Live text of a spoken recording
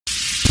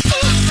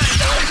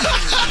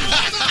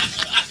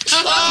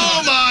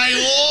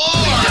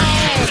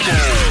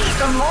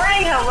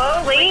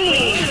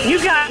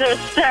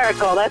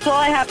hysterical. That's all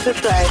I have to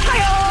say.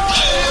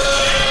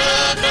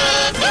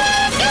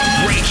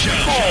 Great show.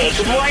 Hey,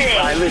 good morning.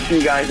 I listen to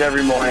you guys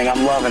every morning.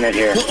 I'm loving it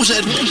here. What was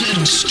that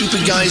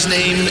stupid guy's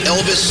name?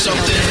 Elvis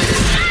something?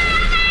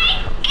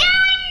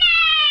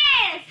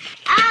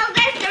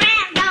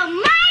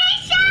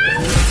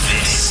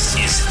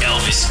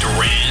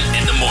 Duran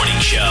in the morning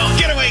show.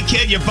 Get away,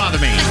 kid. You bother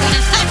me.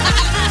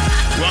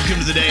 Welcome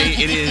to the day.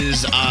 It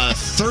is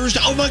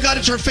Thursday. Oh, my God.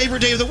 It's our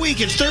favorite day of the week.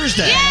 It's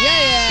Thursday.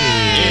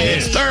 Yay!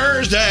 It's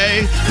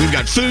Thursday. We've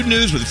got food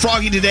news with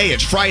Froggy today.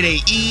 It's Friday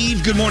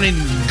Eve. Good morning,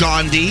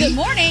 Gandhi. Good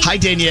morning. Hi,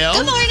 Danielle.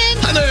 Good morning.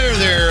 Hi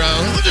there.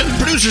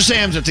 Producer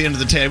Sam's at the end of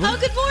the table. Oh,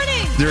 good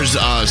morning. There's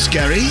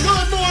Scary.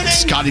 Good morning.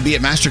 Scotty B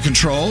at Master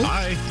Control.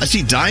 Hi. I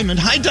see Diamond.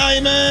 Hi,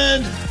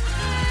 Diamond.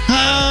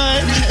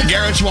 Hi.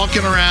 Garrett's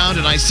walking around,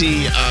 and I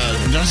see, did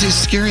I see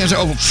Scary? I say,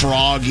 oh,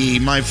 Froggy,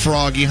 my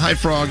Froggy. Hi,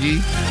 Froggy.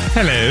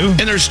 Hello. And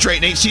there's Straight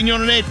Nate, Senior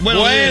Nate.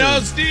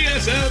 Buenos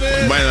dias,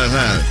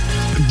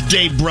 Elvis.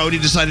 Dave Brody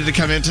decided to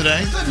come in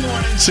today. Good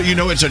morning. So you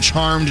know it's a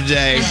charmed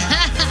day.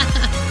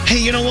 Hey,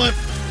 you know what?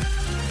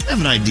 I have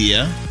an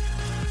idea.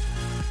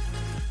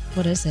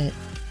 What is it?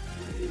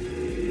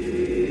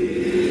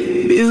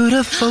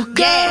 Beautiful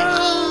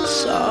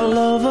girls all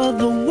over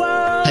the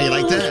world. How you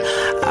like that?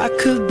 I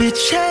could be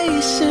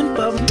chasing,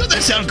 but Doesn't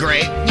that sound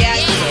great? Yeah.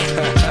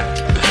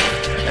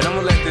 And I'm going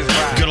to let this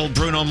ride. Good old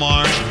Bruno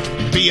Mars.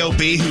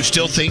 B.O.B., who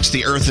still thinks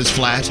the earth is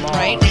flat.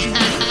 Right.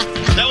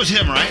 That was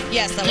him, right?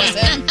 Yes, that was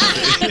it.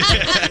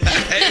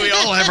 Hey, we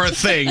all have our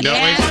thing, don't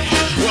we?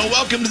 Well,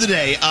 welcome to the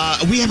day.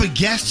 We have a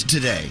guest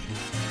today.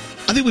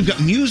 I think we've got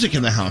music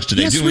in the house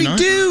today, Yes, do we not?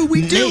 We do,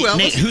 Nate, Elvis.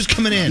 Nate, who's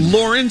coming in?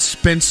 Lauren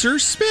Spencer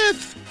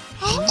Smith.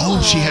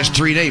 Oh, she has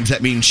 3 names.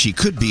 That means she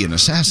could be an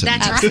assassin.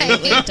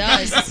 Absolutely, it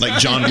does. Like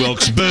John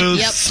Wilkes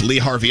Booth, Lee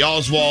Harvey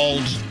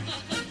Oswald.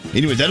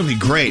 Anyway, that'll be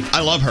great.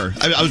 I love her.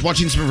 I was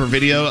watching some of her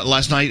video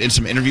last night and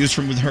some interviews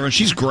with her, and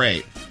she's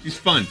great. She's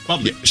fun.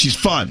 Bubbly. Yeah, she's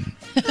fun.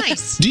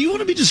 Nice. Do you want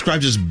to be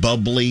described as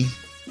bubbly?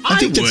 I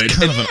think would. that's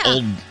kind of an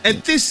old...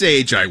 At this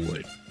age, I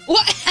would.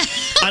 What?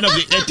 I know,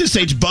 at this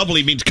age,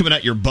 bubbly means coming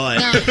out your butt.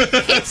 No,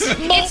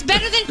 it's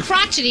better than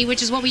crotchety,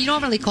 which is what we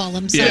normally call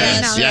them. So,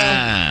 Yes, you know.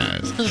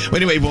 yes. Well,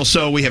 anyway,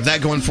 so we have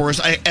that going for us.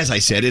 As I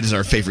said, it is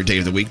our favorite day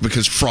of the week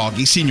because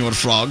Froggy, Senor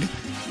Frog,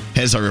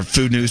 has our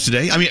food news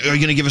today. I mean, are you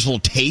going to give us a little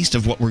taste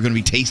of what we're going to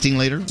be tasting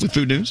later with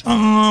food news? You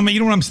know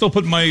what? I'm still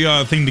putting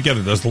my thing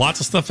together. There's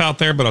lots of stuff out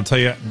there, but I'll tell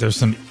you, there's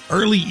some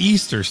early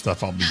Easter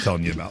stuff I'll be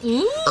telling you about.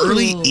 Ooh.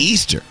 Early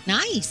Easter.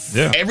 Nice.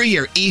 Yeah. Every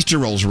year, Easter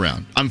rolls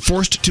around. I'm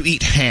forced to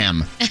eat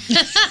ham.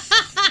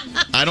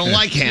 I don't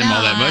like ham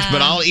all that much,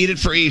 but I'll eat it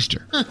for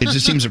Easter. It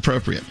just seems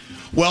appropriate.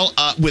 Well,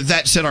 with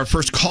that said, our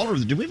first caller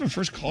do we have a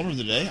first caller of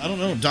the day? I don't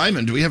know.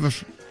 Diamond, do we have a...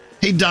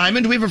 Hey,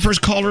 Diamond, do we have a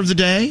first caller of the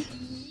day?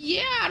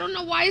 Yeah, I don't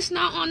know why it's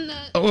not on the...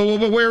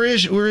 Oh, where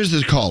is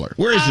this caller?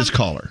 Where is this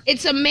caller?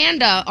 It's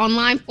Amanda on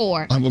line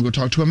 4. I will go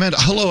talk to Amanda.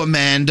 Hello,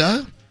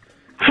 Amanda.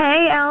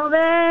 Hey,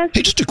 Elvis.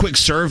 Hey, just a quick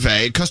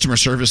survey, customer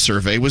service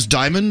survey. Was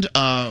Diamond,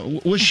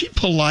 was she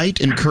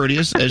polite and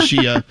courteous as she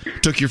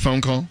took your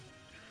phone call?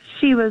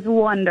 She was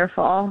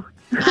wonderful.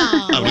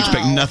 I would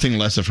expect nothing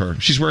less of her.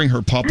 She's wearing her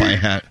Popeye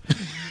hat.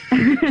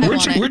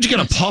 Where'd you get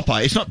a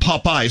Popeye? It's not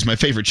Popeye's my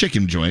favorite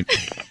chicken joint.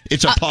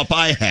 It's a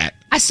Popeye hat.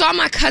 I saw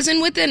my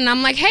cousin with it, and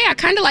I'm like, hey, I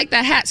kind of like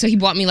that hat. So he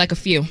bought me like a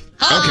few.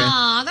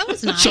 Aw, that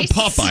was nice. So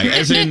Popeye,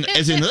 as in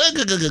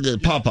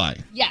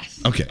Popeye.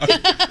 Yes. Okay. All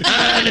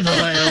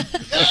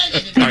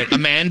right,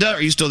 Amanda,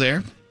 are you still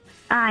there?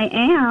 I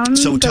am.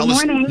 So Good tell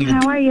us. morning.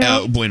 How are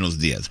you? Buenos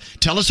dias.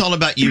 Tell us all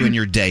about you and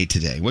your day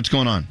today. What's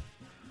going on?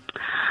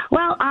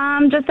 Well,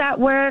 just at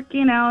work,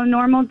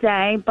 normal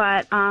day,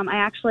 but I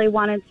actually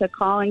wanted to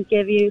call and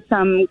give you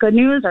some good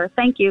news or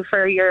thank you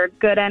for your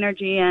good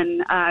energy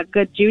and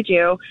good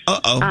juju.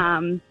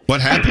 Uh-oh.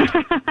 What happened?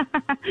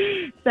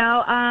 So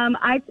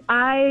I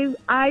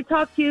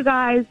talked to you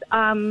guys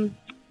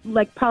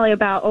like probably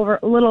about a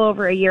little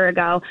over a year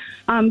ago.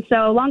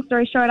 So long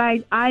story short,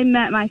 I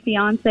met my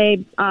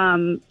fiance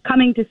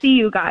coming to see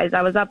you guys.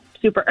 I was up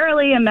super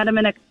early and met him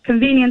in a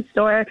convenience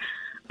store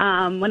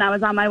when I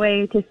was on my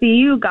way to see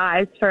you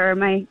guys for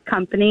my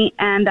company.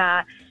 And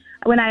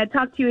when I had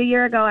talked to you a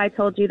year ago, I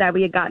told you that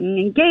we had gotten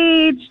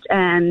engaged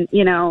and,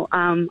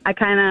 I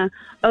kind of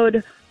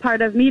owed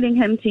part of meeting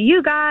him to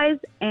you guys.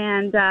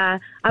 And I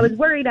was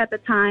worried at the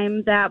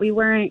time that we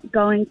weren't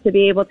going to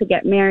be able to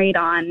get married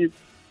on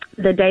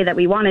the day that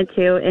we wanted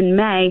to in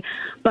May.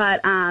 But,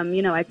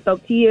 I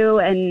spoke to you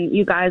and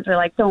you guys were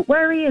like, don't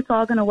worry, it's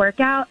all going to work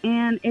out.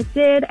 And it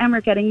did. And we're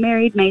getting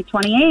married May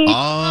 28th.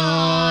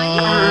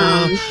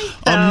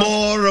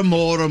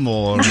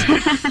 Amor.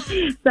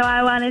 So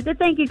I wanted to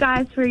thank you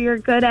guys for your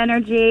good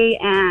energy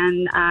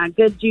and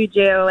good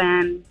juju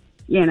and,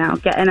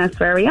 getting us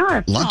where we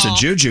are. Lots of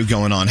juju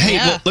going on. Hey,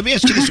 well, let me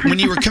ask you this. When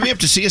you were coming up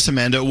to see us,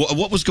 Amanda,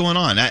 what was going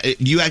on?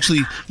 We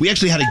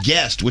actually had a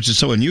guest, which is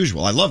so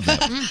unusual. I love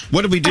that.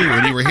 What did we do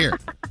when you were here?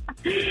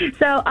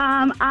 So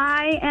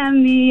I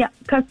am the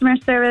customer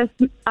service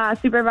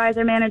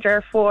supervisor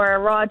manager for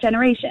Raw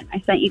Generation. I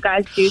sent you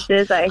guys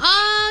juices. I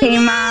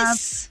came up.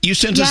 You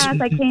sent us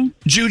I came.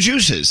 Jew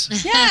juices.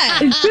 Yeah,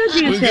 Jew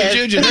We've got juices.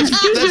 Jew juices.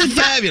 That's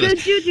fabulous. Good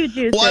Juju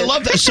juices. Well, I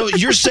love that. So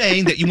you're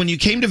saying that when you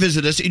came to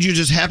visit us, you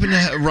just happened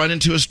to run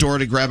into a store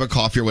to grab a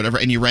coffee or whatever,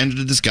 and you ran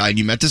into this guy, and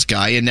you met this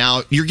guy, and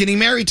now you're getting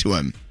married to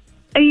him.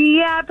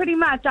 Yeah, pretty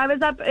much. I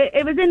was up.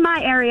 It was in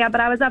my area, but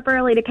I was up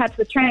early to catch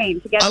the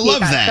train to get. I to you love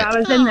guys. that. So I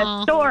was in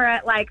the store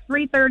at like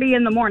 3:30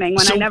 in the morning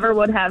when I never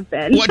would have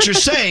been. What you're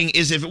saying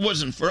is, if it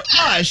wasn't for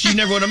us, you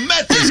never would have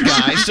met this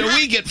guy. So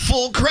we get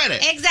full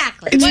credit.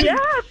 Exactly. Yeah,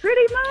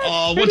 pretty much.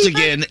 Oh, once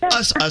again,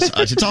 us.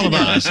 It's all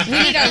about us.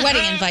 We need our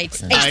wedding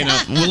invites. I know.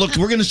 Well, look,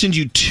 we're going to send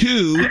you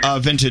 2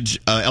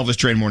 vintage Elvis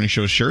Duran Morning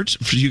Show shirts.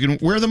 You can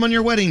wear them on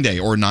your wedding day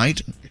or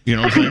night. You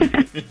know what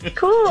I'm saying?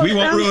 Cool. We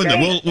won't sounds ruin them.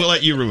 great. We'll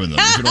let you ruin them.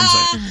 You know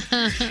what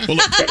I'm saying? Well,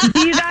 look,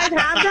 Do you guys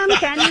have them?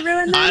 Can you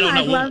ruin them? I don't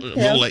know. I'd love to.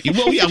 We'll let you.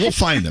 Well, yeah, we'll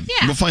find them.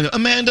 Yeah. We'll find them.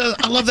 Amanda,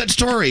 I love that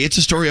story. It's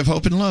a story of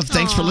hope and love.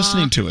 Thanks for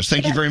listening to us.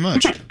 Thank you very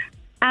much.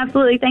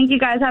 Absolutely. Thank you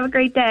guys. Have a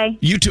great day.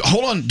 You too.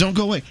 Hold on. Don't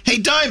go away. Hey,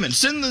 Diamond,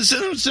 send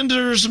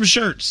her some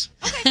shirts.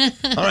 Okay.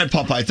 All right,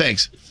 Popeye.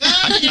 Thanks.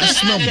 I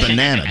smell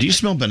banana. Do you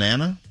smell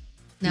banana?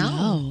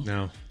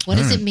 No. What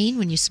does it mean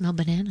when you smell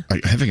banana? Are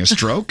you having a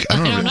stroke? I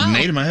don't know.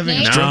 Nate, am I having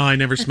a stroke? No, I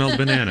never smelled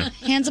banana.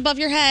 Hands above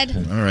your head.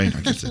 All right.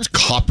 I guess it's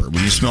copper.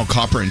 When you smell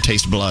copper and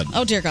taste blood.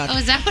 Oh, dear God. Oh,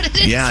 is that what it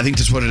is? Yeah, I think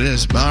that's what it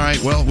is. All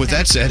right. Well, with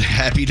that said,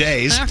 happy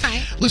days. All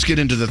right. Let's get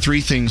into the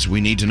 3 things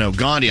we need to know.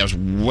 Gandhi, I was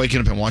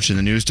waking up and watching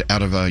the news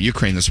out of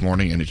Ukraine this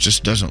morning, and it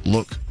just doesn't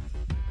look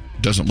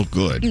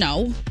good.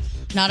 No.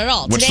 Not at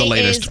all. What's the Today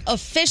latest? is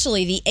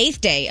officially the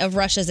 8th day of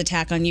Russia's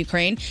attack on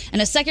Ukraine,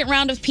 and a second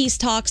round of peace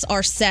talks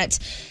are set.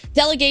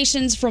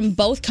 Delegations from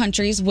both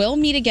countries will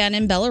meet again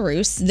in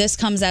Belarus. This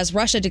comes as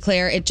Russia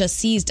declare it just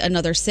seized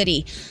another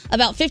city.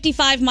 About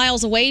 55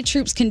 miles away,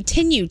 troops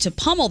continue to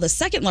pummel the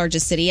second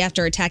largest city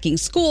after attacking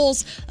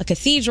schools, a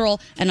cathedral,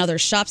 and other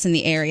shops in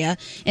the area.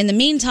 In the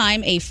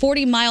meantime, a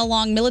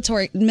 40-mile-long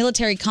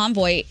military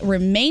convoy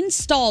remains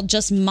stalled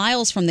just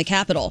miles from the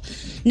capital.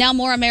 Now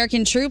more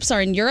American troops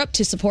are in Europe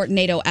to support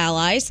NATO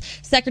allies.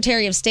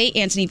 Secretary of State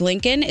Antony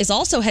Blinken is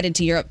also headed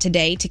to Europe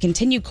today to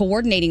continue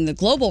coordinating the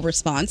global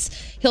response.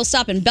 He'll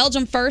stop in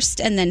Belgium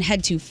first and then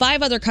head to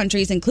 5 other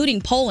countries,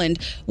 including Poland,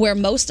 where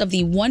most of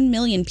the 1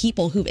 million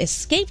people who've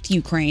escaped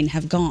Ukraine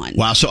have gone.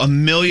 Wow. So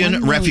 1 million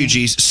 1 million.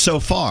 refugees so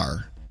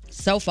far.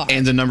 So far.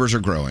 And the numbers are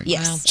growing.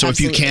 Yes, So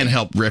if you absolutely. can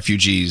help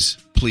refugees,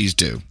 please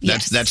do.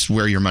 Yes. That's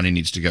where your money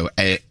needs to go,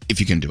 if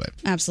you can do it.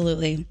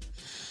 Absolutely.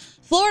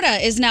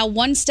 Florida is now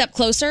one step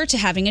closer to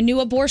having a new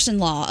abortion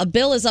law. A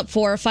bill is up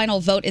for a final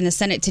vote in the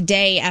Senate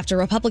today after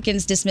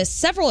Republicans dismissed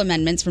several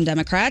amendments from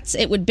Democrats.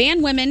 It would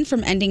ban women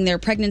from ending their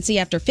pregnancy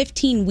after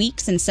 15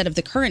 weeks instead of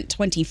the current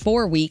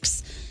 24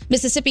 weeks.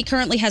 Mississippi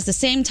currently has the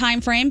same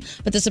time frame,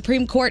 but the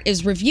Supreme Court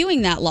is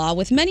reviewing that law,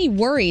 with many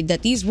worried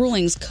that these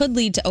rulings could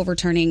lead to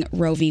overturning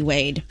Roe v.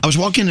 Wade. I was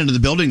walking into the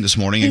building this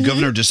morning, and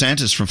Governor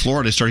DeSantis from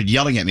Florida started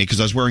yelling at me because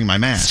I was wearing my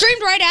mask.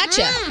 Screamed right at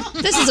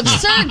you. This is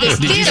absurd. This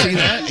Did you theater. see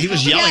that? He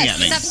was yelling at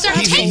me. It's absurd.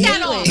 He- Take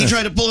that off. He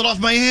tried to pull it off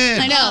my head.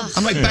 I know.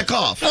 I'm like, back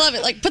off. I love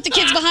it. Like, put the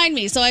kids behind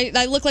me so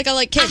I look like I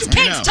like kids. I know.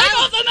 Kids, take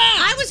off the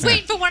mask. I was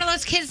waiting for one of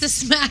those kids to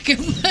smack him.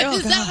 Is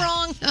that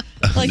wrong?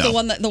 Like No.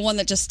 the one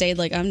that just stayed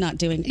like, I'm not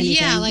doing anything.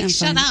 Yeah, like, I'm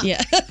shut fine. up.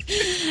 Yeah.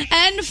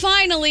 And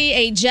finally,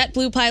 a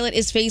JetBlue pilot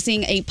is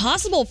facing a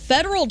possible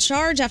federal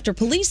charge after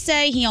police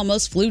say he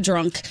almost flew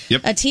drunk.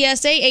 Yep. A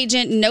TSA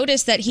agent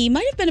noticed that he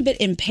might have been a bit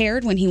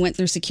impaired when he went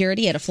through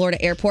security at a Florida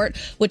airport,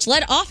 which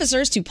led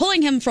officers to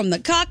pulling him from the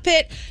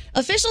cockpit.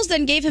 Officials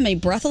then gave him a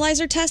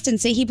breathalyzer test and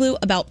say he blew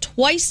about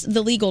twice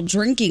the legal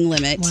drinking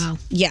limit. Wow.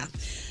 Yeah.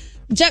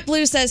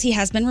 JetBlue says he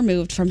has been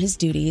removed from his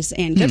duties,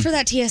 and good for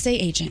that TSA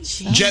agent.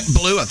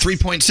 JetBlue, a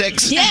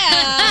 3.6.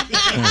 Yeah.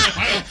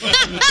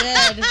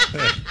 Did.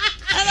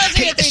 I love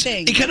to get 3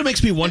 things. It kind of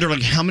makes me wonder,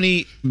 like, how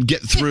many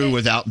get through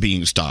without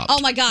being stopped?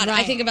 Oh my God,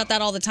 I think about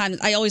that all the time.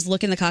 I always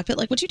look in the cockpit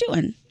like, what you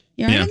doing?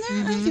 You all right in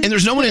there? And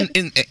there's no one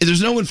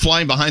there's no one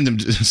flying behind them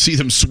to see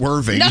them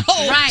swerving. No,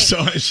 right.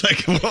 So it's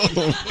like,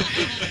 whoa.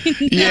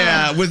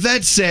 Yeah. With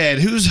that said,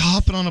 who's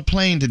hopping on a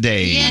plane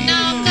today? Yeah,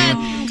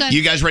 no, good.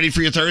 You guys ready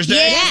for your Thursday?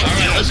 Yes. All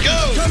right, let's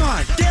go. Come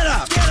on, get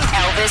up.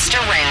 Elvis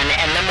Duran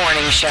and the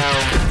Morning Show.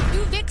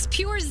 New Vicks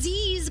Pure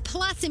Z's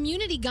Plus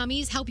Immunity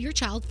Gummies help your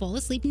child fall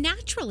asleep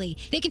naturally.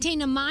 They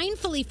contain a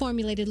mindfully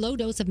formulated low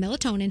dose of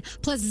melatonin,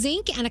 plus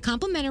zinc and a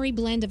complementary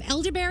blend of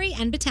elderberry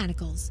and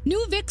botanicals.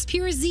 New Vicks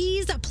Pure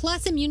Z's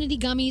Plus Immunity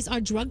Gummies are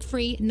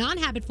drug-free,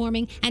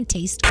 non-habit-forming, and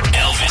taste good.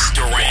 Elvis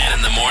Duran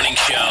in the Morning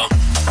Show.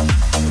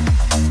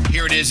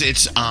 Here it is.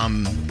 It's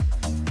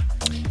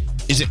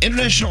is it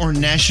International or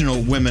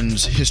National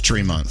Women's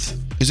History Month?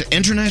 Is it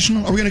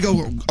international? Are we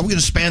gonna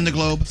span the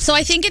globe? So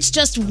I think it's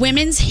just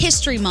Women's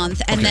History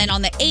Month, and Okay. then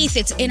on the 8th,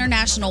 it's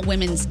International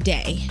Women's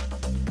Day.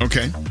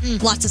 Okay.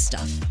 Lots of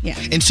stuff. Yeah.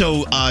 And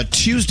so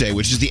Tuesday,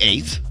 which is the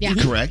 8th, Yeah.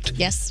 correct?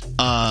 Yes.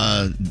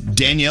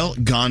 Danielle,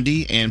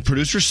 Gandhi, and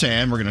producer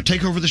Sam are going to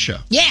take over the show.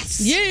 Yes.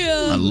 I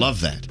Yeah.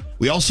 love that.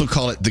 We also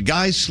call it the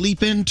Guys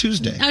Sleep In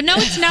Tuesday. Oh, no,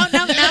 it's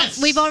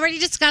no. We've already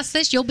discussed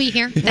this. You'll be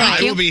here. Thank I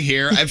you. will be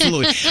here,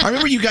 absolutely. I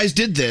remember you guys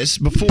did this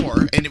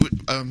before, and it would.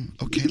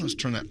 Okay, let's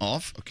turn that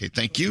off. Okay,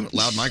 thank you.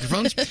 Loud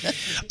microphones.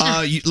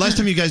 Last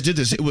time you guys did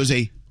this, it was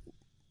a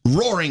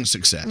roaring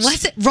success.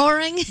 Was it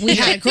roaring? We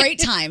had a great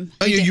time.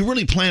 Oh, you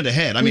really planned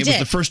ahead. I mean, it was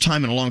did. the first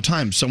time in a long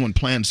time someone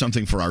planned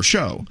something for our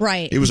show.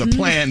 Right. It was a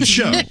planned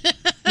show.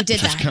 We did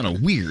Which was that. kind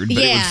of weird, but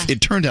Yeah. it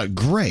turned out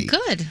great.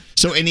 Good.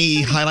 So,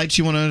 any highlights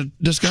you want to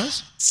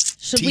discuss?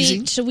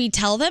 Should we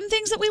tell them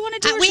things that we want to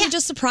do, or should we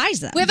just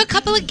surprise them? We have a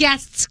couple of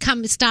guests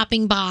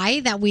stopping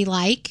by that we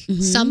like.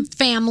 Some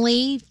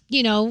family,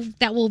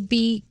 that will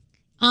be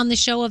on the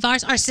show of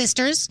ours. Our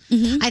sisters,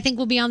 I think,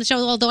 will be on the show,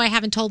 although I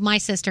haven't told my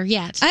sister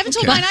yet. I haven't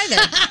told mine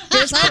either.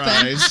 Here's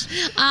Surprise.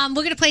 We're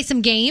going to play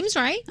some games,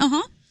 right?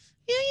 Uh-huh.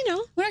 Yeah,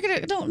 We're not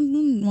gonna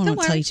don't want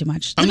to tell you too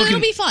much. I'm But looking-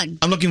 it'll be fun.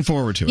 I'm looking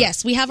forward to it.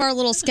 Yes, we have our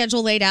little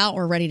schedule laid out.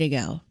 We're ready to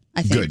go.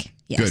 I think. Good.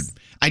 Yes. Good.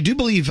 I do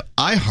believe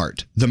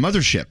iHeart, the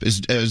mothership,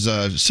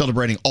 is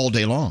celebrating all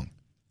day long.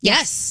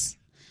 Yes.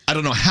 I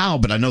don't know how,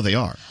 but I know they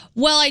are.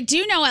 Well, I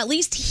do know at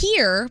least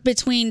here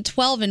between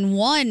 12 and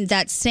 1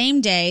 that same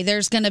day,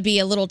 there's going to be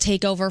a little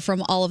takeover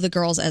from all of the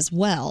girls as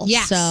well.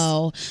 Yes.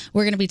 So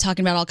we're going to be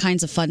talking about all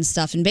kinds of fun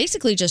stuff and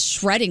basically just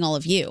shredding all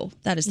of you.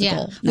 That is the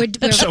goal. We're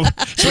So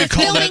we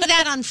call filming that.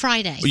 that on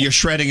Friday. You're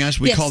shredding us.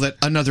 We Yes. call that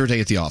another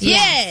day at the office.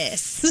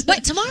 Yes.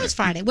 Wait, tomorrow's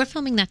Friday. We're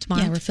filming that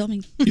tomorrow. Yeah, we're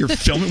filming. You're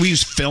filming. We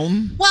use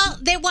film. Well,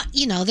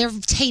 they're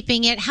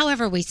taping it,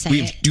 however we say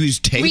We it. use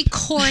tape.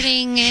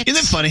 Recording it.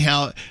 Isn't it funny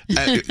how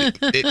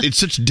it's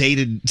such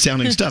dated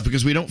sounding stuff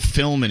because we don't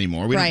film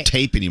anymore. We Right. don't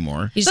tape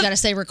anymore. You just got to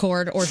say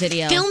record or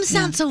video. Film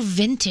sounds so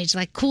vintage,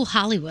 like cool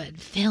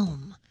Hollywood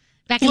film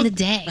back in the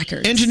day.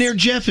 Engineer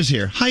Jeff is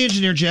here. Hi,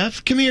 Engineer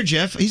Jeff. Come here,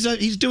 Jeff.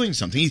 He's doing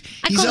something. He's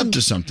call up him-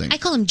 to something. I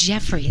call him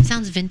Jeffrey. It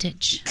sounds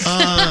vintage.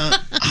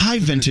 Hi,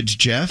 Vintage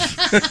Jeff.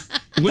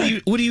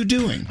 What are you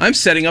doing? I'm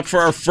setting up for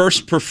our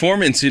first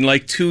performance in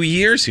like 2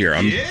 years here.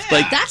 I'm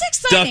like That's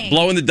exciting.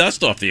 blowing the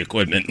dust off the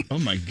equipment. Oh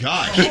my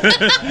gosh.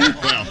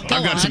 Well, I've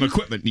got some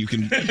equipment you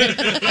can.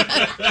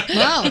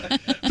 Whoa.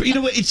 But you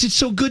know what? It's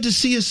so good to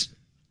see us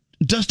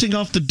dusting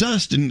off the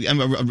dust and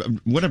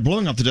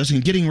blowing off the dust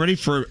and getting ready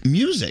for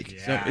music.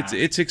 So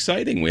it's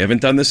exciting. We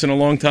haven't done this in a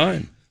long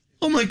time.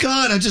 Oh my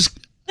God! I just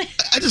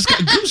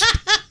got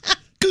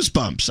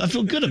goosebumps. I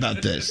feel good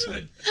about this.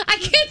 I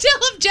can't tell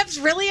if Jeff's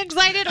really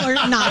excited or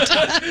not.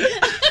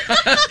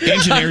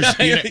 Engineers,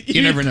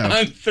 you never know.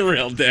 I'm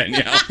thrilled,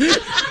 Danielle.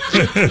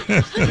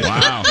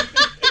 Wow.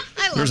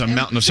 There's a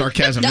mountain of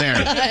sarcasm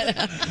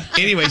there.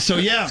 Anyway, so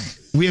yeah,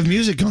 we have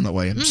music on the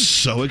way. I'm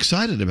so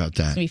excited about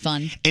that. It's going to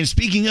be fun. And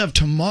speaking of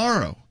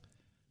tomorrow,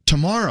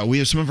 we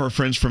have some of our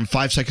friends from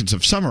 5 Seconds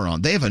of Summer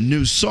on. They have a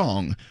new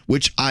song,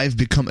 which I've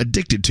become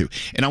addicted to.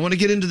 And I want to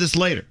get into this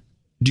later.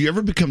 Do you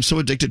ever become so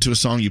addicted to a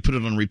song you put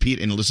it on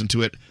repeat and listen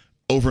to it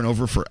over and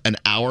over for an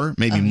hour,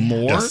 maybe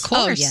more? Of course.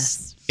 Oh,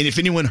 yes. And if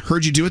anyone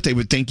heard you do it, they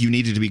would think you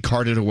needed to be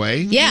carted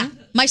away. Yeah.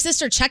 My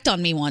sister checked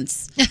on me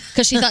once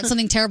because she thought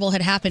something terrible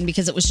had happened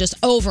because it was just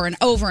over and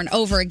over and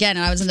over again.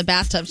 And I was in the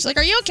bathtub. She's like,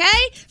 "Are you okay?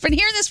 I've been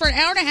hearing this for an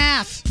hour and a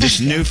half." This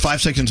new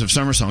 5 Seconds of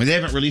Summer song. They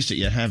haven't released it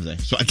yet, have they?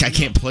 So I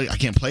can't play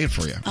it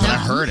for you. But I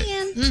heard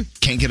it.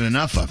 Can't get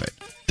enough of it.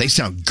 They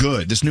sound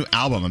good. This new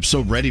album, I'm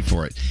so ready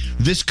for it.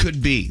 This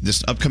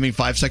upcoming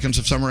 5 Seconds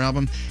of Summer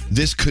album,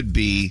 this could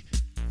be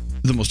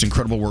the most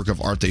incredible work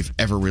of art they've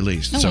ever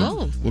released.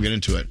 So we'll get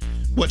into it.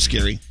 What's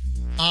scary?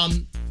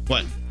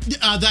 What?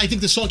 I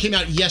think the song came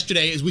out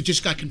yesterday, as we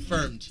just got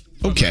confirmed.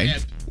 Okay.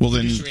 Well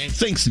then,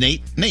 thanks,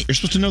 Nate. Nate, you're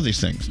supposed to know these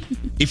things.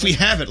 If we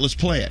have it, let's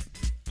play it.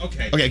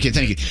 Okay. Okay,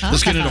 thank you.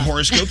 Let's get into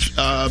horoscopes.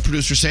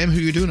 Producer Sam, who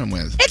are you doing them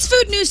with? It's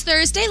Food News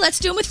Thursday. Let's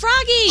do them with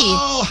Froggy.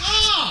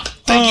 Oh,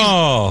 thank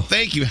you.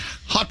 Thank you.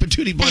 Hot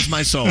patootie bless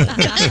my soul.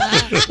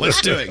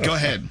 Let's do it. Go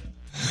ahead.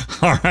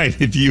 All right.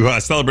 If you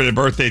celebrated a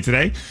birthday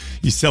today,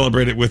 you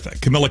celebrate it with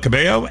Camila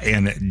Cabello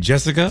and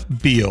Jessica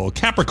Biel.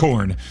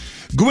 Capricorn,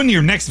 go into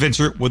your next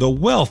venture with a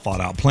well thought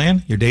out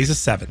plan. Your day's a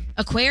 7.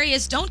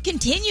 Aquarius, don't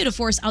continue to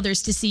force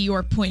others to see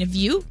your point of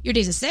view. Your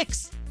day's a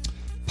 6.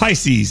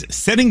 Pisces,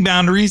 setting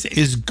boundaries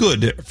is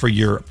good for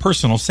your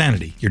personal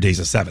sanity. Your day's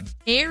a 7.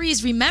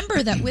 Aries,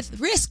 remember that with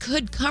risk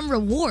could come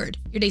reward.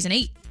 Your day's an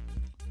 8.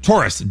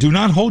 Taurus, do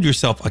not hold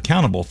yourself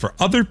accountable for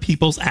other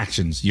people's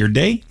actions. Your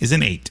day is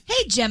an 8.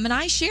 Hey,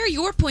 Gemini, share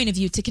your point of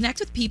view to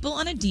connect with people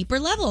on a deeper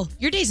level.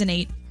 Your day's an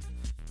 8.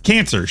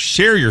 Cancer,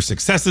 share your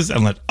successes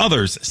and let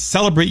others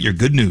celebrate your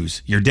good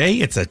news. Your day,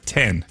 it's a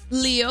 10.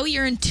 Leo,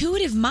 your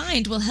intuitive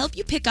mind will help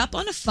you pick up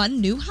on a fun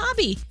new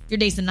hobby. Your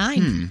day's a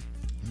 9.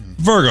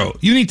 Virgo,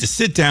 you need to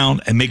sit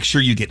down and make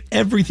sure you get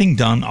everything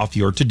done off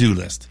your to-do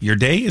list. Your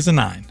day is a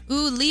 9.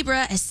 Ooh,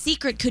 Libra, a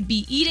secret could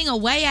be eating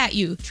away at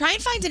you. Try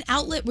and find an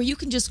outlet where you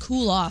can just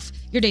cool off.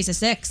 Your day's a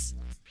 6.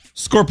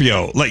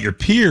 Scorpio, let your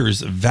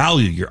peers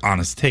value your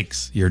honest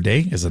takes. Your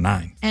day is a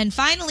 9. And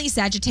finally,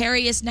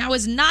 Sagittarius, now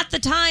is not the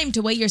time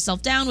to weigh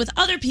yourself down with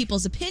other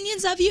people's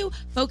opinions of you.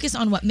 Focus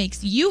on what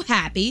makes you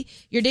happy.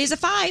 Your day's a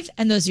 5,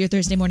 and those are your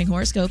Thursday morning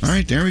horoscopes. All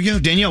right, there we go.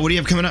 Danielle, what do you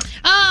have coming up?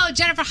 Oh,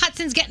 Jennifer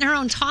Hudson's getting her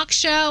own talk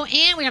show,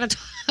 and we got to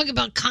talk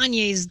about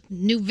Kanye's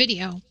new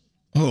video.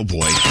 Oh,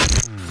 boy.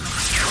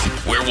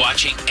 We're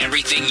watching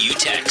everything you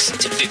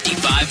text to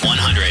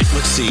 55100.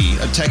 Let's see.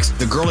 A text.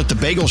 The girl at the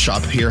bagel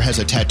shop here has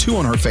a tattoo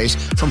on her face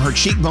from her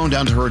cheekbone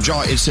down to her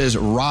jaw. It says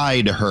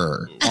 "Ride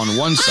Her" on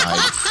one side.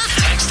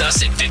 Text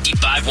us at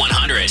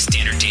 55100.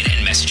 Standard data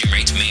and messaging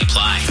rates may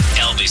apply.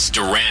 Elvis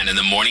Duran in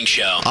the morning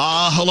show.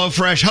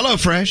 HelloFresh.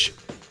 HelloFresh.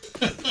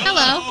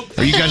 Hello.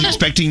 Are you guys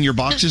expecting your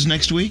boxes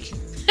next week?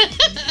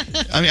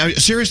 I mean,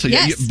 seriously,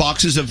 Yes.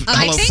 boxes of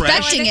I'm HelloFresh.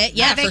 expecting it.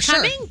 Yeah, Are they for sure.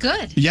 coming?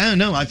 Good. Yeah,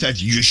 no, I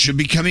thought you should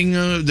be coming.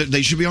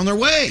 They should be on their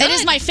way. It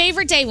is my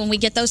favorite day when we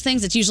get those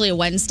things. It's usually a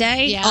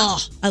Wednesday. Yeah. Oh,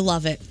 I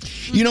love it.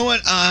 You know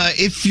what?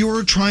 If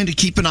you're trying to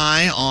keep an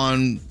eye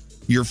on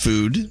your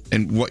food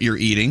and what you're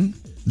eating,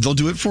 they'll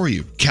do it for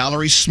you.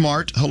 Calorie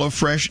Smart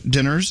HelloFresh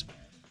dinners,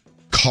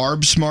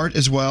 Carb Smart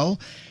as well.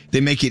 They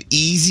make it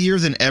easier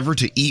than ever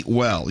to eat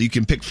well. You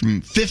can pick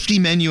from 50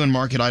 menu and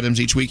market items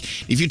each week.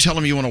 If you tell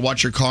them you want to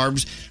watch your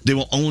carbs, they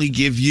will only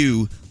give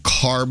you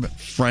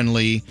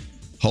carb-friendly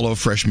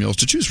HelloFresh meals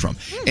to choose from.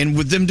 And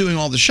with them doing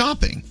all the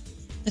shopping,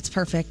 It's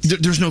perfect.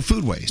 there's no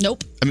food waste.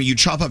 Nope. I mean, you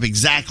chop up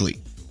exactly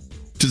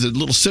to the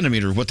little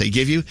centimeter of what they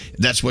give you.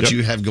 That's what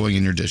you have going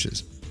in your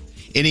dishes.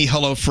 Any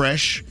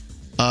HelloFresh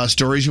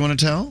stories you want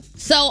to tell?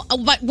 So,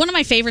 but one of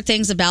my favorite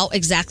things about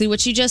exactly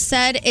what you just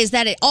said is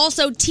that it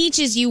also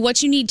teaches you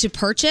what you need to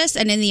purchase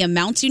and in the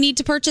amounts you need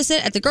to purchase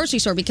it at the grocery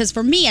store. Because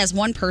for me, as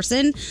one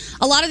person,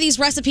 a lot of these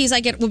recipes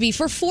I get would be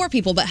for 4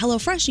 people, but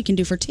HelloFresh you can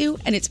do for 2,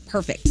 and it's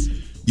perfect.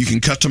 You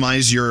can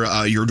customize your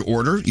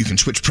order. You can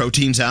switch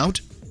proteins out.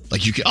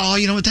 Like you can,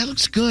 you know what? That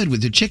looks good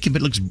with the chicken,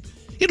 but it'd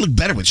look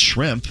better with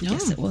shrimp.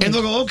 Yes, it would. And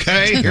they'll go,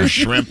 okay, here's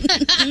shrimp.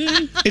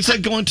 It's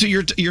like going to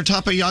your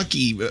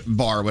takoyaki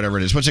bar, whatever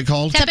it is. What's it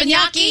called?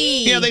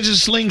 Teppanyaki. Yeah, they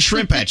just sling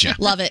shrimp at you.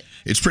 Love it.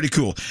 It's pretty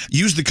cool.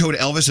 Use the code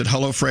Elvis at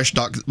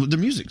HelloFresh.com. The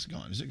music's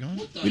gone. Is it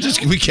gone?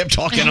 We kept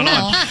talking on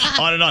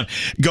and on.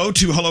 Go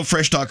to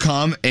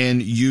HelloFresh.com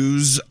and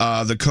use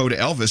the code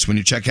Elvis when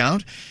you check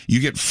out. You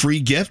get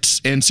free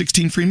gifts and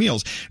 16 free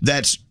meals.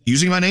 That's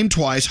using my name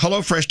twice,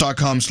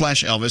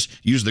 HelloFresh.com/Elvis.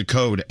 Use the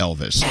code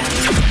Elvis.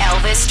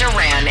 Elvis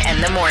Duran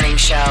and the Morning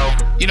Show.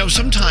 You know,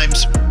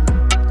 sometimes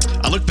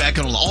I look back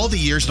on all the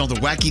years and all the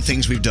wacky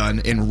things we've done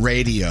in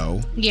radio,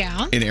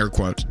 Yeah. in air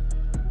quotes.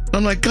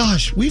 I'm like,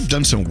 gosh, we've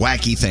done some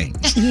wacky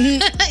things.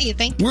 You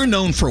think? We're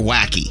known for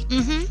wacky.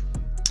 Mm-hmm.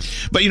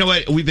 But you know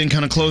what? We've been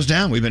kind of closed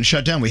down. We've been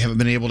shut down. We haven't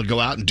been able to go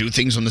out and do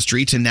things on the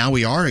streets, and now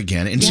we are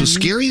again. And so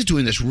Scary's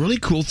doing this really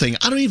cool thing.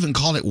 I don't even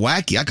call it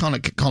wacky. I call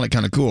it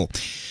kind of cool.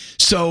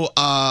 So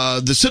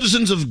the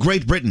citizens of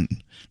Great Britain,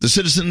 the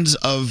citizens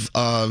of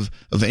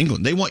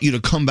England, they want you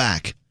to come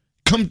back.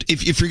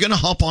 If you're going to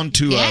hop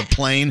onto a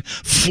plane,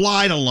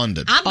 fly to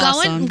London. I'm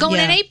going. I'm going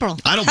in April.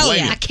 I don't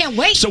blame you. I can't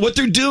wait. So what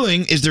they're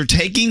doing is they're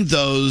taking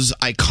those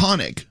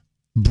iconic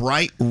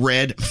bright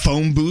red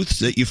phone booths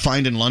that you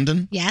find in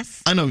London.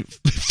 Yes. I know,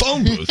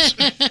 phone booths.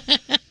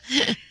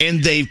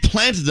 And they've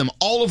planted them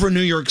all over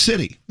New York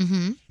City.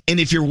 Mm-hmm. And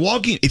if you're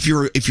walking, if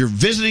you're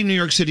visiting New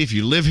York City, if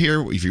you live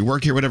here, if you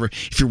work here, whatever,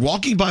 if you're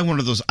walking by one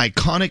of those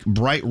iconic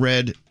bright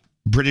red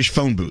British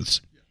phone booths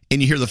and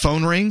you hear the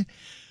phone ring,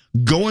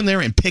 go in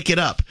there and pick it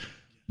up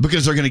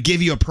because they're going to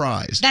give you a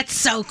prize. That's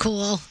so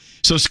cool.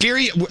 So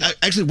Scary,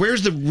 actually,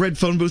 where's the red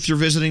phone booth you're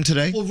visiting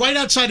today? Well, right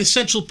outside of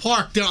Central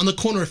Park, there on the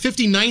corner of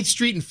 59th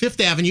Street and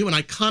 5th Avenue, an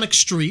iconic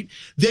street,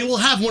 they will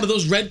have one of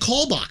those red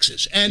call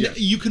boxes. And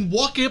you can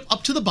walk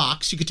up to the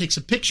box. You can take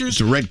some pictures.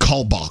 It's a red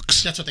call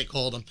box. That's what they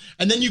call them.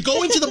 And then you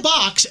go into the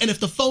box, and if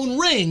the phone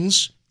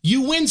rings,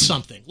 you win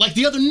something. Like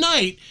the other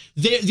night,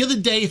 the other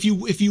day, if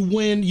you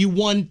win, you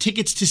won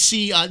tickets to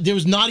see, there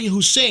was Nadia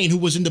Hussein, who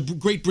was in the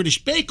Great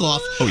British Bake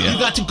Off. Oh, yeah. You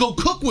got to go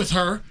cook with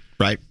her.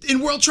 Right. In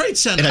World Trade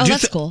Center. And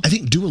that's cool. I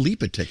think Dua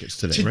Lipa tickets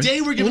today, right?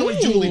 Today we're giving away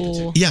Dua Lipa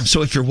tickets. Yeah,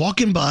 so if you're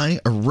walking by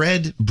a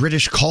red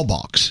British call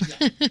box,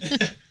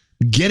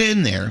 get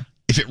in there.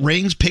 If it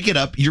rings, pick it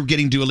up. You're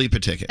getting Dua Lipa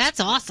tickets. That's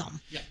awesome.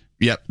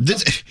 Yeah.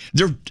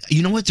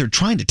 You know what? They're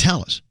trying to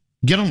tell us.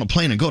 Get on a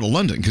plane and go to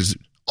London because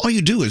all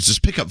you do is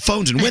just pick up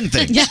phones and win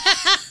things.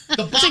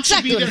 The box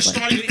will be there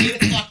starting at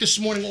 8 o'clock this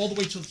morning all the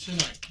way till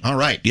tonight. All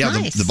right. Yeah,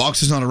 Nice. the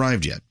box has not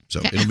arrived yet. So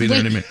it'll be there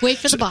in a minute. Wait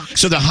for the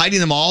box. So they're hiding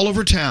them all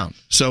over town.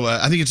 So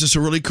I think it's just a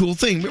really cool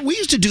thing. We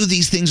used to do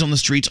these things on the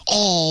streets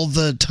all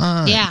the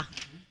time. Yeah.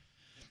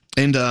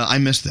 And I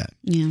miss that.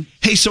 Yeah.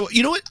 Hey, so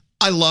you know what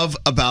I love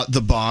about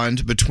the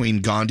bond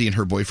between Gandhi and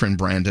her boyfriend,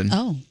 Brandon?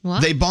 Oh,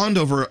 what? They bond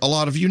over a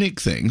lot of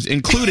unique things,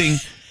 including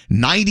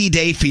 90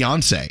 Day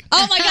Fiancé.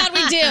 Oh my God,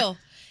 we do.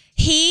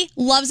 He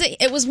loves it.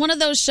 It was one of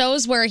those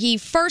shows where he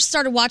first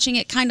started watching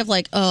it kind of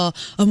like, I'm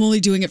only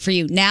doing it for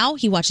you. Now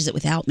he watches it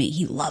without me.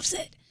 He loves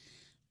it.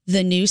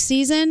 The new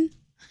season,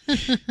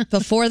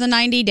 before the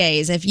 90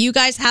 days, if you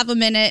guys have a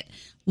minute,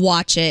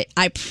 Watch it.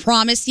 I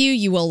promise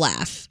you will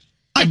laugh.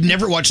 I've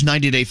never watched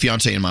 90 Day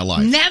Fiancé in my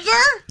life. Never?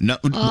 No.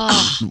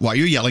 Why are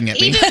you yelling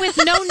at me? Even with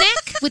no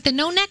neck? With the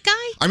no neck guy?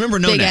 I remember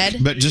no Big neck,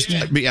 Ed? but just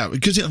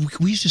because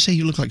we used to say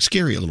you look like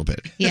Scary a little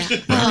bit. Yeah. Yeah,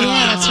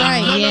 that's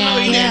right.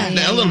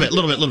 A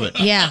little bit.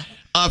 Yeah.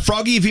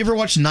 Froggy, have you ever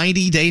watched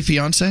 90 Day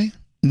Fiancé?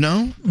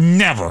 No?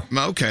 Never.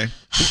 Okay.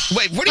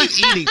 Wait, what are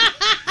you eating?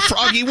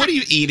 Froggy, what are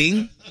you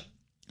eating?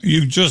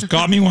 You just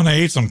got me when I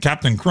ate some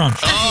Captain Crunch.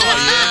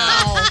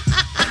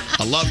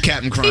 I love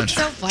Captain Crunch.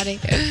 So funny.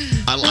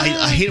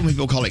 I hate it when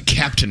people call it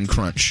Captain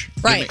Crunch.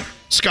 Right.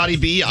 Scotty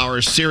B,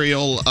 our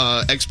cereal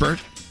expert.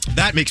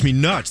 That makes me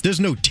nuts. There's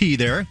no T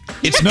there.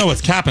 It's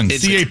Cap'n.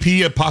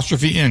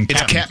 C-A-P''N.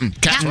 It's Captain.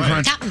 Captain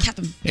Crunch.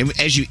 Captain. And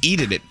as you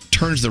eat it, it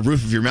turns the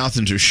roof of your mouth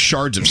into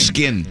shards of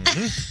skin.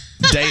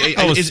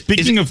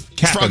 Speaking of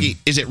Cap'n. Froggy,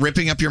 is it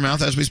ripping up your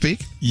mouth as we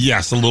speak?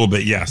 Yes, a little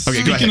bit, yes. Okay,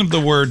 go Speaking ahead. of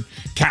the word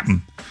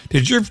Cap'n,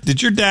 did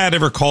your dad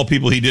ever call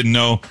people he didn't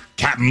know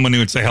Cap'n when he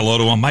would say hello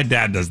to them? My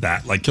dad does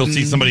that. Like, he'll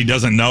see somebody he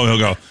doesn't know, he'll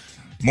go,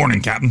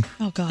 "Morning, Cap'n."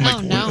 Oh, God.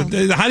 I'm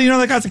like, how do you know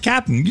that guy's a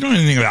captain? You don't know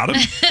anything about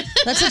him.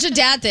 That's such a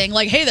dad thing.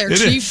 Like, hey there, It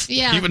Chief. is.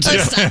 Yeah. You would say,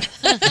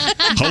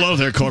 hello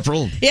there,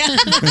 Corporal. Yeah.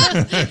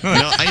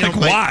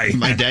 Why?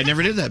 My dad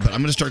never did that, but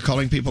I'm going to start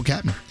calling people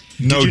Captain.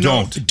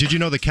 Did you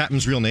know the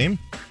captain's real name?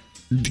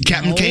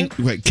 Captain King?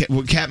 Wait,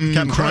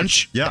 Captain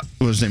Crunch? Yeah.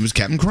 Well, his name was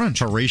Captain Crunch.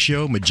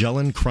 Horatio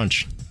Magellan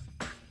Crunch.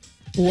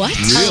 What?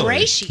 Really?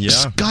 Horatio? Yeah.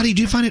 Scotty,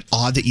 do you find it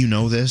odd that you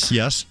know this?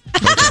 Yes.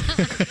 Okay.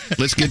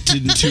 Let's get to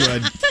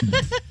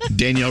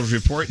Danielle's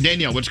report.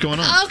 Danielle, what's going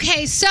on?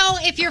 Okay, so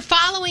if you're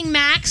following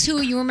Max,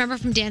 who you remember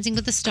from Dancing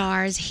with the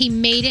Stars, he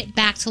made it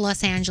back to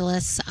Los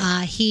Angeles.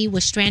 He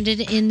was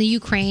stranded in the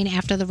Ukraine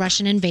after the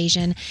Russian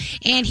invasion,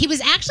 and he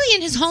was actually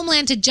in his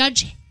homeland to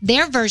judge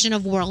their version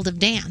of World of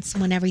Dance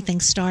when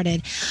everything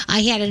started.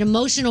 He had an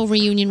emotional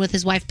reunion with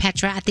his wife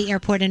Petra at the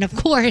airport, and of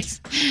course,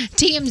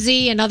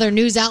 TMZ and other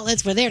news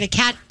outlets were there to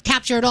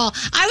capture it all.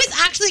 I was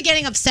actually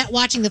getting upset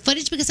watching the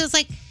footage because I was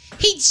like,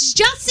 he's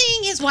just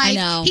seeing his wife. I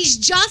know. He's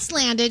just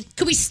landed.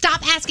 Could we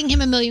stop asking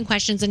him a million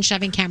questions and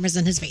shoving cameras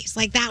in his face?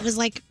 Like, that was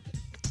like,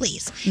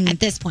 please, at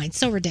this point.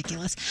 So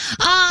ridiculous.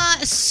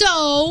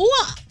 So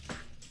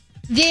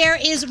there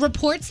is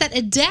reports that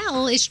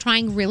Adele is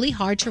trying really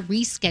hard to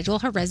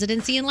reschedule her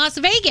residency in Las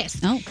Vegas.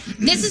 Oh.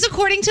 This is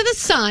according to The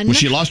Sun. Well,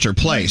 she lost her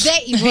place.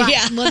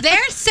 Right. Well,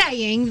 they're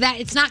saying that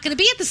it's not going to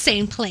be at the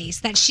same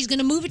place, that she's going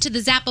to move it to the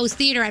Zappos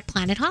Theater at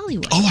Planet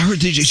Hollywood. Oh, I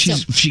heard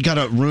she got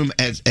a room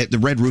at the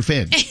Red Roof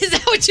Inn. Is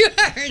that what you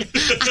heard?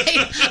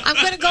 I'm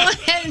going to go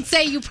ahead and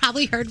say you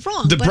probably heard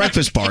wrong. The but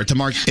breakfast bar at the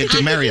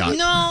Marriott.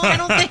 No, I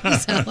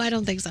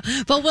don't think so.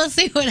 But we'll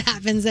see what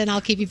happens, and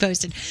I'll keep you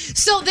posted.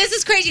 So this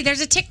is crazy.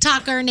 There's a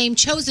TikToker named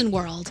Chosen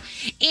World,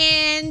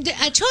 and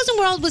Chosen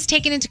World was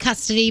taken into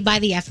custody by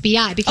the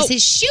FBI because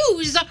his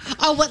shoes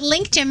are what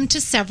linked him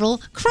to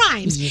several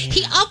crimes.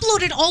 He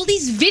uploaded all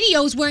these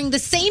videos wearing the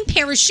same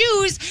pair of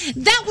shoes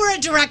that were a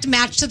direct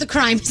match to the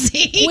crime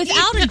scene.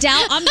 Without a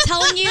doubt, I'm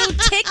telling you,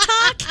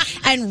 TikTok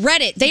and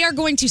Reddit, they are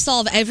going to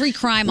solve every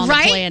crime on the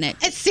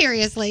planet.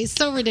 Seriously,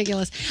 so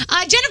ridiculous. Jennifer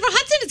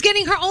Hudson is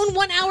getting her own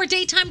 1-hour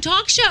daytime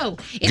talk show.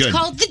 It's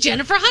called The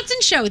Jennifer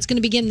Hudson Show. It's going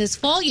to begin this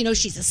fall. You know,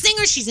 she's a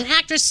singer, she's an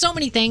actress, so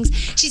many things.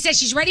 She says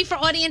she's ready for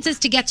audiences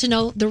to get to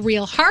know the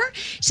real her.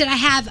 She said, I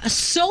have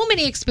so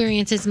many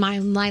experiences in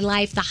my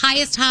life, the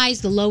highest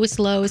highs, the lowest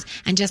lows,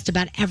 and just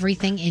about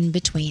everything in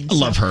between. I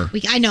love her.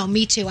 I know,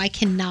 me too. I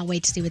cannot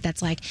wait to see what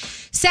that's like.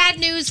 Sad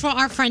news for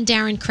our friend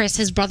Darren Criss.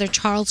 His brother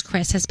Charles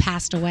Criss has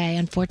passed away,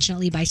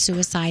 unfortunately, by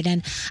suicide.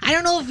 And I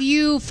don't know if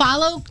you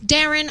follow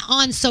Darren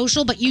on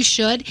social, but you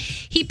should.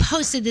 He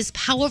posted this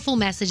powerful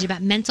message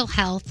about mental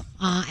health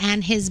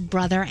and his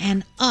brother,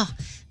 and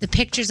the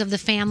pictures of the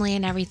family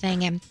and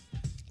everything, and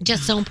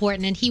just so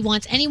important. And he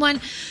wants anyone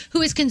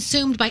who is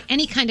consumed by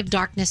any kind of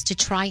darkness to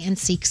try and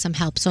seek some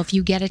help. So if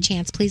you get a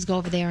chance, please go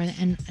over there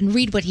and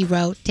read what he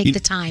wrote. Take the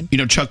time. You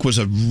know, Chuck was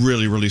a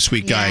really, really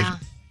sweet guy.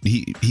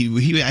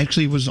 He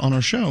actually was on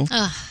our show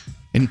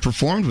and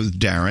performed with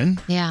Darren.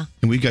 Yeah.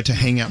 And we got to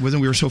hang out with him.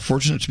 We were so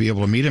fortunate to be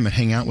able to meet him and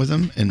hang out with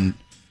him. And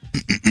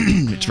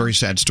it's a very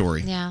sad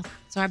story. Yeah.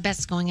 So our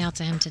best's going out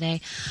to him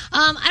today.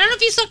 I don't know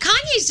if you saw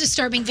Kanye's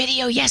disturbing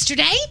video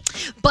yesterday,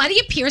 but he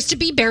appears to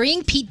be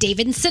burying Pete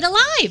Davidson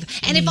alive.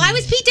 And if I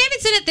was Pete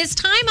Davidson at this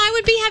time, I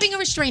would be having a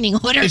restraining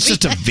order. It's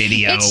just a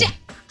video.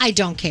 I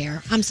don't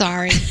care. I'm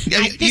sorry.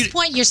 At this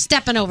point, you're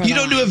stepping over. You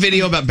don't do a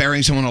video about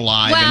burying someone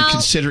alive Well,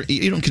 and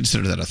you don't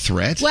consider that a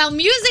threat. Well,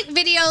 music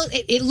video,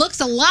 it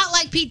looks a lot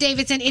like Pete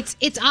Davidson.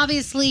 It's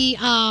obviously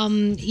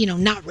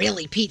not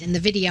really Pete in the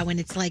video, and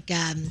it's like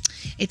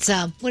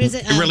what is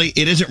it?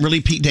 It isn't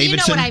really Pete Davidson. You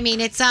know what I mean?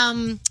 It's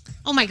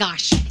oh my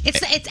gosh,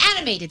 it's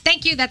animated.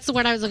 Thank you. That's the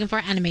word I was looking for.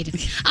 Animated,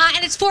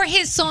 and it's for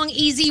his song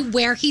 "Easy,"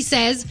 where he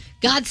says,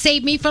 God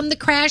saved me from the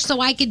crash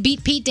so I could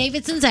beat Pete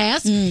Davidson's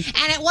ass. And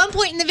at one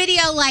point in the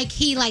video,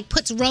 he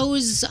puts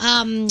Rose,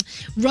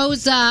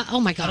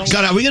 oh my gosh.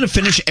 God, are we going to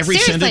finish every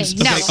Seriously,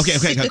 sentence? no.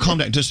 Okay, calm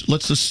down.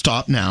 Let's just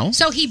stop now.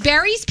 So he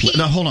buries Pete.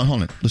 No, hold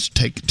on. Let's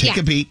take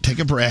a beat, take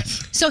a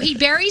breath. So he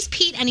buries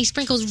Pete and he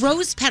sprinkles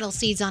rose petal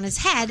seeds on his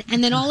head,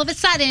 and then all of a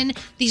sudden,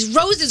 these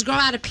roses grow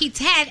out of Pete's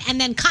head, and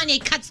then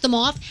Kanye cuts them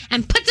off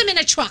and puts them in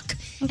a truck.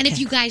 And if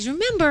you guys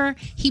remember,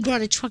 he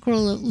brought a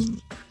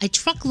truckload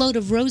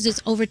of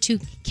roses over to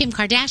Kim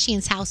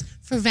Kardashian's house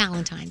for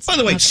Valentine's. By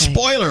the way,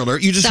 spoiler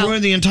alert, you just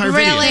ruined the entire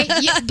video. Really?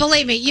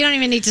 Believe me, you don't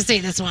even need to see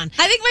this one.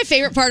 I think my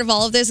favorite part of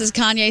all of this is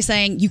Kanye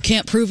saying, you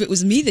can't prove it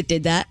was me that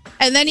did that.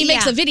 And then he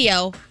makes a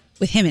video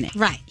with him in it.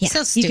 Right. Yeah,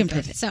 So stupid. you can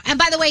prove it. So, and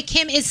by the way,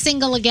 Kim is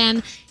single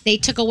again. They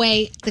took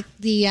away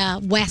the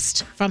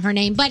West from her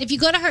name. But if you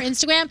go to her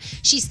Instagram,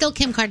 she's still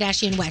Kim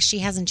Kardashian West. She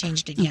hasn't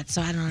changed it yet,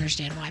 so I don't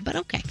understand why, but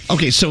okay.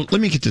 Okay, so let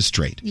me get this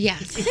straight.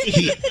 Yes.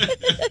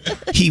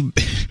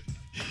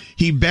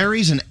 He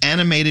buries an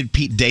animated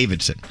Pete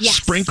Davidson, Yes.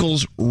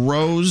 sprinkles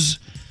rose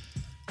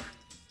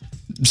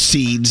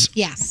seeds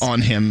Yes.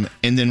 on him,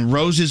 and then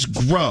roses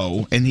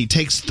grow, and he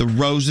takes the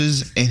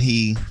roses and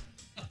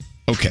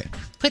okay,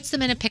 Puts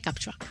them in a pickup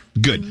truck.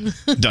 good,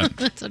 done.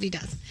 That's what he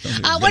does.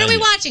 Good What are we idea.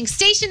 watching?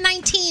 Station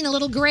 19, A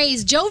Little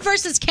Grays. Joe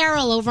versus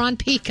Carol over on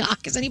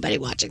Peacock. Is anybody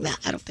watching that?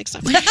 I don't think so.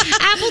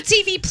 Apple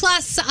TV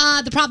Plus,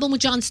 The Problem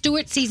with Jon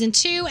Stewart, Season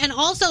 2. And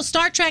also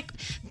Star Trek,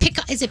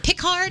 is it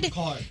Picard?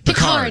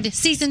 Picard,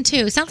 Season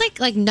 2. Sounds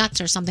like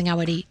nuts or something I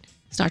would eat.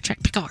 Star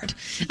Trek Picard.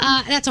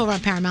 That's over on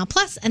Paramount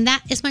Plus. And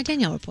that is my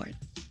Danielle report.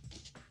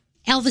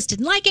 Elvis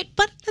didn't like it,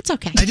 but that's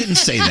okay. I didn't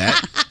say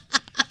that.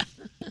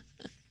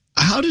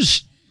 How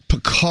does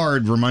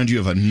Picard remind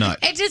you of a nut?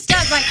 It just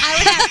does. Like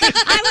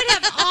I would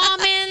have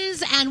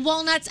almonds and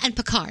walnuts and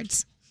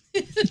Picards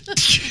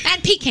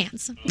and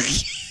pecans.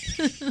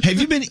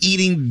 Have you been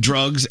eating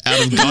drugs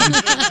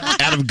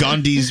out of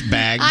Gandhi's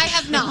bag? I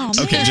have not.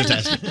 Okay, just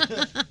asking.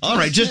 All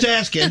right, just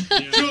asking.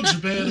 Drugs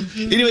are bad.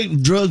 Anyway,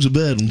 drugs are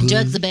bad.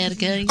 Drugs are bad,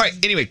 okay? All right,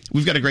 anyway,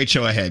 we've got a great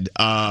show ahead.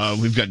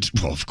 We've got,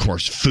 well, of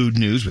course, food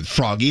news with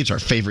Froggy. It's our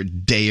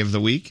favorite day of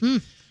the week.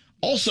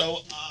 Also,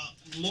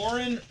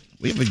 Lauren,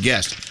 we have a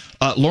guest.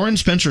 Lauren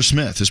Spencer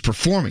Smith is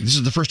performing. This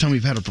is the first time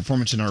we've had a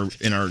performance in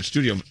our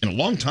studio in a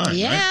long time.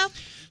 Yeah. Right?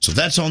 So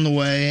that's on the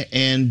way.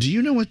 And do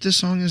you know what this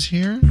song is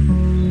here?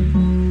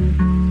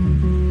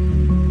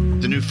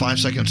 The new 5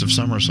 Seconds of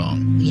Summer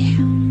song.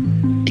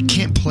 Yeah. I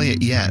can't play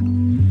it yet.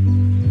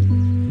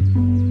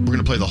 We're going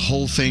to play the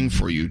whole thing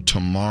for you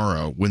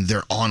tomorrow when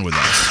they're on with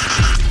us.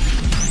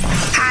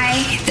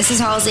 Hi, this is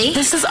Halsey.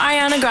 This is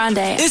Ariana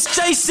Grande. It's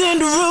Jason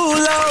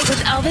Derulo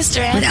with Elvis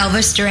Duran. With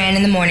Elvis Duran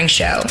in the Morning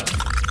Show.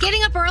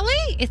 Getting up early,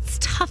 it's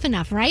tough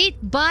enough, right?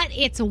 But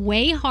it's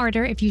way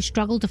harder if you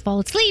struggle to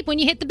fall asleep when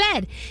you hit the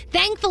bed.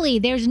 Thankfully,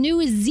 there's new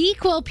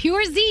ZzzQuil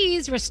Pure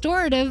Z's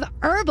Restorative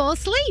Herbal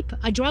Sleep,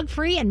 a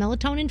drug-free and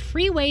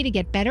melatonin-free way to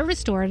get better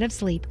restorative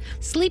sleep.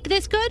 Sleep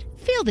this good,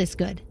 feel this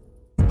good.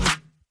 Come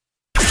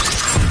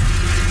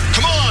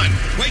on!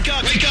 Wake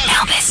up! Wake up!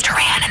 Elvis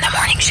Duran in the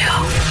Morning Show.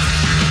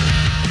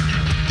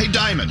 Hey,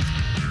 Diamond.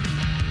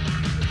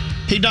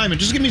 Hey, Diamond,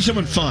 just give me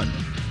someone fun.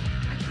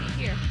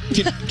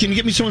 Can you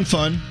get me someone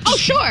fun? Oh,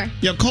 sure.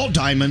 Yeah, call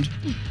Diamond,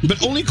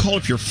 but only call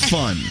if you're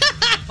fun.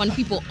 Fun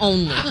people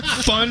only.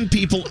 Fun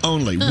people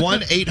only.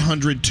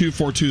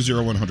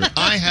 1-800-242-0100.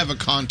 I have a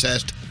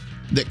contest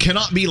that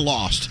cannot be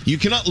lost. You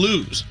cannot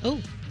lose. Oh,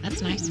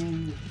 that's nice.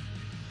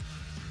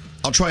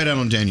 I'll try it out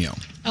on Danielle.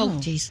 Oh,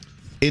 jeez.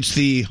 It's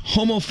the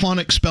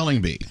homophonic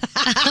spelling bee.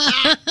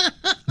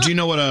 Do you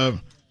know what a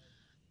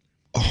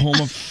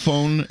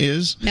homophone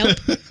is? Nope.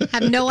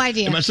 Have no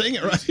idea. Am I saying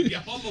it right?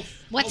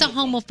 What's a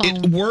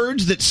homophone?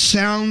 Words that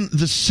sound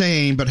the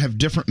same but have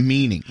different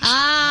meanings.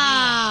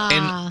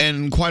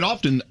 And quite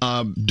often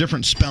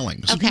different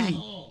spellings. Okay.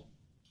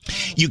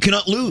 You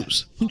cannot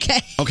lose. Okay.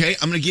 Okay,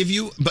 I'm going to give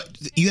you, but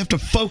you have to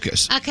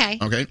focus. Okay.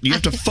 Okay, you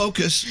have to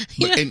focus,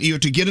 and you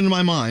have to get into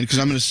my mind because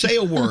I'm going to say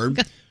a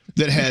word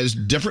that has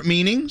different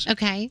meanings.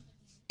 Okay.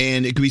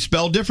 And it could be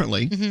spelled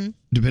differently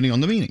depending on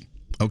the meaning.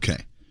 Okay.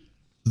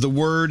 The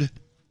word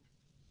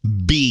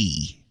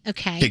bee.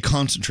 Okay. Okay,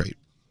 concentrate.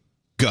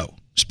 Go.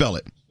 Spell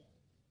it.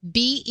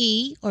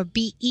 B-E or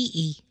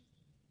B-E-E?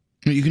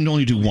 You can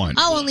only do one.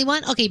 Oh, only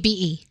one? Okay,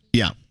 B-E.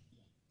 Yeah.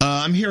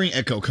 I'm hearing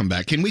echo come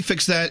back. Can we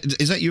fix that?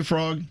 Is that you,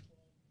 Frog?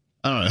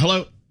 I don't know.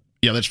 Hello?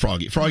 Yeah, that's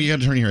Froggy. Froggy, you got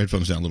to turn your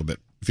headphones down a little bit,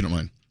 if you don't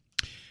mind.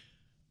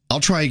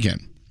 I'll try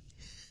again.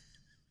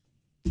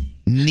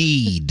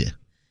 Need.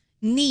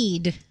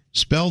 Need.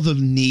 Spell the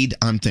need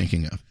I'm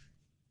thinking of.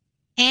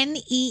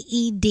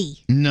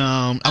 N-E-E-D.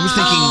 No, I was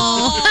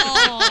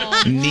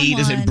thinking need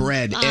as in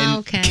bread.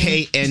 Okay.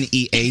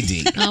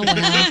 N-K-N-E-A-D. Oh, well.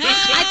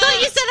 I thought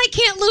you said I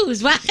can't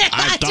lose. Well,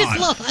 I just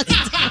lost.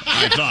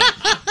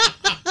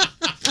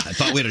 I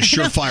thought we had a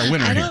surefire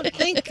winner I here. don't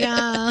think...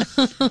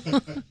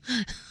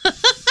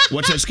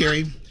 What's that,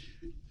 Scary?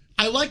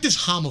 I like this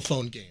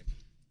homophone game.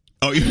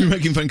 Oh, you're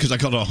making fun because I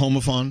called it a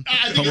homophone?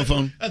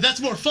 Homophone? That's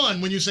more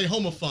fun when you say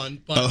homophone.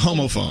 But A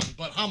homophone.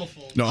 But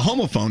homophone. No, a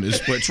homophone is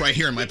what's right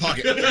here in my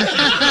pocket. It's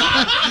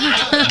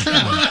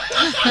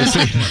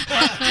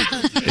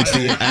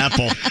the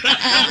Apple.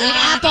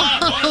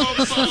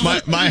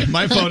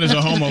 My phone is a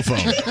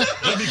homophone.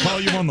 Let me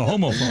call you on the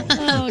homophone.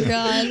 Oh,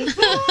 God.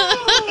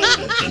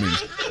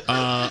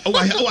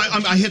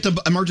 I hit the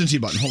emergency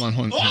button. Hold on.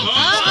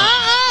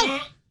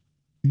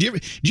 Do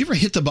you ever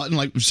hit the button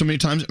like so many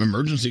times,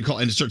 emergency call,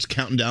 and it starts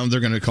counting down? They're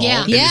going to call,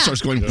 Yeah. and Yeah. it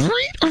starts going.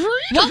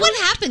 What would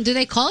happen? Do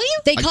they call you?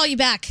 They call you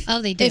back.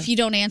 Oh, they do. If you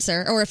don't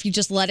answer or if you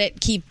just let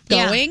it keep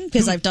Yeah. going,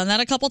 because I've done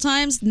that a couple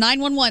times.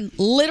 911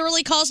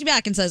 literally calls you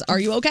back and says, "Are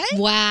you okay?"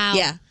 Wow.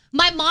 Yeah.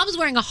 My mom's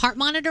wearing a heart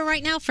monitor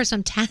right now for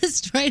some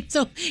test, right?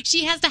 So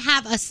she has to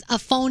have a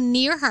phone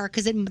near her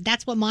because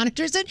that's what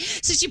monitors it.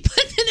 So she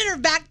puts it in her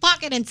back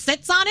pocket and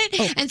sits on it.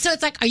 Oh. And so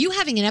it's like, are you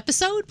having an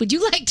episode? Would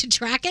you like to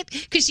track it?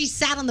 Because she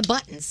sat on the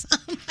buttons.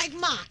 I'm like,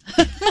 Ma,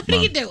 what are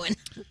you doing?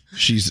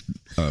 She's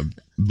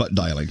butt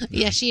dialing.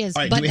 Yeah, she is.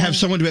 All right, butt do we have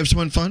dialing.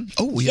 someone fun?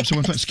 Oh, we have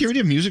someone fun. Scary, do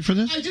you have music for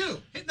this? I do.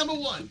 Hit number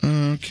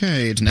 1.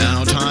 Okay, it's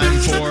now time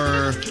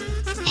for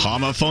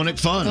homophonic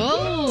fun.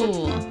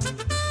 Oh.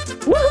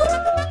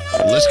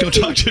 Let's go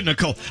talk to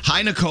Nicole.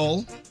 Hi,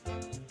 Nicole.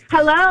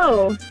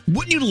 Hello.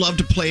 Wouldn't you love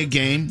to play a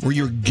game where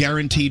you're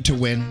guaranteed to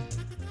win?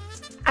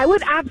 I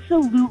would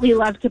absolutely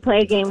love to play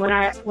a game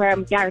where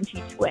I'm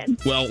guaranteed to win.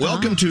 Well,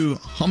 welcome to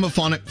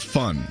homophonic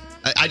fun.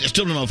 I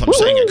still don't know if I'm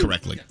saying it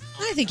correctly.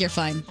 I think you're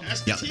fine.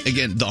 Yeah,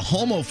 again, the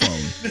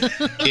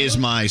homophone is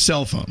my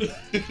cell phone.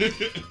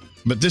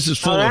 But this is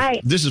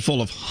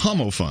full of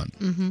homo fun.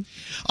 Mm-hmm.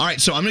 All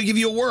right, so I'm going to give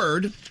you a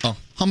word, a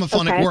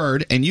homophonic Okay.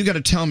 word, and you got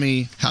to tell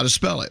me how to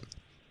spell it.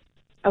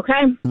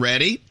 Okay.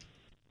 Ready?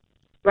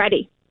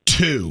 Ready.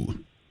 2.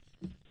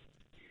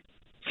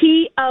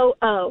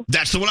 T-O-O.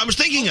 That's the one I was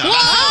thinking of.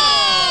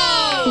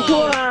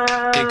 Whoa.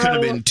 It could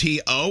have been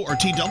T-O or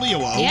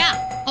T-W-O.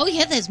 Yeah. Oh,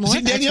 yeah, there's more. See,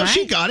 That's Danielle, right.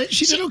 she got it.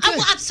 She did okay.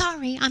 Oh, I'm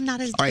sorry. I'm not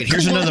as... All right,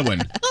 here's another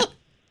one.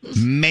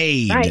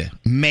 Made. Right.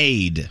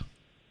 Made.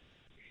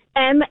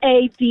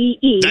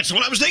 M-A-D-E. That's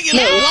what I was thinking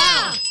of.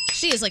 Wow.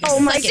 She is like a Oh,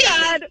 my psychic.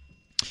 God.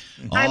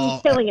 I'm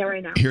killing it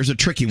right now. Here's a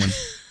tricky one.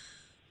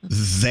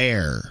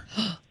 There.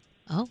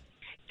 Oh.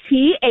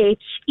 T-H-E-R-E?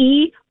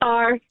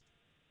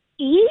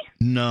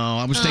 No,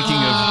 I was thinking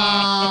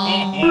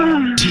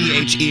of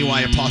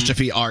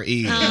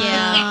T-H-E-Y''re.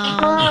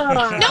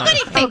 Yeah. Nobody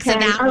thinks of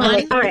that all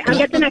right, one. All right, I'll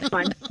get the next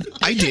one.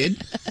 I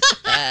did.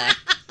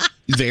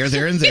 There,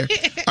 and there.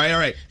 All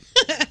right.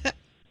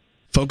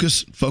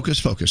 Focus.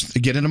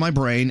 Get into my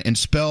brain and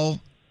spell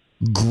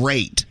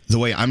great the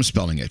way I'm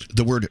spelling it.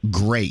 The word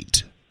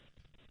great.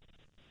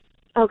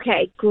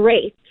 Okay,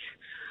 great.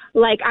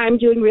 Like I'm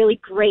doing really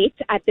great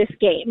at this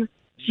game.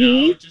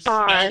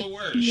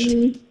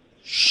 G-R-E-A-T.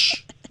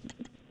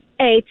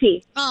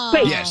 Oh.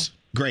 Great. Yes,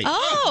 great.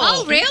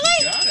 Oh, really?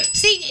 Got it.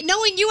 See,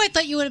 knowing you, I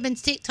thought you would have been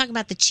talking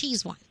about the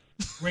cheese one.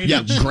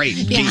 Yeah, great.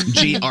 Yeah.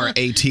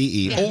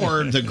 G-R-A-T-E. Yeah.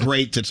 Or the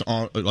grate that's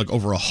on, like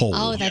over a hole.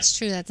 Oh, that's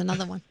true. That's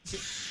another one.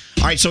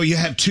 All right, so you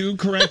have 2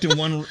 correct and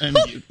 1 and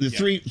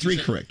three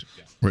correct.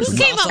 Who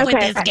came up with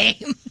this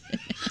game?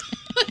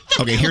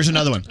 Okay, here's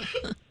another one.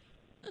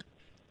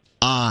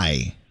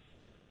 I.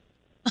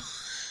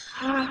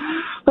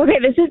 Okay,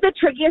 this is the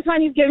trickiest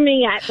one you've given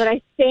me yet, but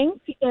I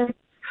think it's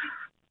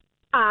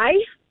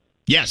I.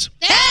 Yes.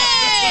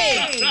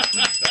 Hey!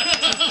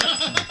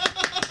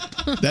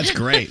 That's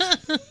great.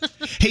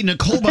 Hey,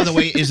 Nicole, by the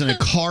way, is in a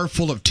car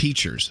full of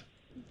teachers.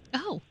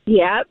 Oh.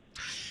 Yep.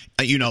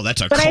 You know,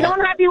 that's a But car. I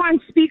don't have you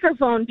on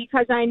speakerphone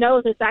because I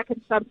know that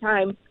can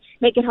sometimes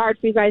make it hard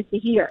for you guys to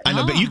hear. I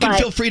know, but you can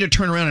feel free to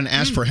turn around and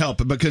ask for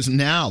help because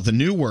now the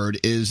new word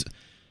is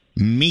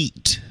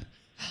meat.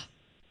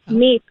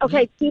 Meat.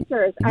 Okay,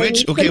 teachers. I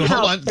Which, need okay, some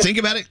hold help. on. Think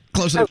about it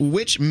closely.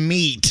 Which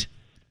meat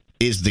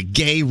is the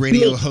gay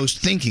radio host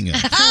thinking of?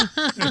 Okay.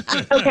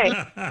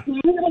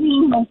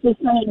 The host is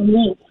saying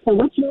meat. So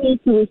which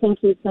meat do we think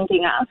he's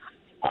thinking of?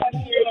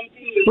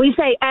 We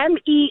say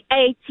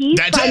M-E-A-T.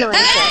 That's it.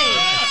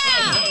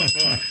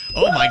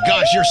 Oh my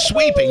gosh, you're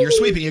sweeping.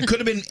 It could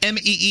have been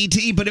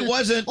M-E-E-T, but it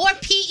wasn't. Or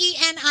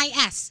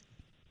P-E-N-I-S.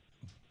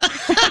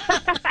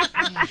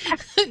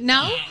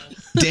 No?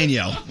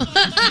 Danielle.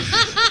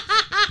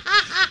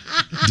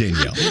 He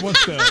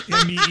wants the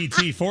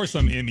M-E-E-T for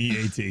some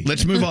M-E-A-T.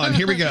 Let's move on.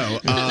 Here we go.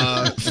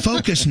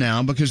 Focus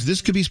now, because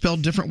this could be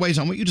spelled different ways.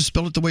 I want you to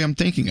spell it the way I'm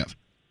thinking of.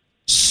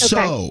 So.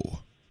 Okay.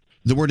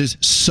 The word is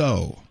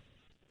so.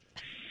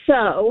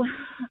 So,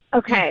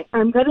 okay,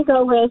 I'm going to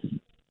go with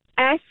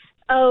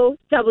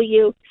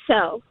S-O-W,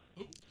 so.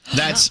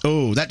 That's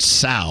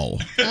sow.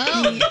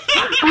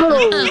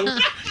 Oh.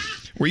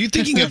 Were you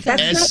thinking of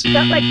That's S?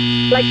 not like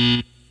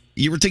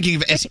You were thinking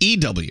of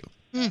S-E-W.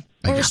 Or thinking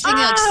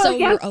like sow yes.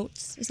 your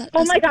oats. Is that?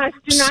 Oh my gosh,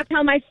 do not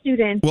tell my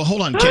students. Well,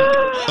 hold on.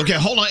 Okay,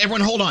 hold on.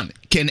 Everyone, hold on.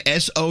 Can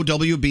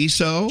S-O-W be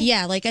so?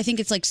 Yeah, like I think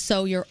it's like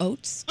sow your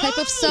oats type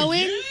of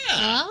sewing.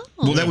 Oh.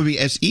 Well, that would be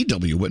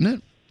S-E-W, wouldn't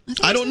it?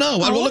 I don't know.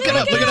 Well, look it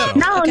up. Look it up.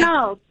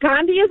 No.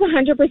 Gandhi is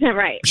 100%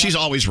 right. She's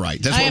always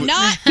right. That's I what am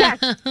not.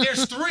 Yes.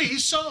 There's three,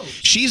 so.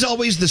 She's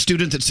always the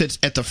student that sits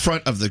at the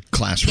front of the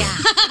classroom.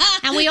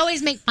 And we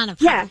always make fun of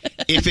her. Yeah.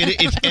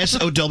 If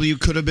SOW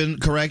could have been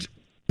correct,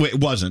 well, it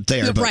wasn't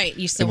there. You're but right.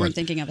 You still it weren't was.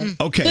 thinking of it.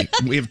 Okay,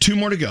 we have 2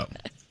 more to go.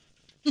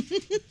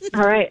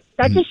 All right.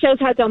 That just shows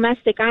how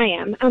domestic I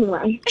am.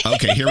 Anyway.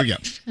 Okay, here we go.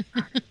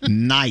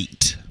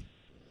 Night.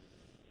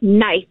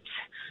 Night.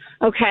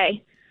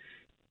 Okay.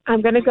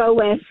 I'm going to go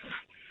with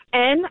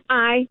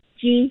NIGHT.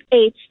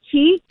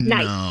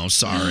 Night. No,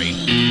 sorry.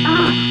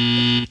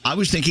 I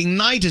was thinking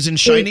knight is in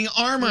shining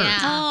armor.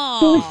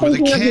 Who's With a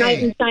thinking of K. knight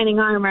in shining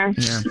armor?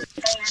 Yeah.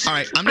 All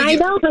right, I'm I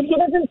gonna know, but he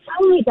doesn't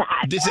tell me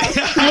that. This I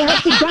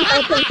have to get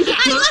up and keep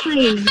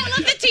I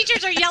love the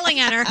teachers are yelling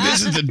at her.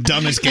 This is the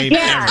dumbest game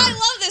Yeah. ever. I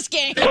love this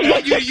game. I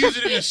want you to use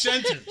it in a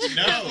sentence.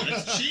 No,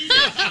 that's cheating.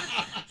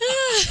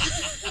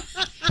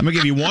 I'm gonna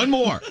give you one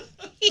more.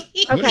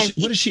 Okay.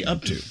 What is she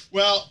up to?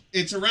 Well,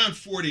 it's around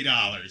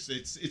 $40.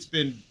 It's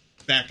been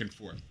back and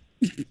forth.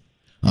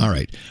 All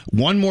right,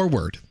 one more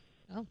word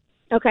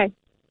Okay.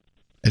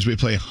 as we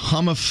play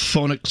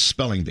homophonic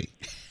spelling bee.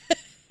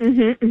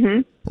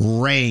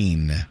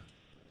 Rain.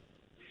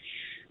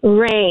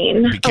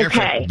 Rain. Be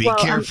careful. Okay. Be well,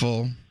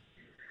 careful.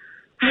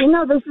 I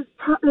know this is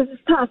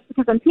tough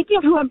because I'm thinking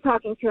of who I'm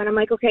talking to, and I'm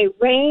like, okay,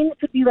 Rain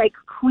could be like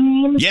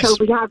Queen. Yes. So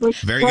we have like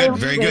Very good,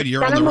 very good.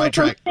 You're Then on the I'm right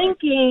also track.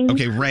 Thinking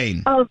Okay,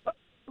 Rain. of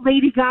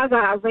Lady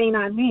Gaga, Rain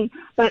on Me.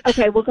 But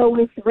okay, we'll go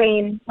with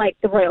Rain, like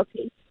the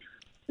royalty.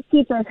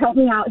 Teachers, help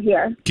me out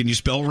here. Can you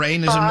spell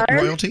rain as in R-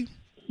 royalty?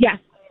 Yes.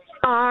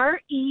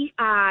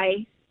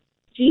 REIGHN.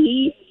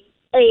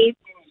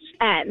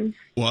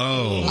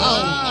 Whoa.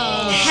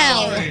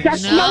 Hell.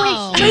 Just,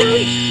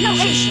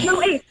 no,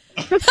 wait.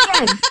 Just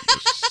again.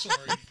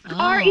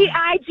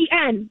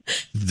 REIGN.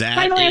 That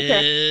Final answer.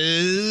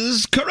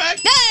 is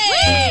correct.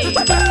 Hey!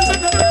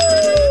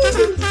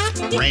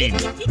 Rain.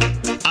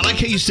 I like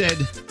how you said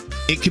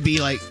it could be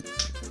like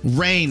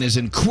rain as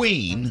in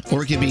queen,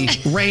 or it could be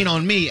rain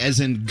on me as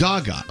in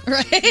Gaga.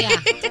 Right? Yeah.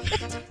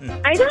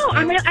 I know.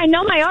 I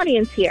know my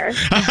audience here.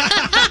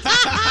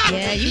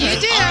 Yeah, you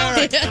do.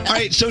 All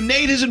right, so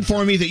Nate has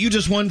informed me that you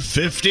just won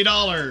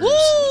 $50.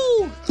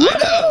 Woo!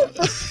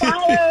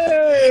 I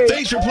know.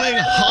 Thanks for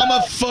playing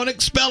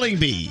homophonic spelling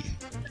bee.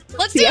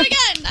 Let's do it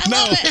again. I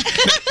love it.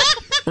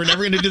 We're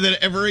never going to do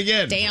that ever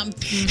again. Damn.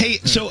 Hey,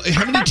 so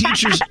how many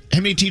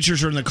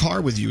teachers are in the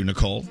car with you,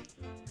 Nicole?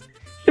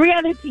 3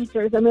 other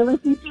teachers. I'm going to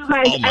listen to you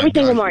guys Oh, my every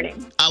single God.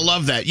 morning. I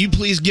love that. You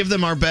please give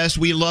them our best.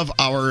 We love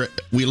our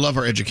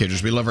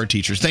educators. We love our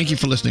teachers. Thank you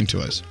for listening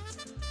to us.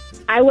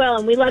 I will,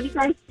 and we love you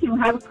guys too.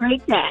 Have a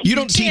great day. You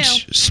don't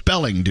teach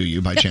spelling, do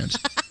you, by chance?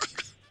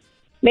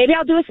 Maybe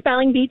I'll do a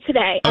spelling bee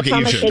today. I Okay, you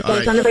promise should. it All goes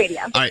right. on the radio.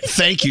 All right.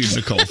 Thank you,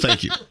 Nicole.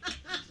 Thank you.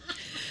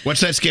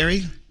 What's that,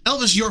 Scary?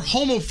 Elvis, your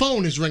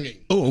homophone is ringing.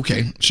 Oh,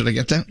 okay. Should I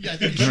get that? Yeah, I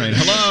think All right.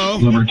 Hello.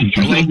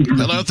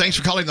 Hello. Thanks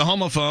for calling the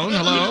homophone.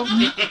 Hello.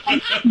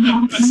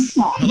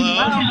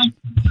 Hello.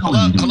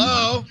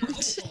 Hello.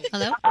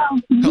 Hello?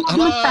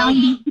 Hello.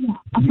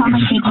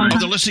 Oh,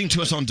 they're listening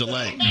to us on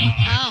delay.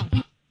 Oh.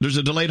 There's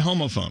a delayed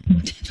homophone.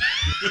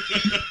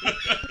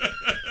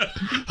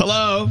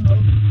 Hello.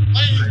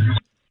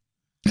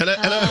 Hello.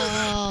 Hello.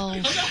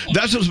 Oh.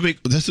 This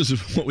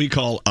is what we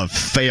call a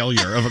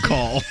failure of a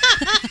call.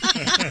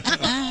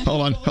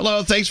 Hold on.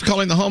 Hello. Thanks for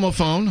calling the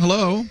homophone.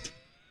 Hello.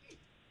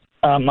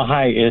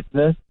 Hi, is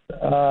this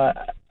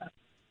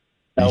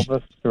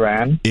Elvis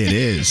Duran? It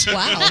is.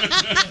 Wow.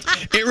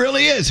 It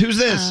really is. Who's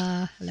this?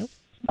 Hello?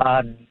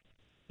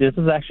 This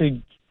is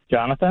actually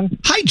Jonathan.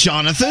 Hi,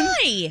 Jonathan.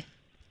 Hi.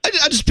 I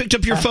just picked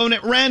up your phone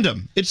at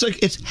random. It's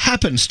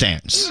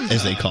happenstance,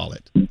 as they call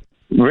it.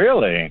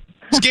 Really?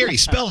 Scary.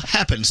 Spell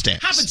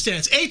happenstance.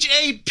 Happenstance.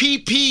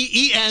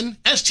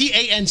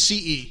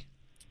 HAPPENSTANCE.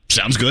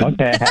 Sounds good.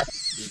 Okay.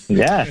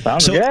 Yeah,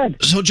 sounds good.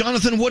 So,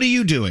 Jonathan, what are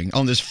you doing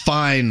on this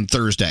fine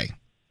Thursday?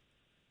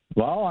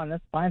 Well, on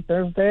this fine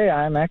Thursday,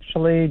 I'm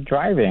actually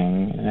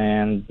driving,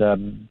 and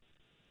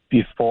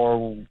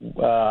before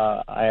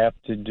I have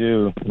to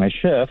do my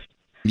shift,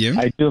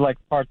 I do like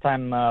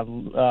part-time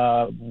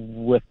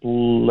with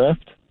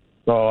Lyft,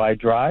 so I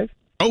drive.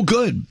 Oh,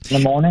 good. In the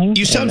morning.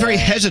 You sound and, very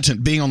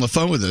hesitant being on the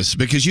phone with us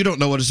because you don't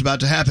know what is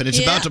about to happen. It's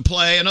about to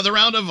play another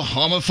round of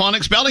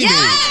homophonic spelling bee.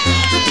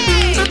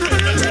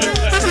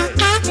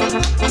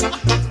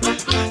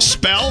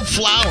 Spell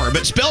flower,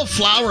 but spell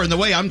flower in the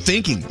way I'm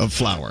thinking of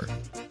flower.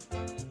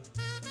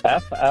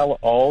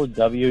 FLOWER.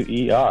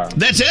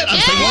 That's it. I'm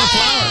thinking of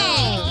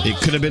flower. It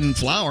could have been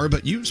flower,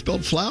 but you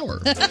spelled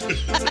flower.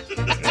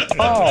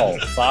 Oh,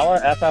 flower,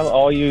 FLOUR?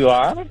 Oh,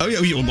 yeah.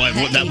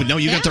 No,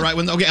 you got the right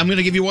one. Okay, I'm going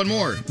to give you one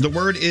more. The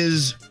word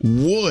is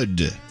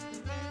wood.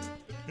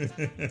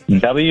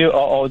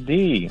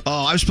 WOOD.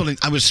 Oh, I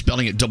was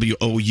spelling it WOULD.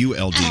 Oh,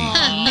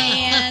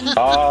 man.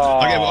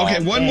 Oh,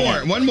 Okay,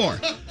 one more.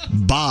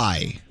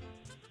 Buy.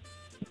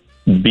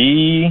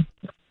 B.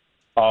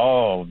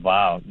 Oh,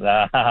 wow.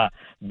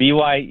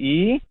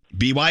 BYE?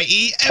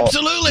 BYE,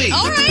 absolutely.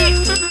 All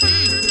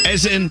right.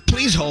 As in,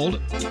 please hold.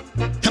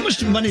 How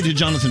much money did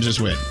Jonathan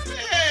just win?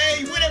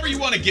 Hey, whatever you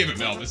want to give him,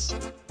 Elvis.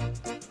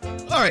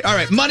 All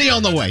right. Money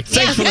on the way.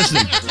 Thanks for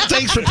listening.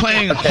 Thanks for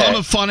playing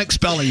Homophonic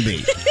Spelling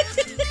Bee.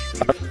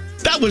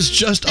 That was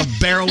just a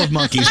barrel of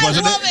monkeys,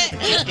 wasn't it?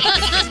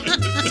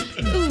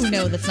 Ooh,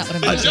 no, that's not what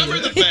I'm doing.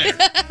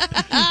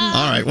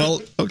 All right.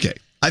 Well, okay.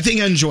 I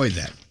think I enjoyed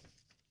that.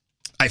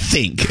 I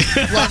think.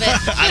 Love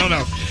it. I don't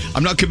know.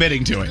 I'm not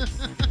committing to it.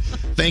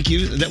 Thank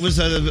you. That was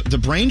the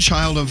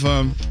brainchild of.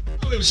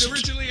 It was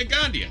originally a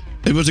Gandhi.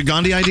 It was a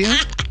Gandhi idea?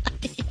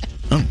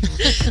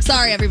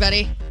 Sorry,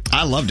 everybody.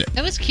 I loved it.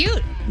 That was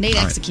cute. Nate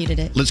All right. executed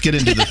it. Let's get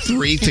into the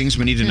 3 things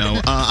we need to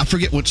know. I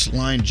forget which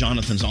line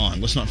Jonathan's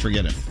on. Let's not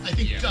forget it. I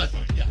think yeah.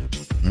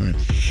 All right.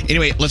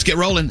 Anyway, let's get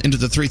rolling into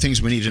the 3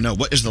 things we need to know.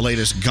 What is the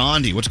latest?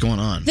 Gandhi, what's going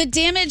on? The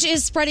damage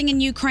is spreading in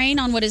Ukraine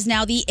on what is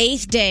now the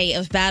 8th day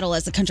of battle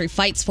as the country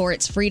fights for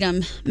its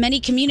freedom. Many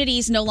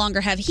communities no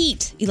longer have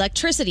heat,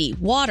 electricity,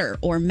 water,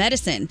 or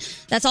medicine.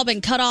 That's all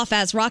been cut off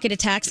as rocket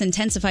attacks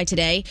intensify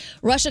today.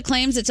 Russia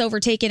claims it's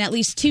overtaken at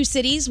least 2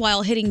 cities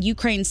while hitting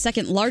Ukraine's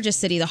second largest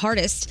city the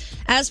hardest.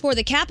 As for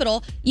the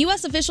capital,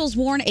 U.S. officials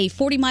warn a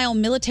 40-mile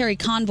military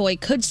convoy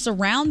could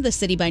surround the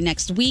city by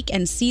next week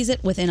and seize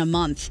it within a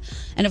month.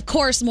 And of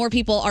course, more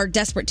people are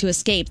desperate to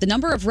escape. The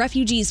number of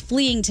refugees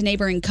fleeing to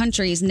neighboring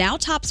countries now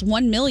tops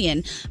 1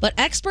 million, but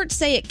experts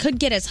say it could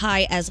get as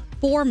high as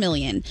 4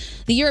 million.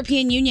 The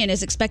European Union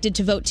is expected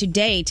to vote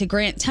today to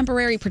grant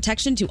temporary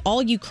protection to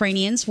all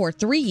Ukrainians for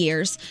 3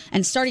 years.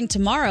 And starting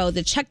tomorrow,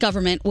 the Czech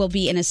government will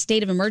be in a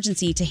state of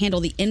emergency to handle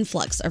the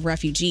influx of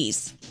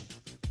refugees.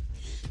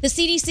 The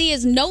CDC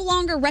is no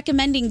longer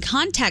recommending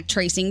contact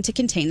tracing to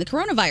contain the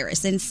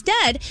coronavirus.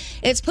 Instead,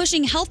 it's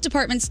pushing health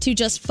departments to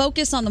just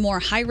focus on the more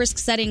high-risk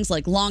settings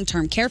like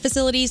long-term care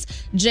facilities,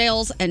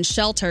 jails, and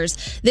shelters.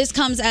 This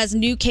comes as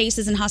new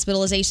cases and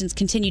hospitalizations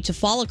continue to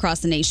fall across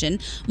the nation.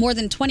 More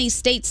than 20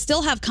 states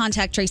still have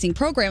contact tracing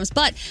programs,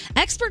 but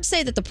experts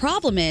say that the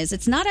problem is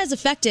it's not as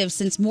effective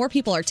since more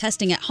people are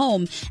testing at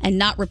home and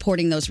not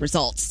reporting those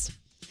results.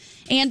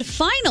 And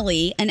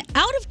finally, an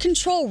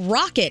out-of-control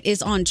rocket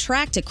is on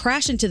track to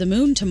crash into the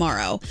moon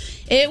tomorrow.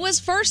 It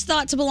was first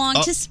thought to belong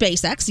to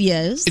SpaceX,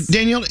 yes.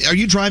 Danielle, are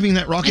you driving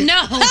that rocket?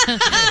 No.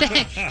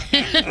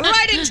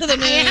 Right into the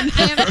moon.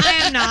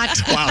 I am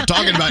not. Wow,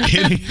 talking about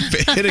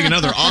hitting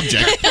another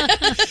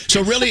object.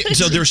 So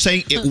they're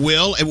saying it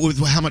will?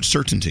 With how much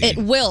certainty? It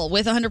will,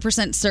 with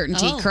 100%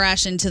 certainty,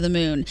 crash into the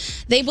moon.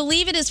 They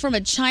believe it is from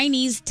a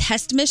Chinese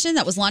test mission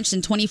that was launched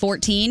in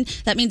 2014.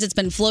 That means it's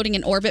been floating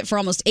in orbit for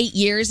almost 8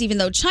 years, even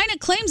though China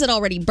claims it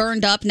already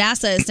burned up.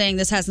 NASA is saying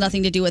this has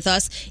nothing to do with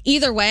us.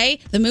 Either way,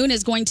 the moon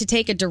is going to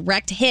take a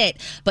direct hit,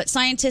 but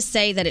scientists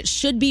say that it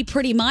should be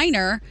pretty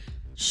minor.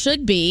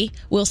 Should be.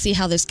 We'll see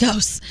how this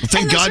goes.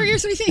 Thank God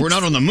we're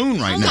not on the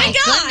moon right now.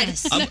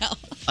 Oh my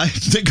God!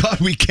 Thank God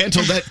we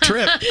canceled that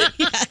trip.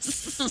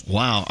 Yes.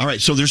 Wow. All right.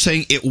 So they're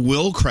saying it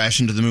will crash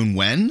into the moon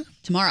when?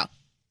 Tomorrow.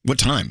 What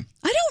time?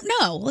 I don't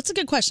know. That's a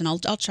good question. I'll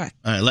try.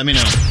 All right. Let me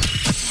know.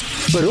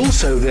 But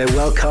also, they're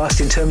well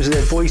cast in terms of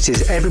their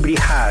voices. Everybody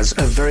has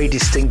a very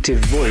distinctive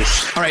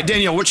voice. All right,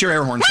 Danielle, what's your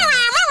air horn sound?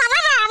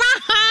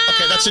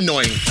 Okay, that's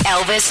annoying.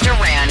 Elvis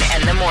Duran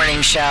and the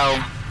Morning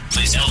Show.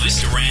 Please,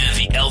 Elvis Duran,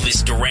 the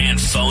Elvis Duran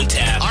phone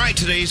tap. All right,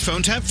 today's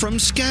phone tap from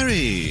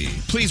Scary.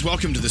 Please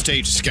welcome to the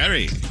stage,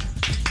 Scary.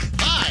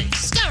 Hi.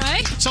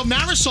 Scary. So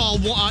Marisol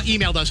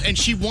emailed us, and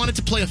she wanted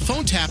to play a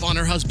phone tap on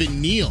her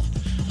husband, Neil.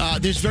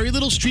 There's very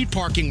little street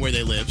parking where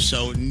they live,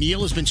 so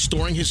Neil has been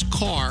storing his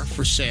car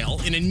for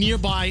sale in a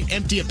nearby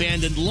empty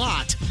abandoned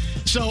lot.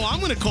 So I'm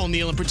going to call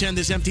Neil and pretend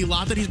this empty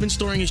lot that he's been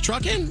storing his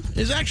truck in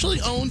is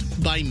actually owned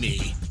by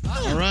me.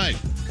 All right.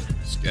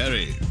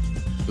 Scary.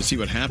 Let's see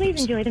what happens.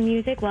 Please enjoy the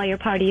music while your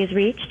party is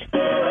reached.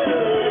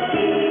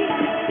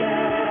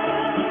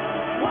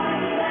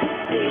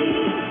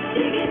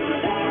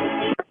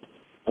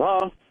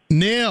 Hello?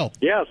 Neil.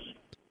 Yes.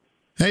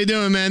 How you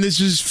doing, man? This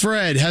is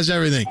Fred. How's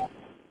everything?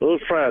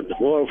 Who's Fred?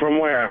 Well, from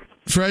where?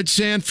 Fred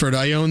Sanford.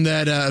 I own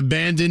that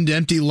abandoned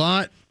empty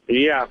lot.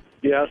 Yeah.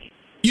 Yes.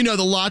 You know,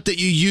 the lot that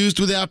you used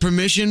without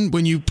permission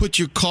when you put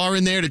your car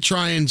in there to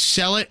try and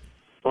sell it?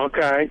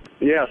 Okay.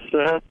 Yes.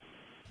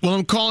 Well,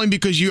 I'm calling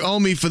because you owe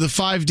me for the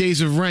 5 days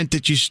of rent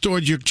that you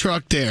stored your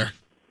truck there.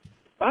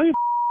 Are you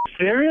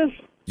serious?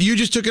 You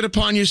just took it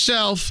upon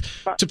yourself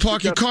to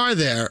park your car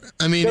there.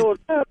 I mean...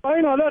 I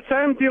know, that's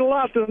an empty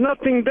lot. There's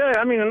nothing there.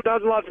 I mean,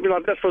 that lot's been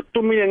like that for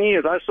 2 million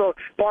years. I saw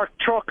parked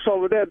trucks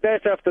over there day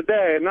after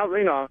day. Now,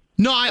 you know...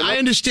 No, I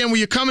understand where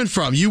you're coming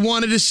from. You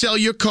wanted to sell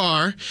your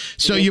car,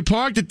 so you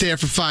parked it there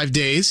for 5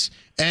 days,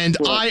 and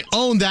I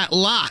own that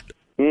lot.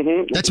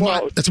 Mm-hmm. That's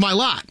my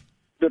lot.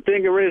 The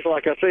thing is,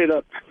 like I say,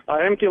 that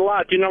an empty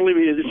lot, you know,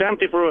 it's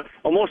empty for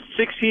almost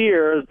 6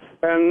 years,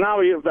 and now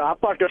I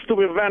parked a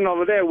stupid van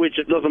over there, which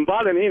it doesn't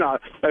bother me. You know,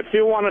 if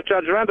you want to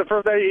charge rent, the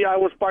first day I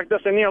was parked this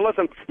and here,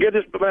 listen, get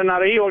this van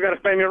out of here, or got to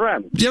pay me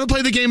rent. Do you ever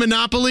play the game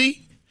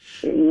Monopoly?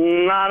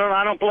 No,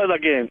 I don't play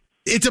that game.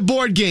 It's a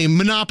board game,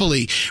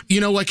 Monopoly.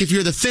 You know, like if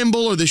you're the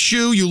thimble or the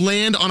shoe, you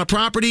land on a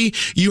property,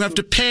 you have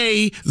to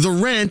pay the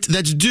rent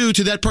that's due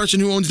to that person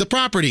who owns the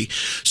property.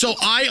 So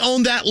I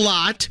own that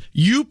lot.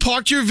 You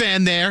parked your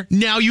van there.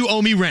 Now you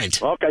owe me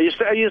rent. Okay, you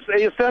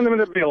send me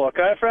the bill,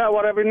 okay, Fred,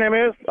 whatever your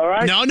name is, all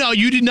right? No,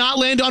 you did not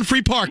land on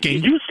free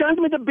parking. You send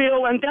me the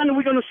bill, and then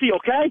we're going to see,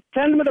 okay?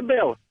 Send me the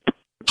bill.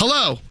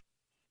 Hello.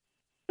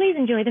 Please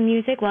enjoy the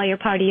music while your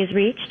party is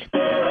reached.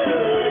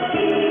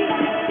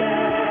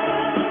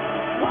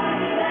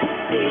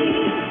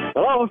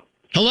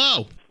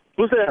 Hello.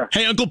 Who's there?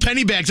 Hey, Uncle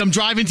Pennybags, I'm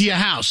driving to your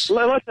house.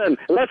 Listen.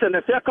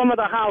 If you come to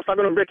the house, I'm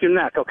gonna break your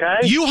neck. Okay?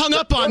 You hung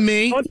up on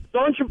me.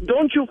 Don't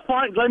you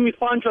let me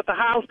find you at the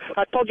house?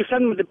 I told you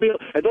send me the bill.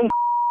 I don't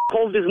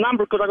call this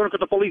number because I'm gonna call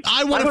the police.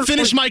 I want to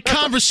finish my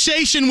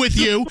conversation with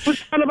you.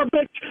 Son of a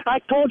bitch! I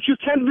told you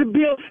send the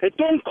bill.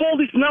 Don't call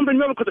this number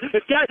because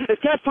if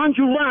I find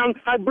you wrong,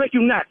 I break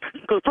your neck.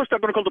 Because first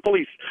I'm gonna call the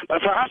police for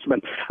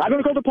harassment. I'm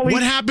gonna call the police.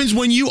 What happens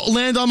when you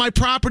land on my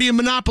property in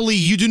Monopoly?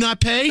 You do not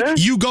pay.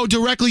 You go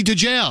directly to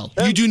jail.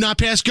 You do not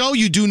pass go.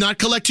 You do not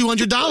collect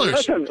 $200.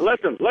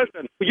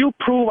 Listen. You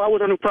prove I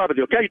was on your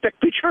property. Okay? You take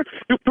picture.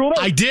 You prove it.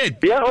 I did.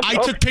 Yeah. I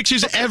took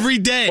pictures every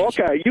day.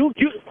 Okay. You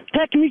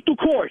take me to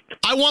court.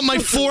 I want my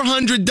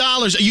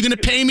 $400. Are you going to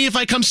pay me if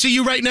I come see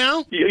you right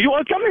now? You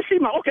want to come and see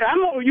me? Okay,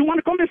 you want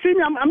to come and see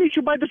me? I'll meet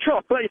you by the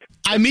truck.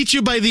 I meet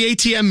you by the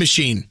ATM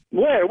machine.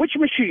 Where? Which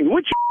machine?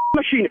 Which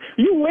machine?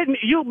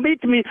 You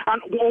meet me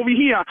over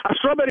here at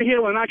Strawberry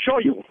Hill, and I show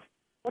you.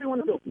 What do you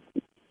want to do?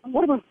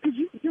 What about? Because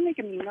you're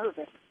making me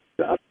nervous.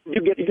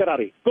 You get out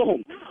of here. Go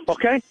home.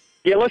 Okay?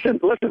 Yeah. Listen.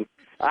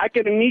 I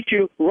can meet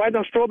you right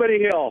on Strawberry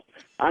Hill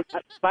by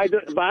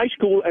high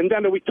school, and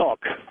then we talk.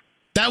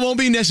 That won't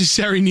be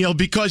necessary, Neil,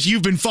 because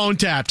you've been phone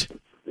tapped.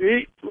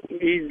 You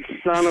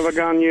son of a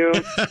gun, you.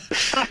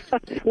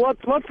 Who was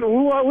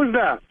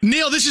that?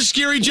 Neil, this is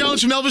Scary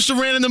Jones from Elvis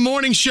Duran in the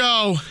Morning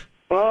Show.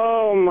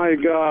 Oh, my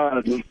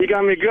God. You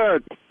got me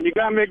good.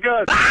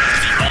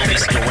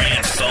 Elvis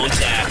Duran phone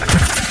tap.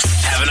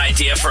 Have an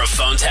idea for a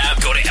phone tap?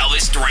 Go to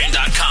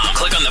ElvisDuran.com.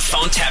 Click on the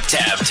phone tap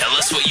tab. Tell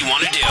us what you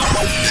want to do.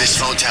 This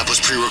phone tap was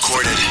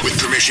pre-recorded with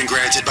permission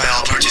granted by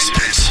all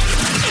participants.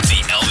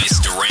 The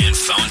Elvis Duran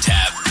phone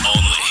tap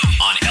only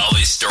on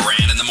Elvis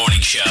Duran in the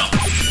Morning Show.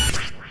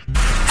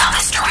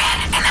 Elvis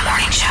Duran in the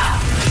Morning Show.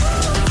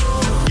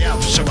 Yeah,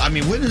 so, I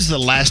mean, when is the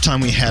last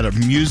time we had a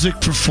music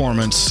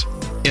performance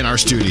in our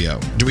studio?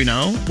 Do we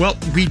know? Well,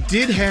 we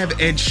did have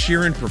Ed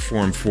Sheeran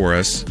perform for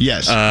us.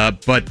 Yes.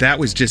 But that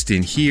was just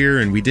in here,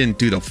 and we didn't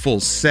do the full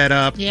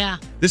setup. Yeah.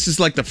 This is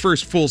like the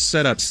first full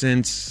setup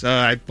since,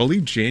 I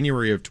believe,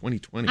 January of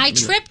 2020. I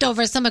tripped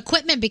over some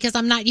equipment because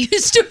I'm not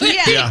used to it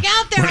being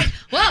out there.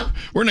 Whoa.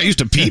 We're not used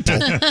to people.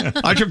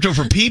 I tripped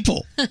over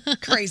people.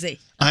 Crazy.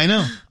 I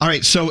know. All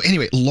right. So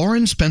anyway,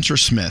 Lauren Spencer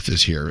Smith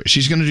is here.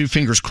 She's going to do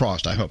Fingers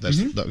Crossed. I hope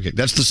that's okay.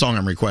 That's the song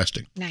I'm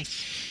requesting.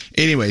 Nice.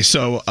 Anyway,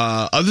 so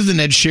other than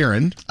Ed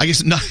Sheeran, I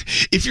guess not.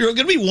 If you're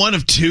going to be one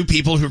of two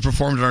people who have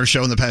performed on our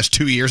show in the past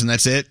 2 years, and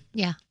that's it.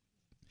 Yeah.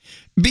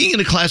 Being in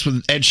a class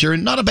with Ed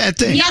Sheeran, not a bad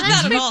thing. Yeah,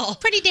 that's not at all.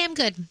 Pretty damn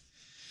good.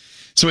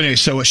 So anyway,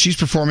 she's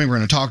performing. We're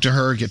going to talk to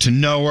her, get to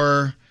know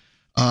her.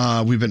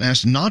 We've been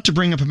asked not to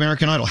bring up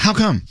American Idol. How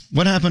come?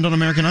 What happened on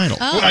American Idol?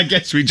 Oh. Well, I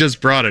guess we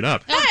just brought it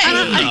up.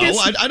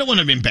 I don't want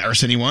to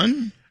embarrass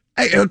anyone.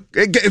 I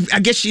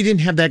guess she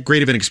didn't have that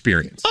great of an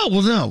experience. Oh,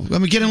 well, no. I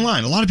mean, get in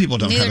line. A lot of people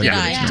don't Neither have did a good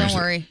I. experience.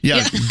 Don't worry.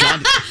 Yeah.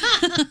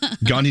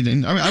 Gandhi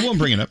didn't. I mean, I won't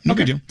bring it up. No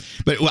big deal.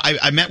 But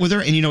I met with her,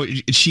 and, you know,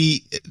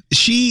 she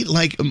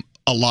like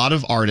a lot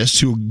of artists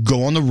who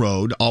go on the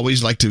road,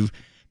 always like to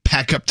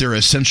pack up their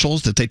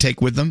essentials that they take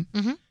with them.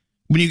 Mm-hmm.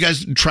 When you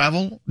guys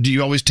travel, do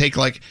you always take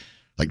like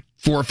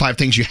 4 or 5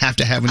 things you have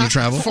to have when you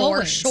travel?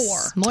 For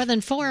sure. More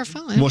than 4 or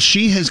 5. Well,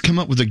 she has come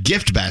up with a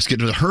gift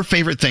basket of her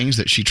favorite things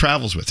that she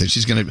travels with, and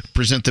she's going to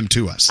present them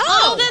to us.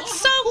 Oh,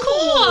 that's so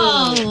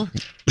cool.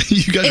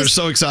 You guys are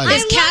so excited.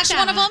 Is Cash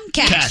one of them?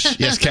 Cash.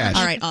 Yes, Cash.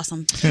 All right,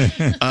 awesome.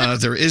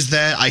 There is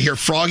that. I hear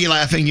Froggy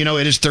laughing. You know,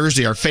 it is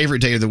Thursday, our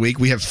favorite day of the week.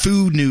 We have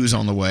food news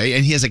on the way,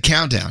 and he has a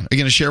countdown. Are you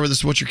going to share with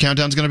us what your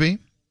countdown's going to be?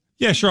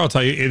 Yeah, sure. I'll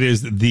tell you. It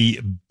is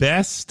the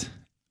best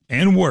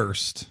and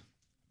worst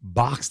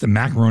boxed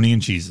macaroni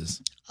and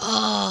cheeses.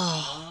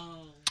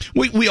 Oh.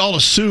 We all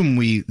assume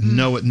we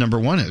know what number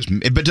one is,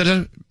 but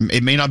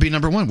it may not be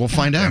number one. We'll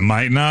find out. It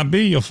might not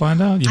be. You'll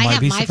find out. You might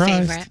be surprised. I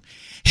have my favorite.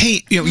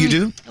 Hey, you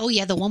do? Oh,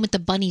 yeah, the one with the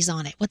bunnies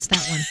on it. What's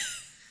that one?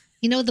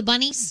 You know the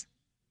bunnies?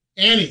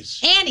 Annie's.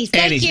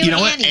 Thank you. You know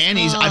what?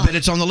 Annie's. I bet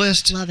it's on the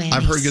list. Love Annie's.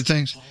 I've heard good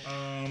things.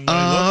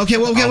 Okay,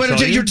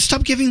 wait.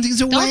 Stop giving things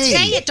away. Don't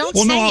say it.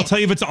 Well, no, I'll tell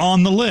you if it's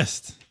on the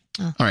list.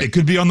 Oh. All right. It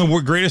could be on the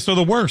greatest or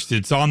the worst.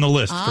 It's on the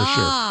list for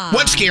sure.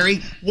 What's scary?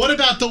 What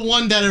about the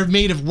one that are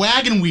made of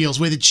wagon wheels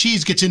where the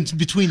cheese gets in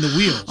between the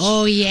wheels?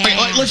 Oh, yeah.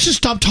 All right, let's just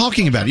stop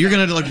talking about it. You're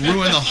going to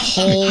ruin the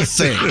whole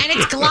thing. And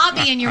it's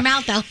globby in your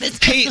mouth,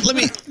 Elvis.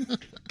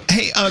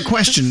 Hey,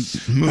 question.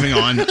 Moving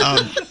on.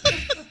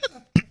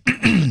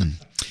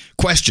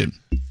 Question.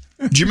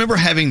 Do you remember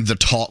having the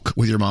talk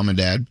with your mom and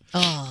dad?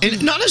 Oh.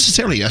 And not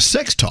necessarily a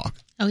sex talk.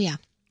 Oh, yeah.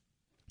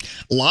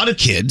 A lot of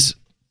kids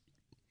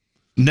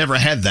never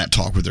had that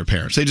talk with their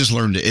parents. They just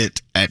learned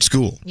it at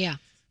school. Yeah.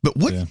 But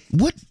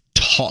what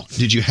talk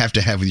did you have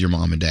to have with your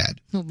mom and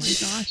dad? Oh my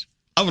gosh.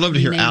 I would love to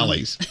hear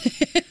Allie's.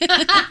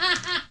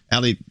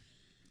 Allie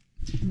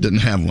didn't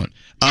have one.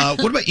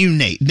 What about you,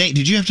 Nate? Nate,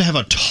 did you have to have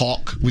a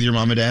talk with your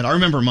mom and dad? I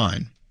remember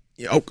mine.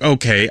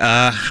 Okay.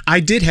 I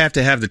did have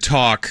to have the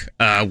talk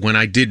when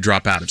I did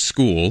drop out of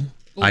school.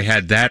 Ooh. I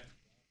had that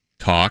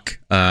talk.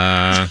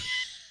 That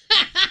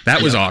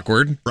was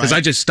awkward because I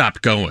just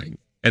stopped going.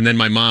 And then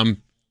my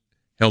mom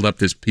held up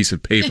this piece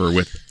of paper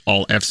with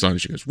all F's on it.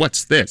 She goes,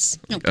 "What's this?"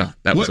 Like,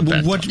 that was a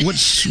bad talk.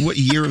 What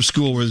year of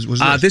school was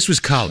this? This was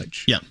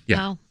college. Yeah.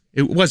 Wow.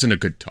 It wasn't a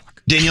good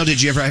talk. Danielle,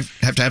 did you ever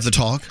have to have the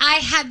talk? I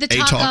had the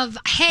talk of,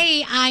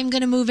 hey, I'm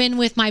going to move in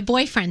with my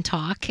boyfriend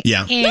talk.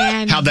 Yeah.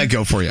 And how'd that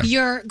go for you?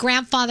 Your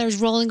grandfather's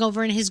rolling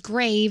over in his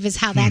grave is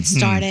how that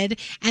started.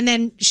 And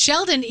then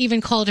Sheldon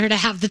even called her to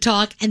have the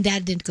talk, and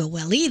that didn't go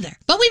well either.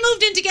 But we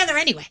moved in together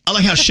anyway. I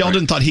like how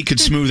Sheldon thought he could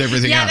smooth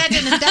everything out. Yeah, that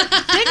didn't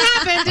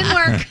happen.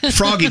 Didn't work.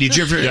 Froggy, did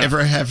you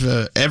ever have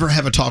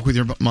a talk with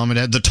your mom and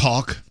dad? The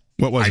talk?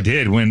 What was it? I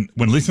did. When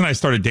Lisa and I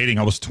started dating,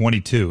 I was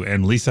 22,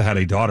 and Lisa had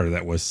a daughter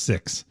that was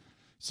 6.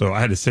 So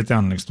I had to sit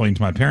down and explain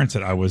to my parents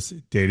that I was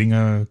dating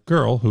a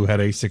girl who had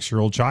a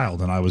 6-year-old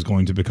child, and I was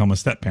going to become a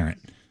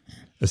step-parent,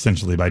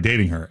 essentially, by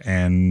dating her.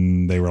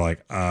 And they were like,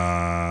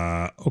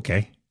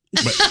 okay.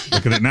 But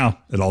look at it now.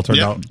 It all turned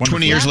out wonderful.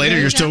 20 years later,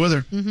 you're still with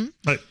her.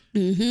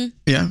 Mm-hmm.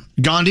 Yeah.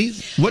 Gandhi,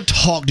 what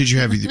talk did you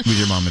have with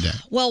your mom and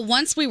dad? Well,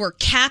 once we were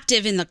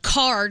captive in the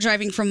car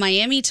driving from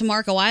Miami to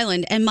Marco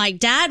Island, and my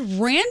dad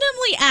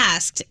randomly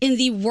asked in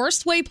the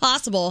worst way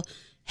possible,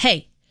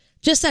 hey,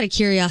 just out of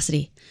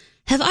curiosity,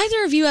 have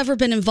either of you ever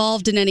been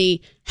involved in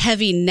any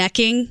heavy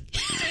necking?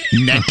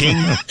 Necking?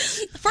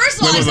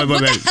 First of all, I was like,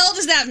 what the hell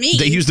does that mean?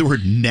 They use the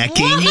word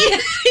necking?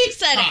 He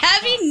said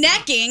heavy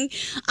necking.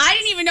 I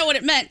didn't even know what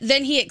it meant.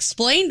 Then he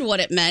explained what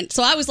it meant.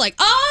 So I was like,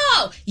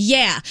 oh,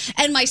 yeah.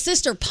 And my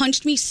sister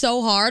punched me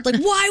so hard.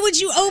 Like, why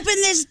would you open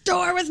this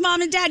door with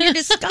mom and dad? You're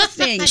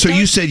disgusting. So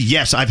you said,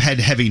 yes, I've had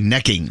heavy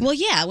necking. Well,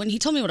 yeah. When he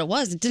told me what it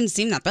was, it didn't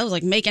seem that bad. I was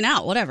like, making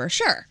out, whatever.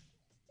 Sure.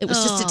 It was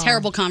just a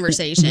terrible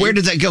conversation. Where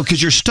did that go?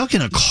 Because you're stuck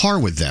in a car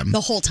with them. The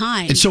whole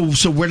time. And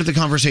so where did the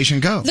conversation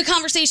go? The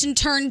conversation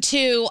turned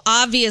to,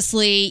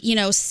 obviously,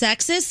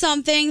 sex is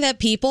something that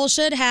people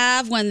should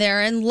have when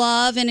they're in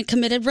love in a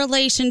committed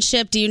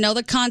relationship. Do you know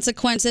the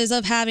consequences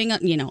of having,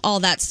 all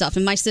that stuff?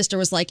 And my sister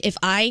was like, if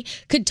I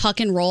could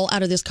tuck and roll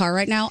out of this car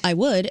right now, I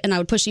would, and I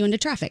would push you into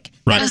traffic.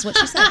 Right. That is what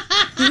she said.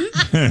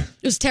 It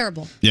was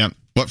terrible. Yeah.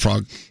 What,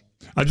 Frog?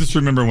 I just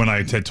remember when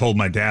I had told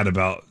my dad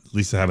about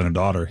Lisa having a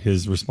daughter,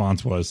 his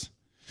response was,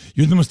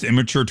 "You're the most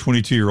immature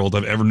 22-year-old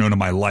I've ever known in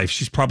my life.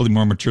 She's probably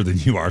more mature than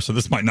you are, so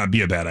this might not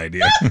be a bad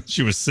idea."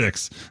 She was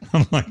 6.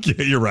 I'm like,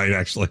 yeah, you're right,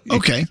 actually.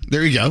 Okay,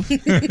 there you go.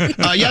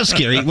 Yeah,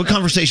 Scary. What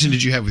conversation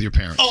did you have with your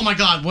parents? Oh, my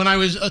God. When I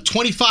was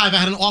 25, I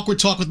had an awkward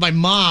talk with my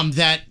mom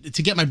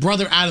to get my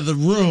brother out of the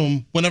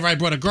room whenever I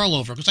brought a girl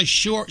over, because I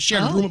shared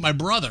a room with my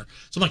brother.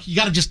 So I'm like, you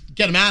got to just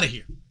get him out of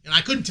here. And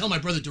I couldn't tell my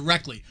brother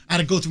directly. I had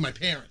to go through my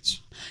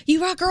parents. You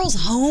brought girls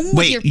home?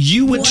 Wait,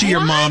 you went to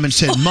your mom and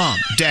said, Mom,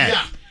 Dad,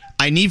 Yeah.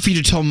 I need for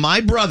you to tell my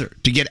brother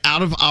to get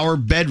out of our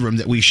bedroom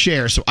that we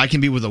share so I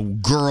can be with a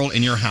girl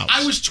in your house.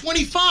 I was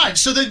 25,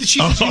 so that she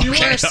Okay.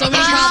 there are so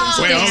many problems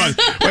with Wait, hold on.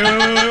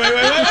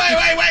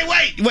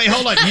 Wait,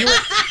 hold on.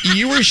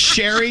 You were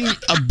sharing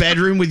a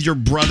bedroom with your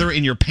brother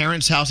in your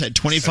parents' house at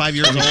 25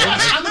 years old?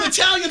 I'm an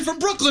Italian from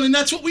Brooklyn, and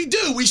that's what we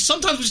do. We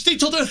sometimes stay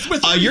till they're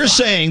 35. You're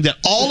saying that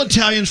all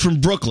Italians from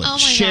Brooklyn Oh my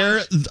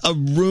share a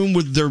room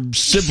with their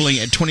sibling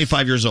at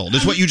 25 years old.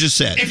 That's what you just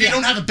said. If you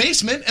don't have a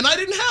basement, and I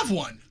didn't have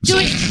one. Dude,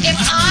 if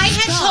I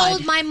had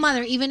told my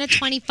mother, even at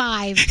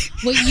 25,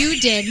 what you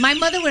did, my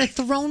mother would have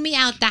thrown me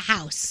out the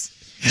house.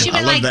 She'd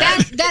been like,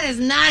 that is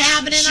not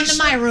happening under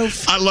my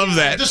roof. I love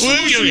that.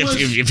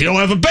 If you don't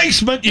have a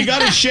basement, you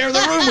got to share the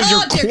room with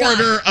your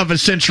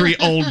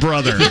quarter-of-a-century-old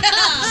brother.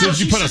 So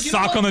did you put a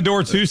sock on the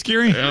door too,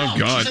 Scary? Oh,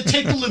 God. She said,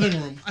 take the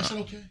living room. I said,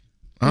 okay.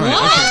 All right.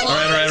 Whoa.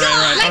 All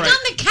right. Like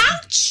on the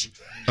couch?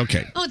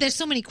 Okay. Oh, there's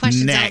so many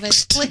questions,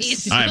 Next. Elvis.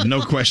 Please. I have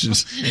no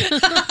questions.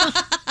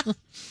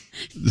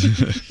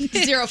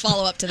 Zero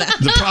follow-up to that.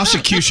 The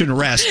prosecution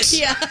rests.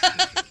 Yeah.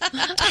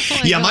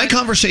 My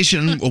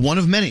conversation, one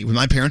of many, with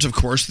my parents, of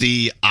course,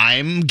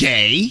 I'm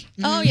gay.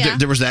 Oh, yeah.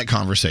 There was that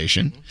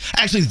conversation.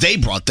 Actually, they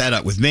brought that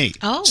up with me.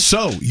 Oh.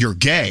 So, you're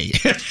gay.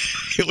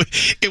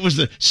 It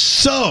was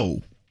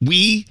so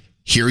we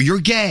hear you're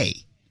gay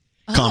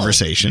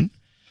conversation.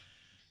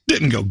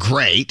 Didn't go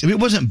great. I mean,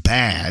 it wasn't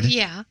bad.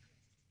 Yeah.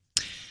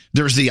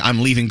 There was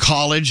I'm leaving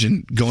college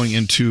and going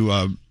into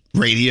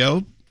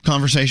radio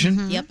conversation.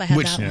 Mm-hmm. Yep, I had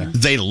which that one.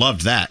 They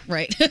loved that.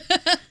 Right.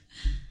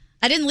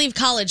 I didn't leave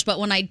college, but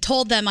when I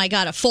told them I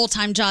got a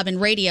full-time job in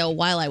radio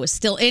while I was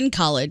still in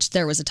college,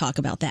 there was a talk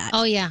about that.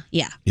 Oh, yeah.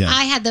 Yeah.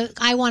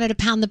 I wanted to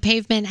pound the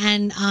pavement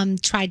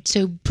and tried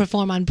to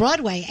perform on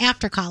Broadway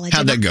after college.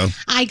 How'd And that go?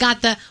 I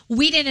got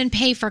we didn't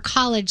pay for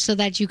college so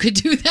that you could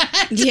do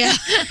that. Yeah.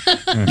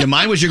 Yeah,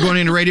 mine was you're going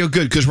into radio.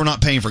 Good, because we're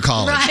not paying for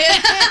college.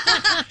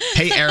 Right.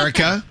 Hey,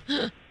 Erica.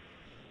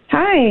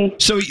 Hi.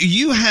 So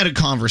you had a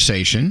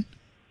conversation,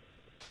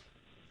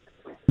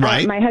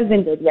 right? My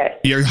husband did, yes.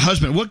 Your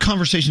husband. What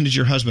conversation did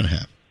your husband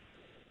have?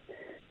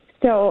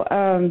 So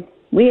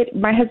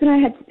my husband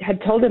and I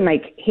had told him,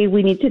 like, hey,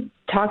 we need to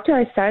talk to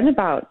our son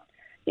about,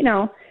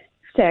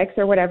 sex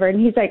or whatever. And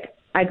he's like,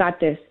 I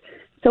got this.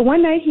 So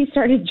one night he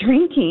started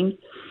drinking,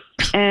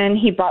 and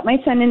he brought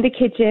my son in the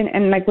kitchen,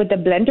 and like with the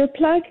blender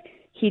plug,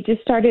 he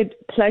just started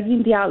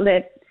plugging the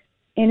outlet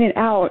in and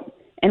out.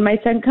 And my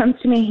son comes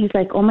to me, he's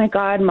like, oh my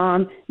God,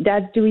 Mom,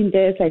 Dad's doing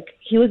this. Like,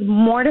 he was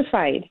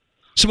mortified.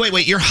 So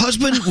wait, your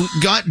husband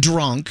got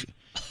drunk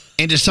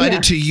and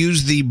decided to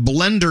use the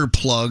blender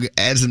plug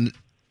as an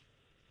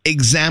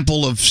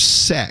example of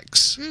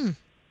sex.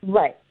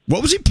 Right.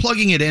 What was he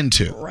plugging it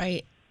into?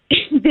 Right.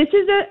 This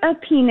is a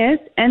penis,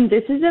 and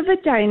this is a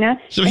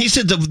vagina. So he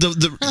said the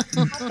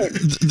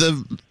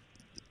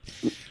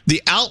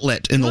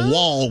outlet in the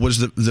wall was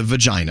the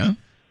vagina.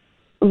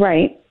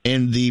 Right.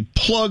 And the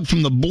plug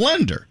from the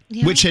blender,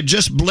 which had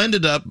just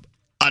blended up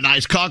a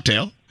nice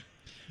cocktail,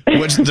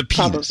 was the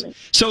penis.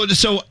 So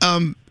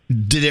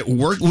did it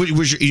work?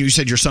 You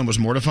said your son was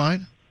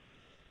mortified?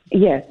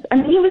 Yes. I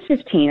mean, he was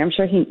 15. I'm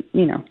sure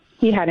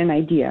he had an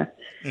idea.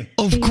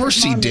 Of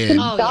course he did.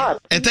 Oh, yeah.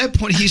 At that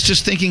point, he's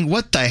just thinking,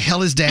 what the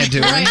hell is Dad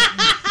doing?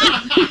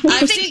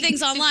 I've seen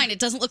things online. It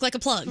doesn't look like a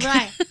plug.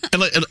 Right.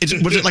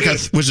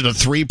 Was it a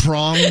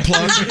 3-prong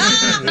plug?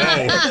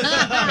 Whoa,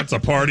 that's a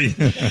party.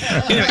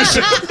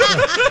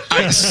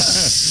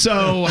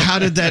 So how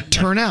did that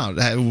turn out?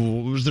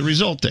 What was the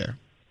result there?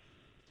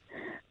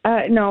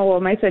 No, well,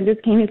 my son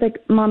just came. He's like,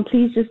 Mom,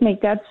 please just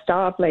make Dad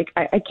stop. Like,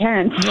 I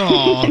can't.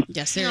 Aw.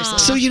 Yeah, seriously.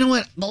 So you know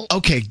what?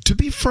 Okay, to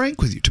be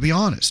frank with you, to be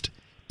honest,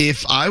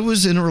 if I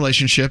was in a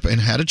relationship and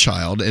had a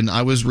child and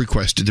I was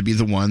requested to be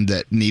the one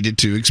that needed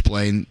to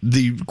explain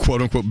the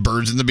quote-unquote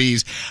birds and the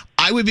bees,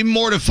 I would be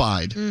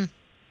mortified.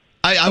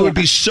 I would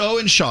be so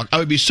in shock. I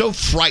would be so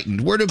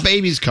frightened. Where do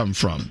babies come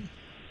from?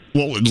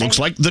 Well, it looks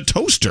like the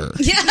toaster.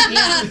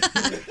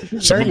 Yeah.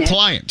 Some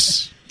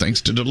appliance.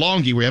 Thanks to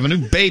DeLonghi, we have a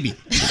new baby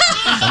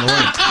on the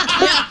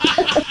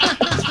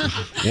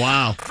way.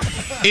 Wow.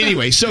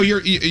 Anyway, so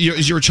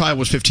your child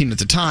was 15 at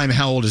the time.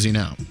 How old is he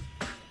now?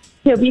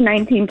 He'll be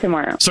 19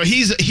 tomorrow. So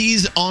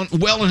he's on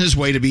his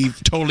way to be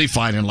totally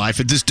fine in life.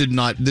 This did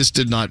not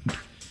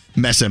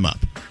mess him up.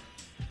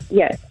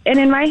 Yes. And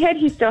in my head,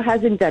 he still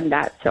hasn't done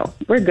that, so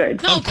we're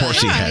good. Of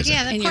course he hasn't.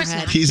 Yeah, of course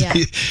not.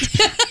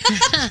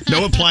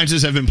 No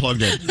appliances have been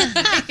plugged in.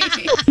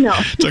 No.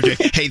 It's okay.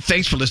 Hey,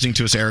 thanks for listening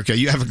to us, Erica.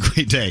 You have a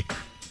great day.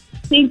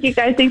 Thank you,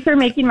 guys. Thanks for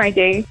making my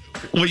day.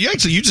 Well,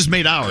 you just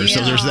made ours,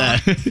 so there's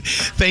that.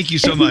 Thank you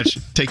so much.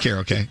 Take care,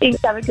 okay?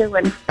 Thanks. Have a good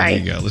one. Bye. There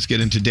you go. Let's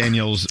get into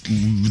Danielle's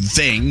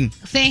thing.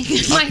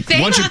 My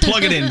thing. Why don't you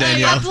plug it in,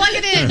 Danielle? I'll plug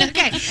it in.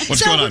 Okay.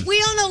 What's going on?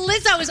 We all know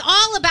Lizzo is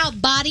all about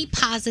body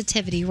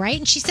positivity, right?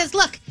 And she says,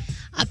 look,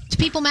 to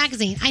People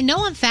Magazine, I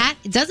know I'm fat.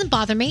 It doesn't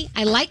bother me.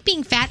 I like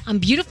being fat. I'm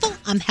beautiful.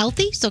 I'm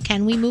healthy. So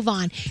can we move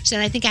on? She said,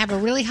 I think I have a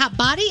really hot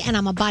body and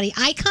I'm a body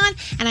icon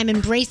and I'm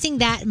embracing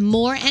that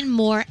more and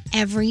more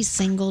every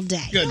single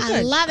day.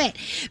 I love it.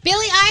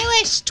 Billie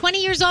Eilish,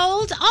 20 years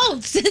old.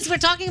 Oh, since we're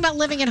talking about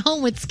living at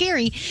home with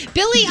Scary,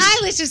 Billie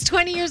Eilish is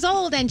 20 years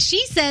old and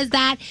she says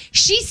that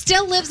she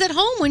still lives at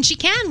home when she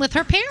can with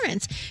her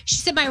parents. She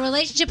said, my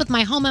relationship with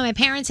my home and my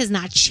parents has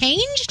not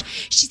changed.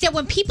 She said,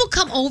 when people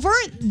come over,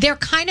 they're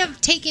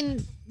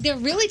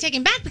really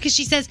taken back because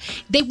she says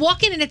they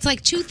walk in and it's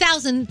like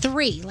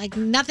 2003. Like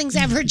nothing's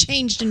ever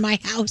changed in my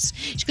house.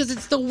 She goes,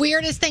 it's the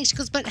weirdest thing. She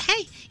goes, but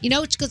hey, she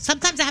goes,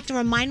 sometimes I have to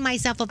remind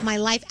myself of my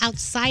life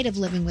outside of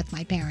living with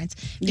my parents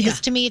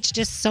because to me it's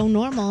just so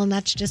normal and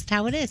that's just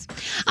how it is.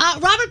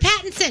 Robert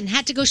Pattinson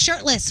had to go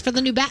shirtless for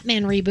the new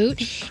Batman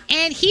reboot.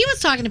 And he was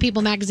talking to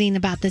People Magazine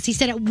about this. He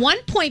said at one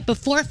point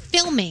before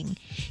filming,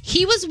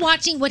 he was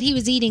watching what he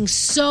was eating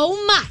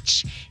so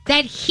much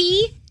that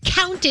he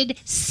counted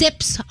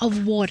sips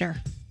of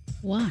water.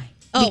 Why?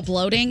 Oh,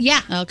 bloating?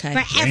 Yeah. Okay.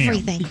 For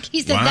everything.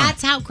 He said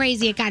that's how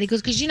crazy it got. He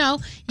goes, because, you got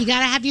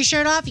to have your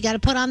shirt off. You got to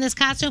put on this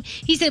costume.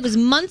 He said it was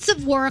months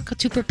of work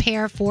to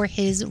prepare for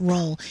his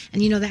role.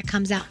 And, that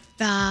comes out.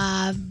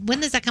 When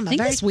does that come out? I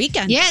think this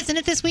weekend. Yeah, isn't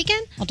it this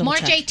weekend?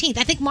 March 18th.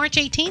 I think March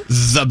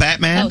 18th. The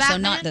Batman? Oh, so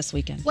not this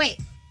weekend. Wait.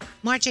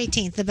 March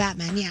 18th, the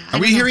Batman, yeah. Are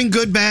we hearing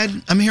good, bad?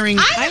 I'm hearing...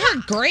 I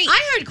heard great.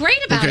 I heard great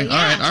about it,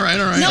 yeah. All right.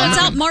 No, it's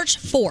out March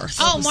 4th.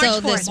 Oh, March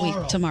 4th. So this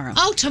week, tomorrow.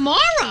 Oh, tomorrow?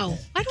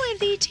 Why do I have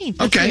the 18th?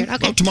 That's okay. Weird. Okay.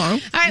 Well, tomorrow.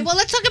 All right, well,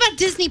 let's talk about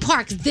Disney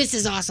parks. This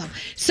is awesome.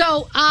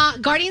 So,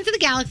 Guardians of the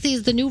Galaxy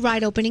is the new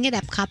ride opening at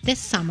Epcot this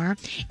summer,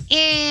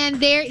 and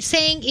they're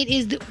saying it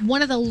is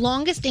one of the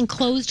longest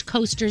enclosed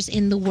coasters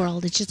in the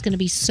world. It's just going to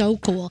be so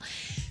cool.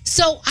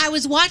 So, I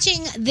was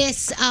watching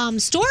this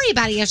story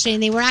about it yesterday,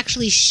 and they were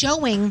actually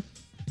showing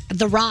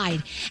the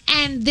ride.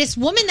 And this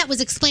woman that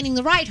was explaining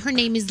the ride, her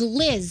name is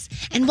Liz.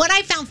 And what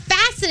I found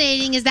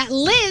fascinating is that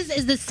Liz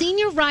is the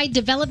senior ride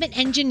development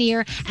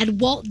engineer at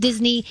Walt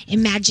Disney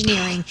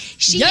Imagineering.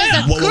 She is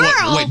a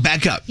girl. Wait,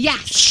 back up.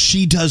 Yes.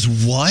 She does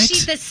what?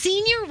 She's the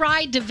senior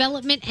ride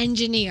development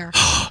engineer.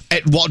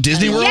 At Walt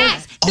Disney World?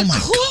 Yes, the my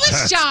coolest God.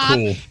 That's job.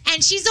 cool.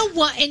 And she's a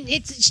and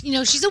it's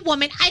she's a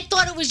woman. I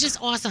thought it was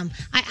just awesome.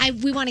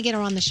 We want to get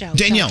her on the show.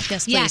 Danielle, So,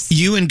 yes.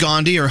 you and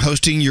Gandhi are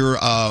hosting your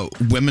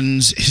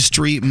Women's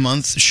History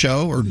Month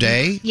show or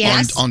day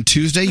Yes. on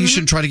Tuesday. You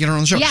should try to get her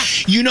on the show.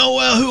 Yes. You know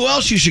who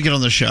else you should get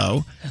on the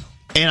show?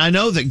 And I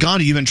know that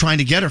Gandhi, you've been trying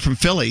to get her from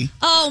Philly.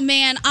 Oh,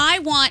 man.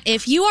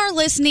 If you are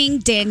listening,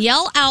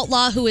 Danielle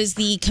Outlaw, who is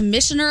the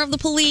commissioner of the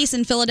police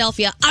in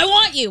Philadelphia, I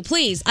want you,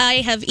 please. I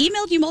have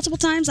emailed you multiple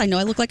times. I know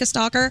I look like a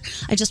stalker.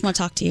 I just want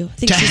to talk to you. I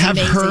think To she's have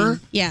amazing. her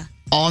Yeah.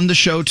 on the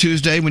show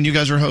Tuesday when you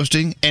guys are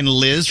hosting, and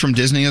Liz from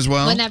Disney as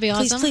well. Wouldn't that be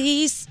awesome?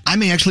 Please. I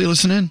may actually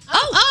listen in.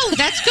 Oh,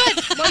 that's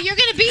good. Well, you're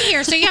going to be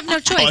here, so you have no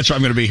choice. Oh, that's right,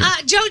 I'm gonna be here.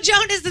 Joe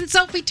Jonas and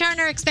Sophie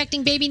Turner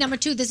expecting baby number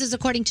 2. This is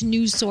according to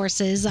news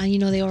sources. You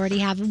know they already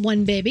have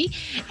one baby.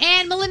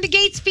 And Melinda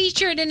Gates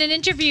featured in an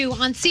interview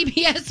on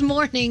CBS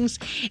Mornings,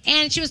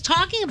 and she was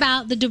talking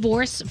about the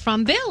divorce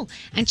from Bill.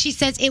 And she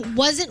says it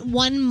wasn't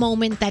one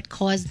moment that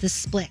caused the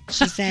split.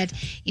 She said,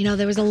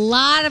 there was a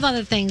lot of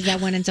other things that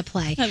went into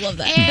play. I love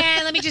that.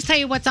 And let me just tell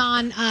you what's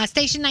on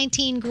Station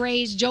 19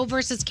 Grey's Joe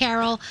versus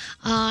Carol,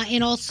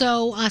 and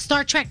also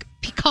Star Trek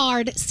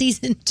Picard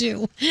Season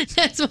 2.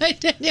 That's what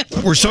Danielle.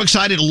 We're so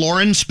excited.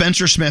 Lauren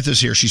Spencer Smith is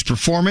here. She's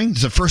performing.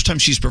 It's the first time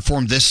she's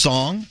performed this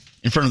song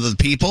in front of the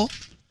people.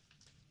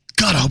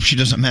 God, I hope she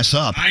doesn't mess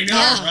up. I know,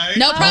 right?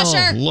 No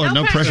pressure. Oh, Lord,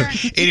 no pressure.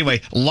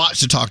 Anyway, lots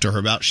to talk to her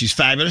about. She's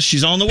fabulous.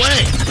 She's on the way.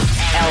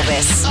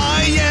 Elvis.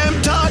 I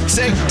am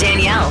toxic.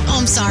 Danielle. Oh,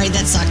 I'm sorry.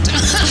 That sucked.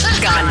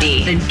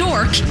 Gandhi. The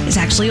dork is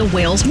actually a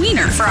whale's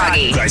wiener.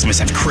 Froggy. You guys must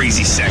have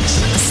crazy sex.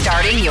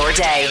 Starting your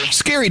day.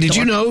 Scary, did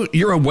you know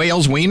you're a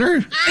whale's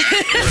wiener?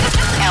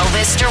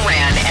 Elvis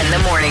Duran and the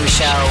Morning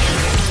Show.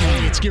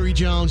 Hey, it's Gary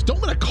Jones.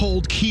 Don't let a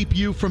cold keep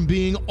you from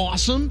being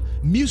awesome.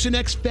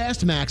 Mucinex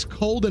Fastmax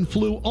Cold and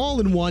Flu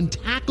All-in-One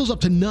tackles up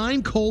to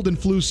 9 cold and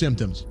flu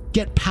symptoms.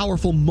 Get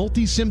powerful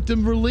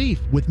multi-symptom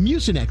relief with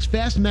Mucinex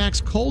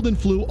Fastmax Cold and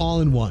Flu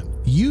All-in-One.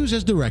 Use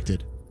as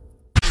directed.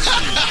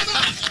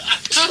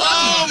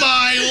 Oh,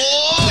 my Lord!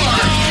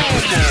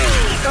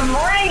 Good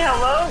morning.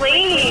 Hello,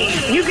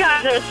 ladies. You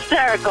guys are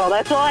hysterical.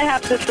 That's all I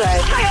have to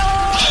say.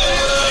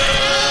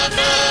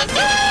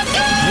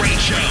 Great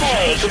show.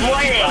 Hey, good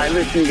morning. I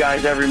listen to you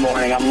guys every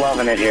morning. I'm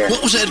loving it here.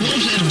 What was that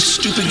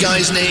stupid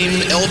guy's name?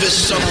 Elvis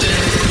something?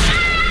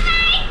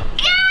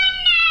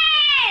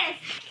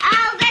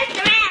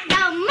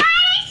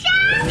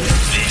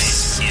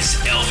 This is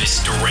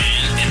Elvis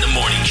Duran in the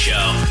morning show.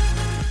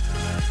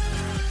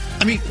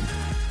 I mean,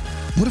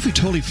 what if we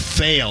totally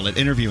fail at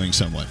interviewing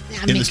someone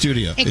in the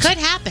studio? It could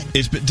happen.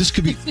 This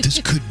could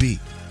be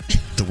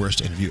the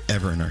worst interview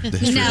ever in the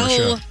history of our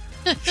show.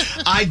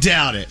 I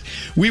doubt it.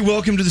 We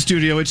welcome to the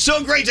studio. It's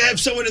so great to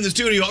have someone in the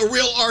studio, a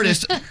real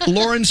artist.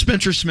 Lauren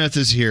Spencer Smith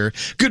is here.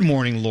 Good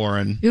morning,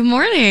 Lauren. Good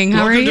morning.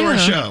 How are you? Welcome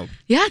to our show.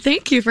 Yeah,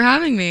 thank you for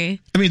having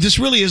me. I mean, this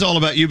really is all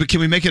about you, but can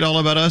we make it all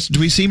about us? Do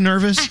we seem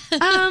nervous?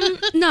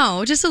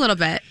 No, just a little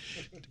bit.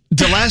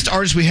 The last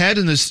artist we had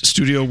in this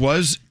studio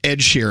was Ed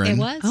Sheeran. It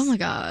was? Oh my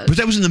God. But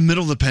that was in the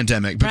middle of the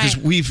pandemic because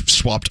Right. we've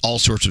swapped all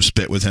sorts of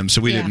spit with him,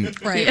 so we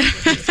didn't. Right.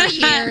 For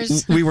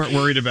years. We weren't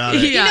worried about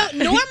it.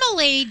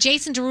 Normally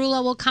Jason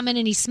Derulo will come in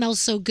and he smells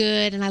so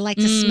good, and I like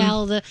to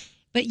smell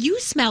but you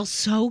smell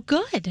so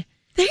good.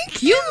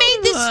 Thank you. You made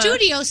this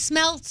studio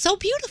smell so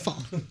beautiful.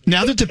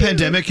 Now that the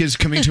pandemic is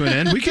coming to an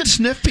end, we can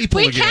sniff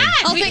people We again. can.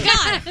 Oh, thank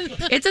God.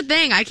 It's a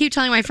thing. I keep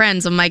telling my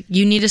friends, I'm like,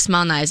 you need to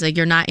smell nice. Like,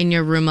 you're not in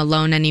your room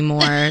alone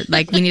anymore.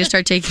 Like, we need to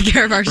start taking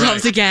care of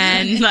ourselves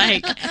again.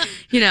 Like,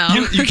 You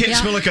can't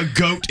smell like a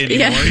goat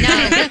anymore.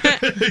 Yeah.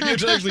 You have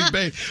to actually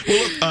bathe.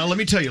 Well, look, let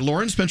me tell you,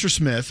 Lauren Spencer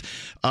Smith,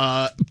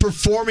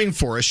 performing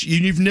for us.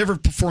 You've never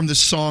performed this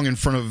song in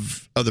front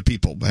of other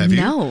people, have you?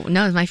 No,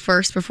 it's my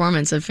first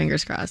performance of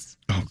Fingers Crossed.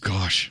 Oh,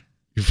 gosh.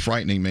 You're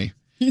frightening me.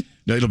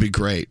 No, it'll be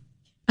great.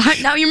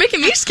 Now you're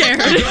making me scared.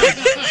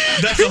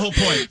 That's the whole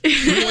point.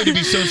 You're going to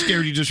be so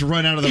scared you just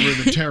run out of the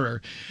room in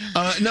terror.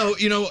 No,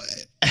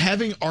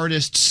 having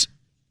artists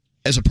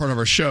as a part of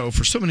our show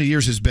for so many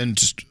years has been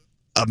just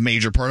a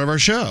major part of our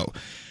show.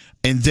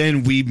 And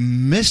then we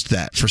missed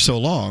that for so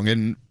long.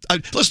 And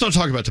let's not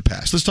talk about the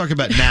past. Let's talk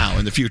about now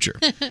and the future.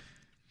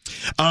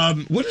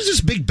 What is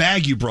this big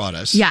bag you brought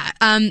us? Yeah,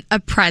 a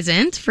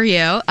present for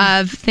you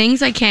of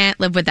things I can't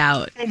live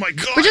without. Oh my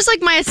God. We're just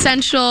like my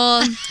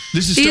essential.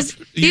 This is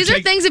these stuff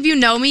are things, if you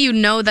know me, you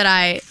know that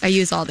I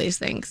use all these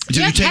things.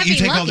 Do you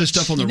take all this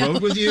stuff on the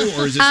road with you?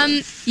 Or is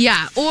this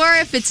yeah, or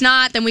if it's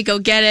not, then we go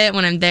get it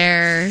when I'm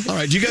there. All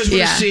right, do you guys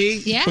want to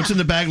see what's in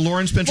the bag?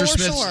 Lauren Spencer For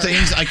Smith's sure.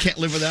 things I can't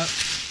live without.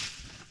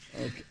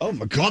 Okay. Oh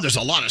my God, there's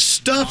a lot of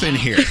stuff in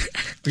here.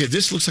 Okay,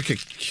 this looks like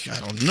I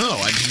don't know.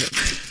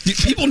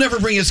 People never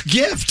bring us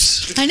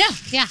gifts. I know,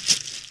 yeah.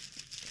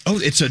 Oh,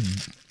 it's a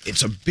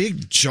It's a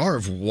big jar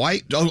of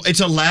white. Oh, it's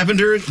a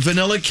lavender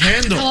vanilla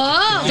candle.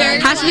 Oh,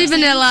 has to be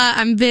vanilla.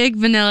 I'm a big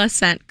vanilla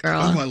scent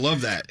girl. Oh, I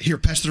love that. Here,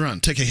 pass it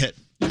around. Take a hit.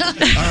 All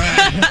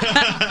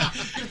right.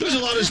 There's a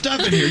lot of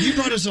stuff in here. You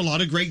brought us a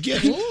lot of great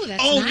gifts. Ooh,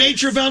 that's nice.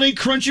 Nature Valley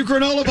Crunchy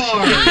Granola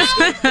Bars.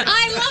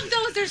 I love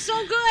those. They're so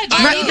good.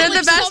 They're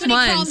the best so many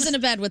ones. crumbs in a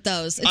bed with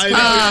those. It's I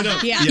great. know.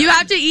 Yeah. You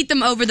have to eat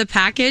them over the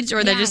package,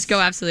 or they just go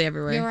absolutely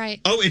everywhere. You're right.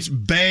 Oh, it's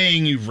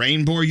Bang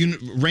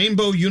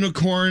Rainbow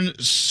Unicorn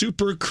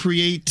Super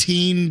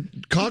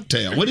Creatine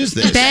Cocktail. What is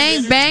this?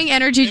 Bang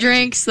energy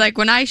drinks. Like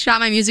when I shot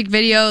my music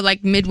video,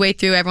 like midway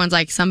through, everyone's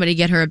like, "Somebody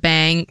get her a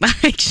Bang!"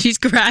 Like she's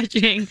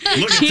crashing.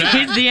 Look at She that.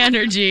 needs the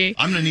energy.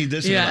 I'm gonna need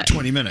this in Yeah. about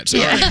 20 minutes.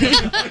 Yeah.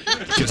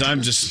 Because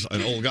I'm just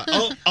an old guy.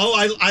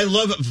 I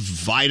love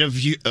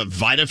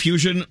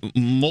VitaFusion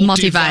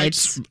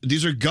Multivites.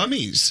 These are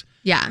gummies.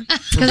 Yeah,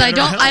 because I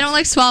better health. don't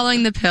like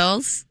swallowing the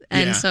pills,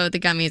 and Yeah. so the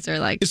gummies are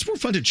like It's more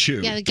fun to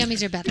chew. Yeah, the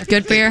gummies are better.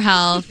 good for your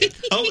health.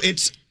 Oh,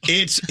 it's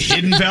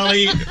Hidden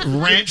Valley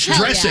Ranch Hell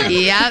dressing.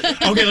 yeah.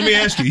 Yep. Okay, let me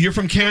ask you. You're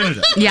from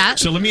Canada. Yeah.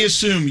 So let me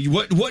assume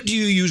what do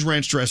you use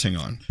ranch dressing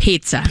on?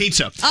 Pizza.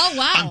 Pizza. Oh,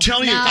 wow. I'm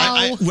telling you,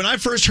 I, when I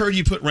first heard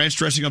you put ranch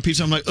dressing on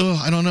pizza, I'm like,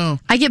 I don't know.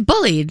 I get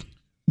bullied.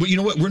 Well, you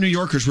know what? We're New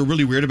Yorkers. We're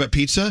really weird about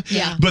pizza.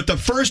 Yeah. But the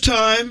first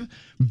time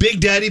Big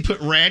Daddy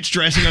put ranch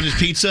dressing on his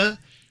pizza,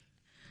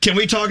 can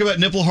we talk about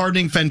nipple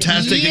hardening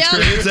fantastic Yep.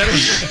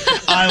 experience?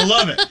 I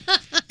love it.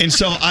 And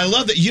so I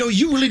love that.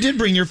 You really did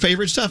bring your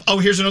favorite stuff. Oh,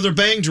 here's another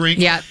Bang drink.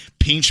 Yeah.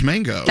 Peach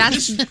mango.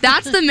 That's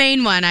the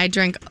main one I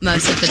drink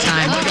most of the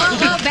time.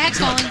 Oh, bag's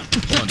falling.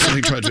 Hold on,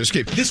 something tried to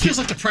escape. This feels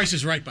like The Price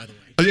is Right, by the way.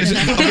 Okay,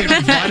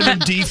 vitamin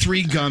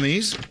D3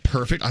 gummies.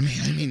 Perfect. I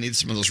may need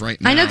some of those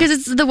right now. I know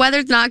because the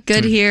weather's not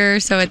good here,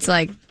 so it's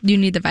like you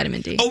need the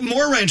vitamin D. Oh,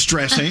 more ranch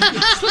dressing.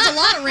 Puts a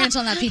lot of ranch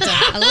on that pizza.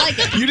 I like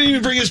it. You didn't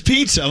even bring us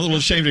pizza. I'm a little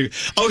ashamed of you.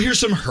 Oh, here's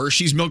some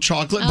Hershey's milk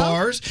chocolate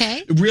bars.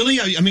 Okay.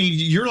 Really? I mean,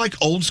 you're like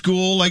old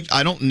school. Like,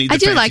 I don't need the I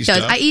do fancy like those.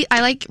 stuff.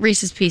 I like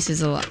Reese's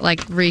Pieces a lot,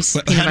 like Reese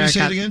What- peanut how do you butter say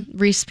it cup. again?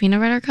 Reese peanut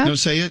butter cup. No,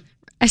 say it.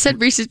 I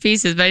said Reese's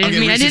Pieces, but I didn't Okay,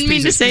 mean Reese's to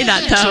Pieces. say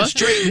that though. So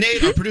straight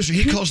Nate, our producer,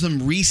 he calls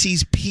them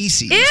Reese's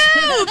Pieces. Ew, people do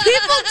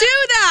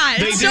that.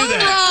 They It's do so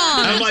that.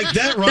 wrong. I'm like,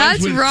 that rhymes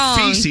That's with wrong.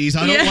 feces.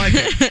 I don't Yeah. like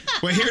it.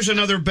 Well, here's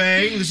another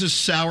Bang. This is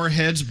Sour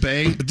Heads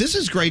Bang. But this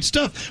is great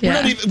stuff.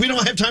 Yeah. We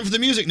don't have time for the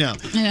music now.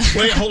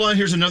 Wait, hold on.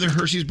 Here's another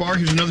Hershey's bar.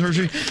 Here's another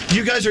Hershey.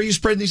 You guys, are you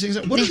spreading these things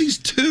out? What are these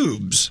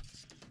tubes?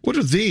 What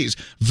are these?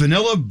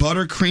 Vanilla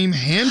buttercream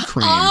hand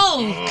cream.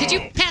 Oh, could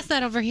you pass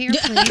that over here,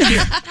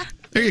 please?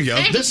 There you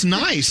go. That's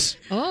nice.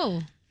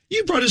 Oh.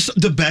 You brought us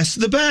the best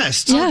of the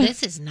best. Oh,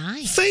 this is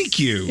nice. Thank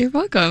you. You're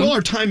welcome. Well,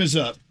 our time is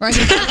up.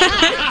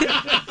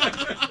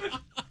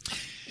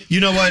 You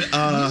know what?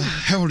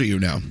 How old are you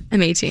now?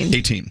 I'm 18.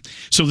 18.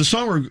 So the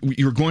song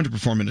you're going to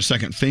perform in a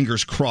second,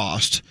 Fingers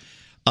Crossed,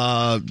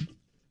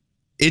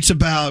 it's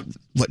about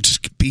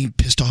just being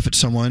pissed off at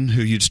someone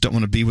who you just don't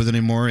want to be with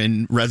anymore,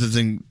 and rather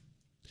than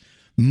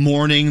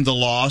mourning the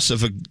loss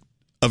of a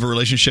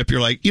relationship,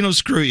 you're like,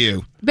 screw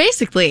you.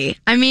 Basically,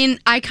 I mean,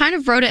 I kind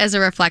of wrote it as a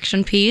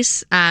reflection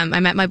piece. I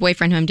met my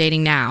boyfriend who I'm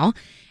dating now,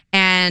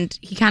 and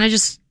he kind of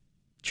just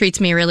treats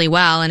me really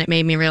well, and it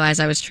made me realize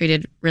I was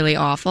treated really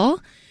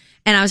awful.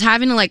 And I was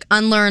having to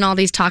unlearn all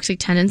these toxic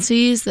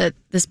tendencies that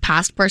this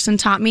past person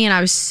taught me, and I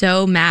was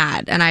so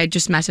mad. And I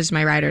just messaged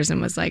my writers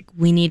and was like,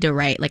 we need to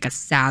write a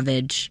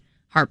savage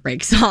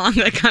heartbreak song.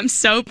 I'm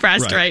so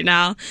pressed right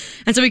now.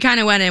 And so we kind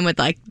of went in with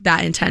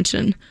that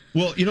intention.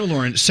 Well,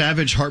 Lauren,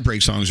 savage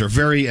heartbreak songs are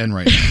very in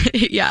right now.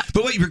 Yeah.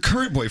 But wait, your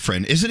current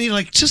boyfriend, isn't he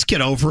just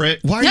get over it?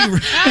 Why are you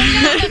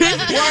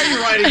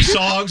writing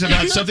songs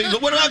about something?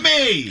 But what about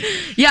me?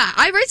 Yeah,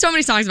 I write so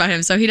many songs about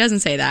him, so he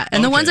doesn't say that.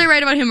 And the ones I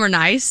write about him are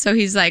nice, so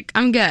he's like,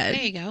 I'm good.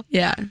 There you go.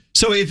 Yeah.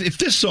 So if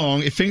this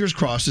song, if Fingers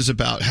Crossed, is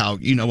about how,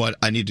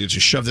 I need to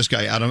just shove this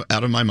guy out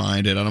of my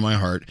mind and out of my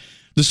heart,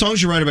 the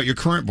songs you write about your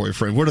current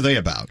boyfriend, what are they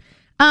about?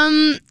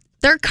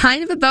 They're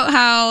kind of about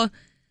how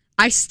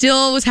I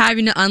still was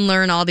having to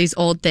unlearn all these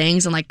old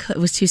things and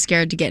was too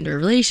scared to get into a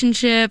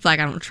relationship. I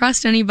don't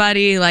trust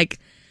anybody.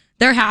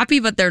 They're happy,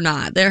 but they're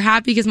not. They're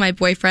happy because my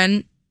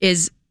boyfriend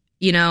is,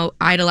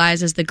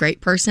 idolized as the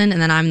great person.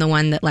 And then I'm the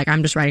one that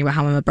I'm just writing about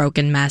how I'm a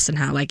broken mess and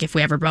how if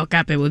we ever broke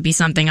up, it would be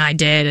something I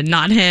did and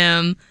not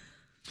him.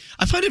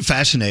 I find it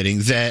fascinating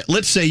that,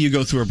 let's say you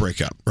go through a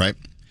breakup, right?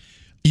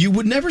 You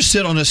would never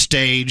sit on a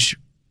stage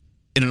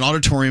in an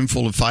auditorium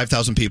full of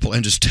 5,000 people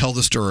and just tell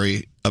the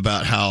story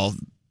about how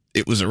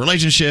it was a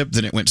relationship,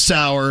 then it went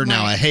sour,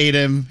 now I hate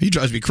him, he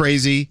drives me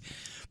crazy.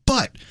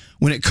 But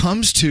when it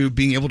comes to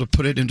being able to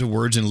put it into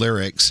words and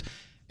lyrics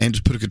and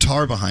to put a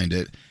guitar behind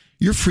it,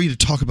 you're free to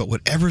talk about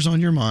whatever's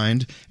on your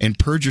mind and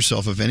purge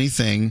yourself of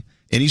anything,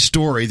 any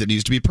story that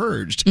needs to be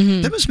purged.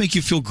 Mm-hmm. That must make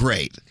you feel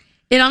great.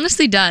 It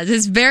honestly does.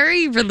 It's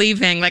very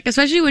relieving.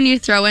 Especially when you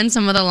throw in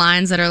some of the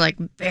lines that are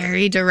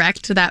very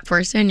direct to that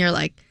person. You're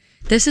like,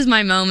 this is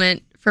my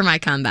moment for my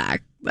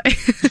comeback. I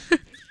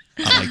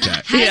like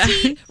that. Has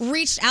he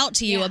reached out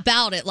to you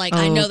about it?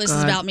 I know this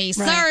is about me.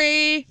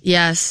 Sorry.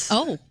 Yes.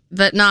 Oh.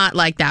 But not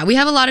like that. We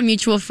have a lot of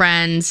mutual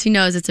friends. He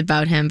knows it's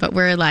about him, but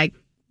we're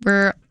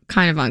we're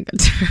kind of on good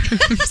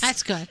terms.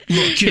 That's good.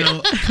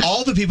 Look,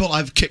 all the people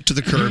I've kicked to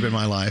the curb in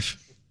my life,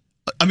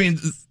 I mean,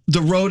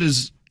 the road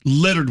is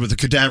littered with the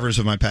cadavers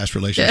of my past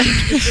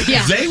relationships.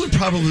 Yeah. They would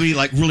probably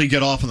really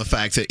get off on the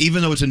fact that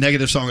even though it's a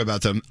negative song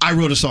about them, I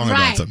wrote a song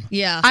about them.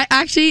 Yeah.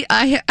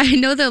 I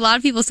know that a lot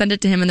of people send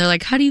it to him and they're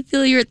like, how do you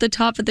feel you're at the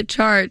top of the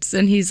charts?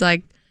 And he's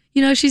like,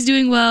 she's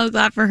doing well,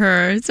 glad for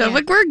her. So I'm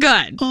like, we're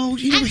good. Oh,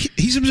 he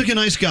seems like a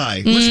nice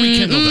guy. Let's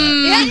rekindle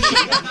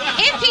that.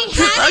 If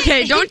he had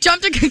Okay, don't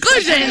jump to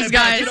conclusions,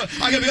 guys.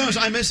 I gotta be honest,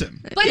 I miss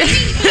him. But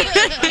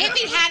if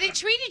he hadn't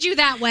treated you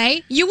that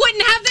way, you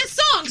wouldn't have this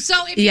song.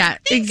 So if you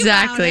think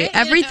exactly. about it,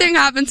 Everything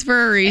happens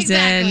for a reason.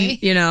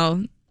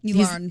 Exactly. You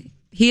learn.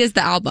 He is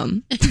the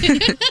album.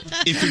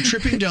 If you're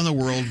tripping down the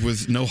world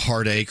with no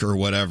heartache or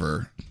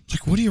whatever,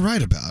 what do you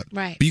write about?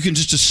 Right. You can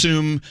just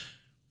assume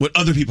what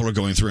other people are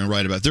going through and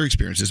write about their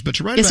experiences, but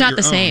to write It's about not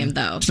the your same, own,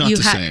 though. It's not the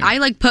same.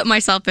 I put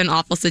myself in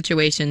awful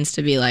situations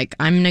to be like,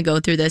 I'm going to go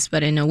through this,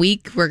 but in a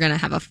week, we're going to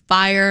have a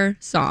fire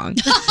song.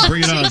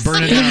 Bring it on,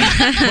 burn it down.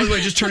 By the way,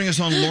 just turning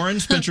us on, Lauren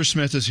Spencer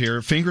Smith is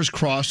here. Fingers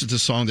crossed it's a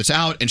song that's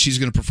out, and she's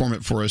going to perform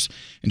it for us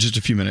in just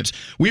a few minutes.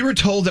 We were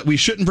told that we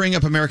shouldn't bring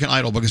up American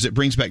Idol because it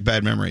brings back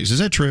bad memories. Is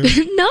that true?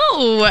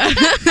 No.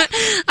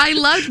 I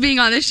loved being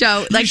on the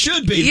show. You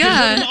should be.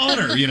 Yeah. It's an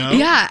honor,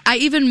 Yeah. I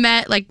even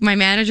met, my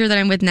manager that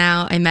I'm with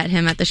now, I met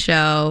him at the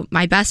show.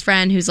 My best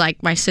friend, who's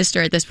my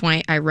sister at this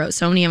point, I wrote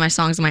so many of my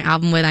songs on my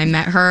album with. I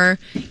met her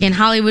in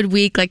Hollywood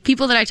Week.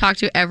 People that I talk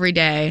to every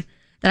day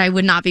that I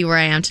would not be where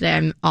I am today,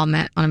 I'm all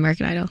met on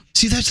American Idol.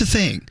 See, that's the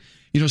thing.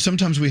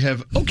 Sometimes we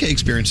have okay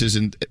experiences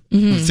and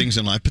things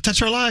in life, but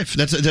that's our life.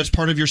 That's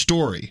part of your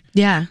story.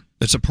 Yeah.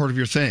 That's a part of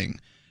your thing.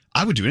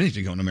 I would do anything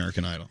to go on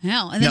American Idol.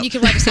 Hell, and then you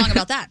could write a song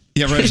about that.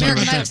 Yeah, write a song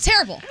American about Idol's that.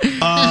 terrible.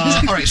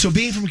 All right, so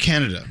being from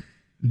Canada,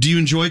 do you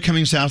enjoy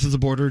coming south of the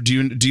border? Do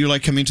you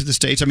like coming to the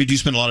States? I mean, do you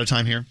spend a lot of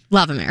time here?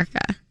 Love America.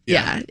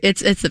 Yeah,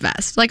 it's the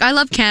best. I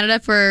love Canada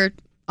for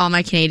all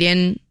my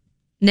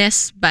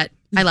Canadian-ness, but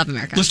I love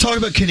America. Let's talk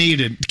about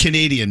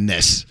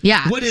Canadianness.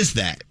 Yeah. What is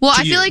that? Well,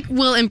 to I feel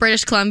you? in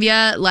British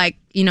Columbia, I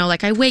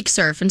wake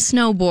surf and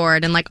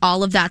snowboard and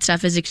all of that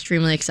stuff is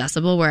extremely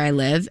accessible where I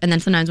live. And then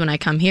sometimes when I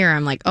come here,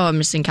 I'm like, oh, I'm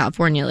just in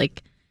California.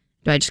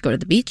 Do I just go to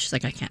the beach? I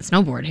can't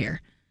snowboard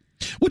here.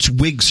 What's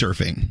wig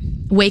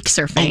surfing? Wake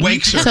surfing. Oh,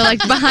 wake surfing.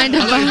 So behind a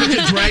bunch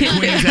of drag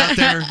queens out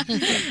there.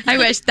 I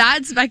wish.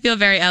 I feel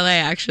very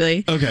LA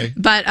actually. Okay.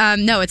 But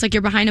no, it's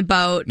you're behind a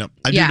boat. No,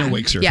 I do know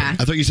wake surfing. Yeah.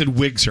 I thought you said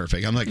wig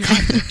surfing. I'm like,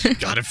 God,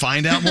 got to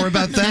find out more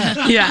about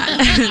that.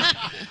 Yeah.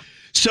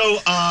 So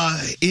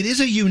it is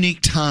a unique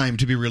time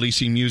to be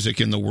releasing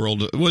music in the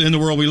world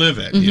we live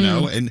in,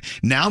 and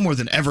now more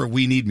than ever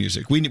we need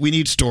music. We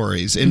need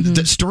stories, and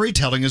that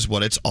storytelling is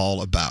what it's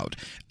all about.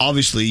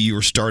 Obviously,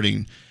 you're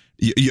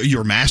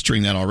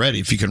mastering that already.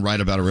 If you can write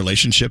about a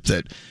relationship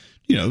that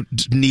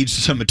needs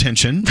some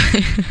attention,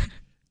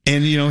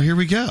 and here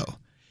we go.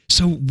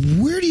 So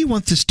where do you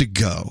want this to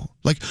go?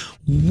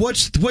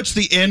 What's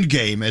the end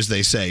game, as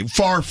they say?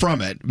 Far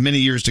from it. Many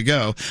years to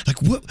go.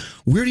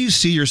 Where do you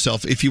see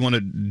yourself if you want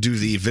to do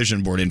the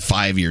vision board in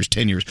 5 years,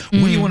 10 years? What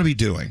do you want to be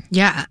doing?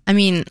 Yeah, I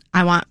mean,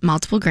 I want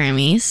multiple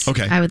Grammys.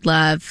 Okay, I would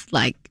love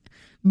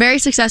very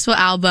successful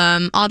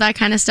album, all that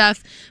kind of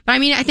stuff. But I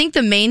mean, I think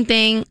the main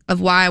thing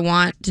of why I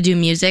want to do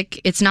music,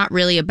 it's not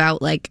really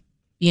about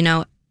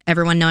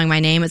everyone knowing my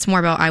name. It's more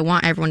about I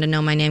want everyone to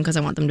know my name because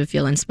I want them to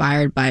feel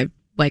inspired by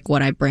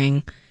what I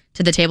bring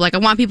to the table. I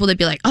want people to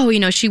be like, oh,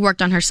 she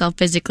worked on herself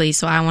physically,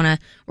 so I want to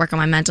work on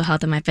my mental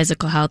health and my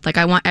physical health.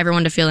 I want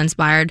everyone to feel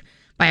inspired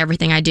by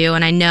everything I do.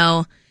 And I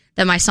know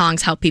that my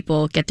songs help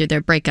people get through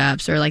their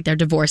breakups or their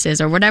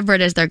divorces or whatever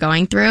it is they're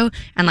going through.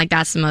 And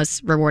that's the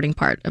most rewarding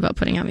part about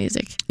putting out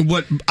music.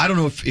 I don't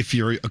know if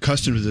you're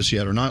accustomed to this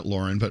yet or not,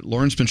 Lauren, but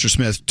Lauren Spencer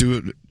Smith,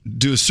 do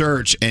a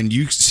search and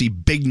you see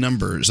big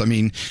numbers. I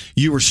mean,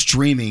 you were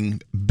streaming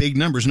big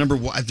numbers. Number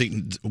one, I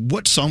think,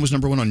 what song was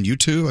number one on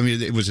YouTube? I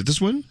mean, was it this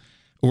one?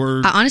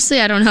 Or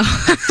honestly, I don't know.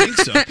 I think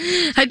so.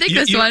 I think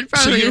this one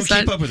probably. So you don't this one.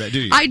 keep up with that,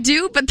 do you? I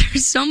do, but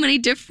there's so many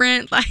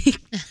different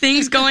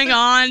things going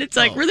on. It's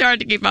really hard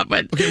to keep up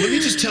with. Okay, let me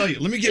just tell you.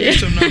 Let me give you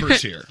some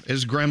numbers here.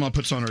 As Grandma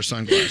puts on her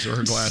sunglasses or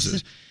her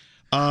glasses.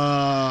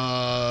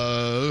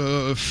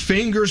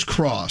 Fingers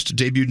Crossed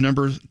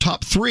debuted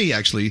top 3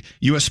 actually.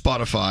 U.S.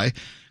 Spotify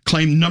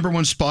claimed number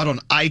 1 spot on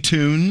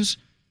iTunes.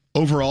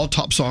 Overall,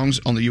 top songs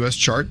on the U.S.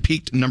 chart.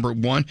 Peaked number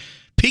 1.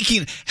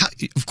 Peaking,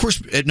 of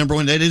course, at number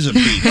 1, that is a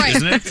peak,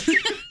 isn't it?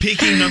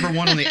 Peaking number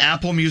 1 on the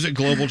Apple Music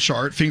Global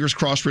Chart. Fingers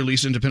Crossed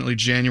released independently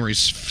January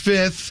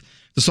 5th.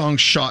 The song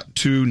shot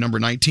to number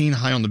 19,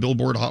 high on the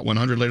Billboard Hot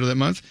 100 later that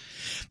month.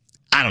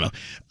 I don't know.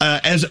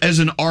 As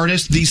an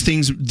artist,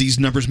 these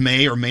numbers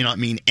may or may not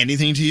mean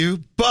anything to you,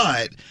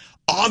 but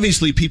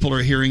obviously people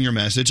are hearing your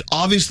message.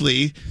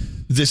 Obviously,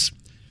 this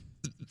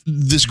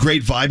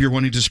great vibe you're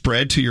wanting to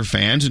spread to your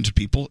fans and to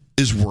people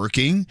is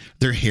working.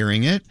 They're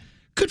hearing it.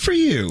 Good for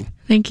you.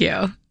 Thank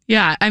you.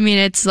 Yeah, I mean,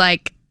 it's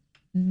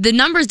the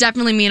numbers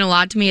definitely mean a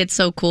lot to me. It's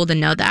so cool to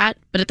know that.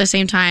 But at the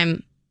same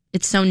time,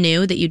 it's so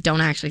new that you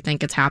don't actually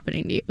think it's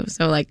happening to you.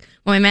 So like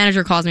when my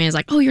manager calls me and is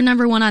like, "Oh, you're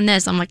number one on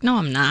this," I'm like, "No,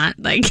 I'm not.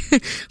 Like,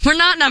 we're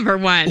not number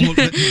one." Well,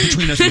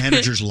 between us,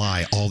 managers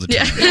lie all the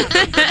time.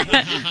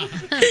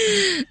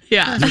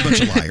 Yeah. They're a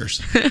bunch of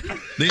liars.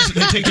 They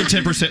take their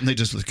 10% and they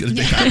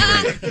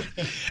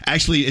evaporate.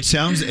 Actually, it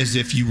sounds as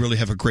if you really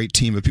have a great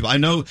team of people. I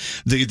know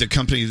the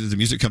company, the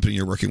music company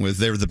you're working with,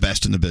 they're the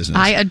best in the business.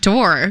 I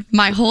adore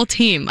my whole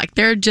team. Like,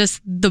 they're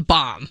just the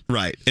bomb.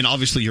 Right. And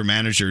obviously your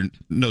manager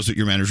knows what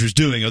your manager's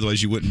doing.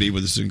 Otherwise, you wouldn't be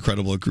with this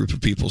incredible group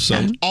of people.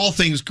 So all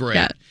things great.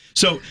 Yeah.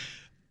 So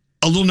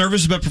a little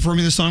nervous about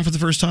performing this song for the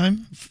first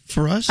time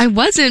for us? I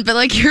wasn't, but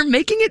like you're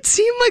making it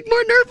seem like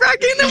more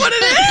nerve-wracking than what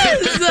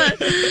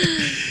it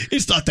is.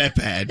 It's not that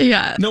bad.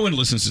 Yeah. No one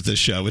listens to this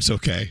show. It's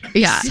okay.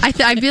 Yeah. I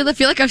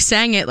feel like I've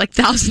sang it like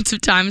thousands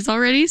of times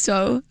already.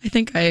 So I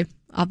think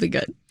I'll be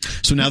good.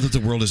 So now that the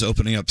world is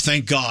opening up,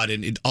 thank God,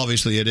 and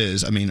obviously it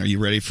is. I mean, are you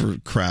ready for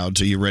crowds?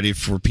 Are you ready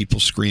for people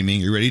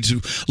screaming? Are you ready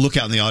to look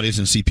out in the audience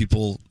and see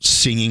people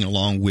singing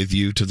along with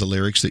you to the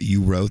lyrics that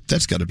you wrote?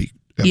 That's got to be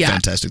a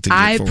fantastic thing to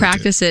look I forward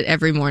practice it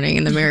every morning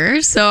in the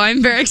mirror, so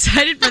I'm very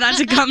excited for that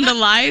to come to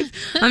life.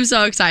 I'm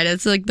so excited.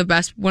 It's like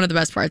one of the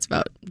best parts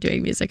about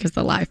doing music is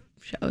the live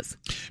shows.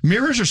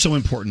 Mirrors are so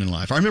important in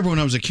life. I remember when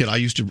I was a kid, I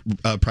used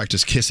to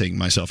practice kissing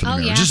myself in the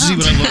mirror yeah. just to see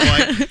what I look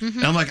like.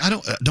 And I'm like,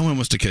 no one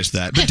wants to kiss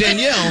that. But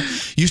Danielle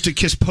used to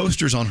kiss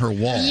posters on her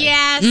wall.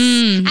 Yes.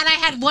 And I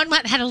had one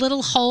that had a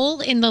little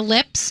hole in the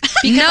lips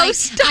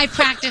because I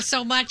practiced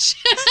so much.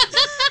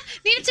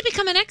 Needed to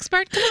become an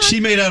expert. Come on.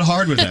 She made out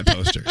hard with that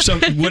poster. So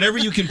whatever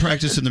you can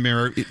practice in the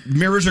mirror,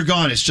 mirrors are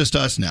gone. It's just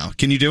us now.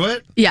 Can you do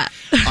it? Yeah.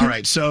 All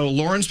right. So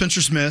Lauren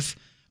Spencer Smith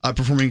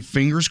performing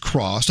Fingers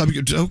Crossed.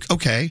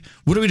 Okay.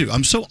 What do we do?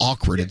 I'm so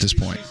awkward at this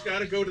point. She's got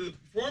to go to the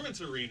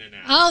performance arena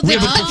now. Oh, we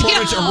have a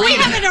performance arena. We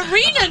have an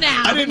arena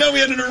now. I didn't know we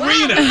had an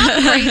arena.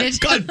 Upgraded.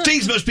 God,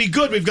 things must be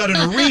good. We've got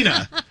an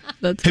arena.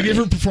 That's have you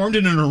ever performed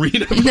in an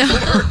arena before?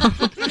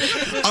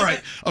 No. All right.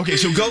 Okay,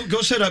 so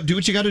go set up. Do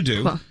what you got to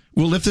do. Cool.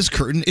 We'll lift this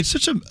curtain. It's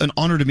such an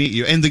honor to meet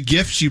you. And the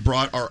gifts you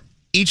brought are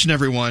each and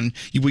every one.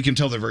 We can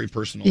tell they're very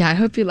personal. Yeah, I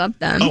hope you love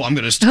them. Oh, I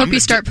hope you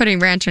start putting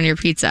ranch on your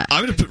pizza.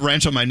 I'm going to put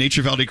ranch on my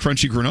Nature Valley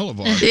Crunchy Granola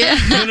bar. Yeah.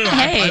 No.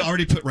 Hey. I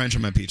already put ranch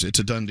on my pizza. It's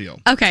a done deal.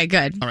 Okay,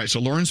 good. All right,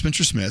 so Lauren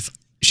Spencer Smith,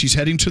 she's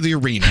heading to the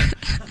arena.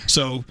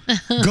 So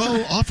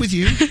go off with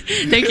you.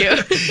 Thank you.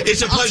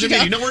 It's a pleasure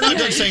meeting you. No, we're not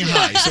done saying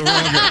hi, so we're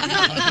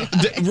all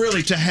good.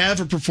 Really, to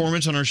have a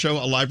performance on our show,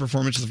 a live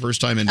performance for the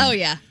first time in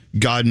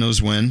God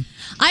knows when.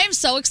 I am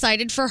so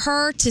excited for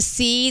her to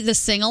see the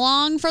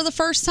sing-along for the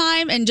first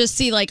time and just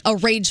see like a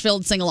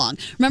rage-filled sing-along.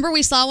 Remember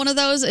we saw one of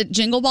those at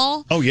Jingle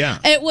Ball? Oh, yeah.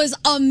 It was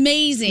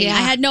amazing. Yeah. I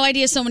had no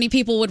idea so many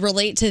people would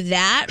relate to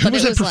that. Who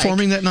was that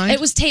performing that night? It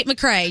was Tate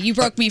McRae. You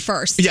broke me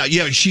first. Yeah,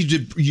 she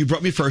did. You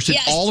brought me first, and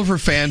all of her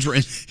fans were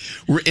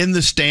in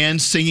the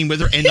stands singing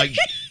with her and like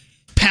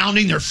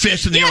pounding their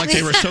fists in the air like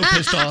they were so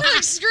pissed off.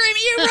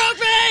 Screaming, you broke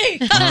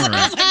me! All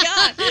right. Oh my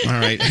God. All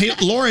right. Hey,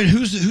 Lauren,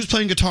 who's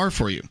playing guitar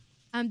for you?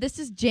 This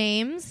is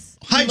James.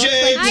 Hi,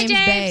 James. Like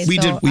James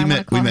Bay,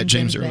 We met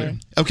James earlier.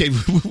 Okay,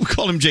 we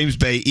call him James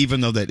Bay,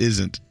 even though that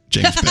isn't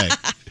James Bay.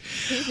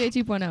 James Bay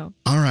 2.0.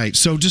 All right,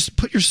 so just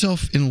put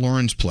yourself in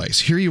Lauren's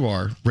place. Here you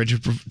are, ready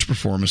to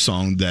perform a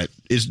song that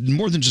is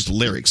more than just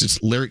lyrics.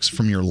 It's lyrics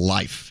from your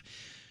life.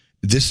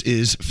 This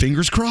is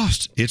Fingers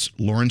Crossed. It's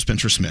Lauren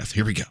Spencer Smith.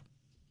 Here we go.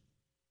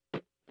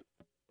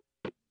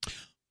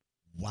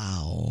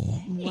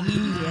 Wow.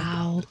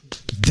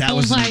 That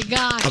was my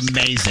gosh.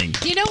 amazing.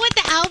 You know what?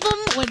 The album,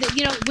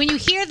 when you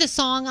hear the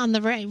song on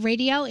the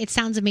radio, it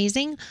sounds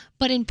amazing,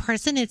 but in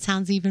person, it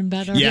sounds even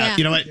better. Yeah.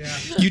 You know what?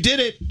 You did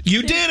it.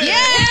 You did it.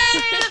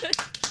 Yeah.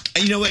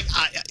 You know what?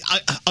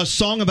 A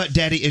song about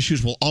daddy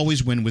issues will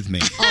always win with me.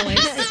 Always.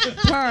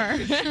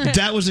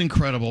 That was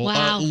incredible.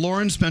 Wow.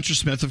 Lauren Spencer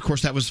Smith, of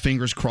course, that was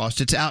Fingers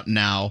Crossed. It's out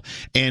now,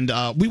 and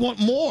we want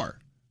more.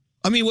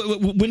 I mean,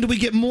 when do we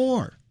get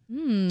more?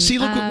 See,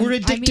 look, we're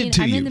addicted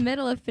to you. I'm in the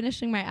middle of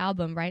finishing my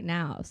album right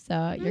now,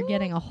 so you're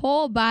getting a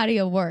whole body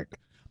of work.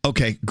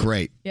 Okay,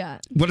 great. Yeah.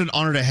 What an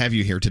honor to have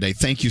you here today.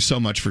 Thank you so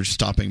much for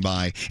stopping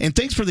by, and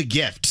thanks for the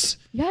gifts.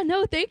 Yeah,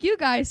 no, thank you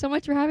guys so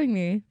much for having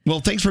me. Well,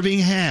 thanks for being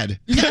had.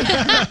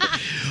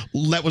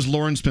 That was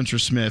Lauren Spencer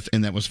Smith,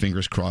 and that was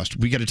Fingers Crossed.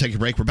 We got to take a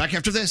break. We're back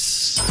after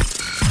this.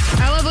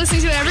 I love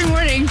listening to it every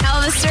morning.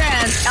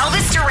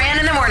 Elvis Duran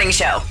in the Morning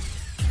Show.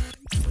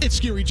 It's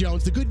Scary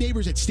Jones. The good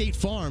neighbors at State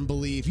Farm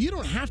believe you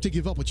don't have to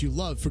give up what you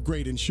love for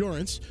great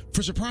insurance.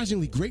 For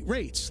surprisingly great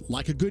rates,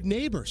 like a good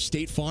neighbor,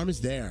 State Farm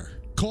is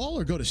there. Call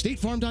or go to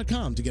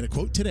statefarm.com to get a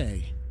quote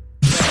today.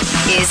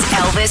 Is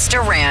Elvis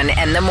Duran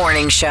and the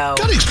Morning Show.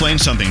 Got to explain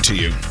something to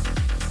you.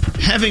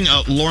 Having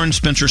Lauren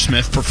Spencer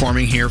Smith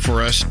performing here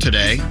for us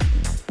today,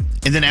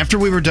 and then after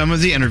we were done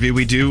with the interview,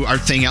 we do our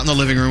thing out in the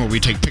living room where we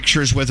take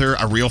pictures with her.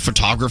 A real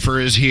photographer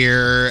is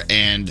here,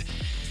 and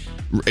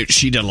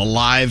She did a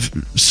live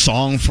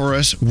song for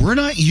us. We're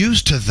not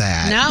used to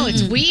that. No,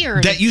 it's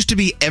weird. That used to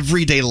be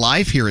everyday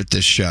life here at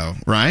this show,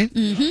 right?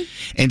 Mm-hmm.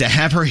 And to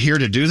have her here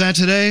to do that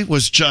today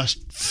was just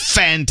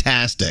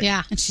fantastic.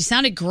 Yeah. And she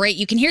sounded great.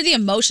 You can hear the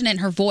emotion in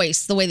her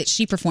voice, the way that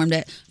she performed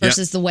it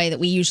versus the way that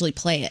we usually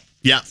play it.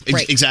 Yeah,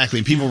 Great. exactly.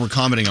 And people were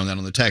commenting on that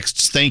on the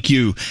texts. Thank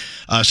you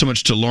so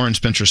much to Lauren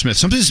Spencer Smith.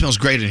 Something smells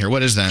great in here.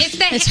 What is that?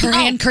 It's her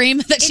hand cream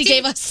that she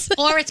gave us.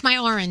 Or it's my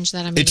orange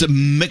that I'm It's a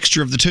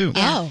mixture of the two.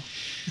 Oh.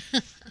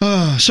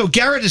 So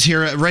Garrett is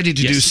here ready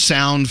to do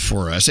sound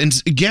for us.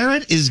 And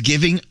Garrett is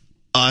giving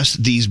us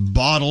these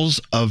bottles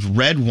of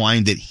red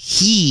wine that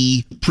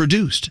he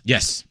produced.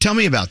 Yes. Tell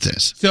me about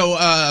this. So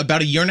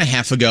about a year and a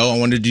half ago, I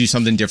wanted to do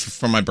something different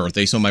for my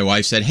birthday. So my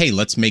wife said, hey,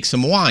 let's make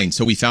some wine.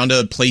 So we found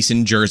a place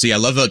in Jersey. I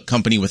love a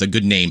company with a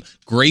good name,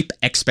 Grape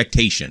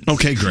Expectation.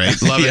 Okay,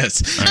 great. Love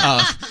yes.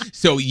 it.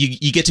 So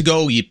you get to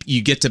go, you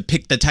get to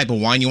pick the type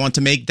of wine you want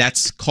to make.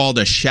 That's called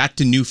a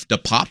Chateauneuf de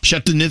Pape.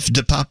 Chateauneuf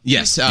de Pape.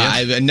 Yes.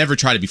 I've never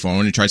tried it before. I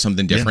want to try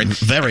something different.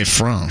 Yeah, very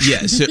French.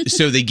 Yeah.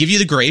 So they give you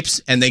the grapes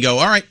and they go,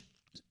 all right,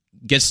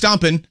 get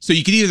stomping. So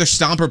you could either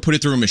stomp or put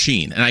it through a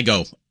machine. And I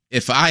go,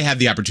 if I have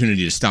the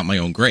opportunity to stomp my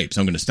own grapes,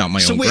 I'm going to stomp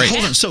my own wait, grapes.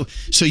 hold on.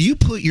 So you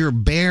put your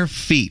bare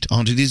feet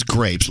onto these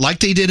grapes like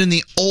they did in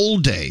the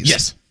old days.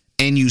 Yes.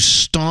 And you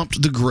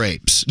stomped the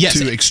grapes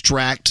to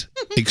extract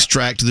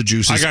the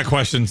juices. I got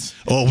questions.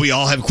 Oh, we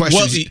all have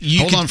questions. Well,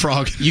 Hold on,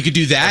 Frog. You could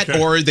do that,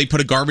 Okay. or they put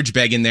a garbage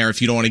bag in there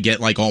if you don't want to get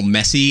like all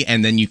messy,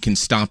 and then you can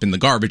stomp in the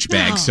garbage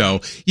bag. Oh.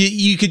 So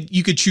you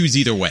could choose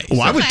either way.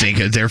 Well, I would So- think,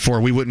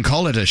 therefore, we wouldn't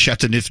call it a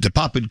Chateauneuf de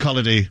Pape. We'd call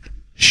it a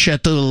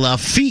Chateau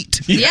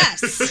Lafitte.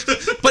 Yes.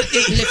 But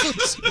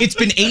it's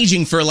been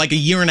aging for like a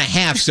year and a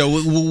half,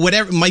 so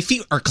whatever. My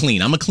feet are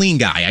clean. I'm a clean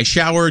guy. I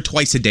shower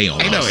twice a day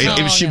almost. I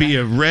know. It should be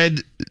a red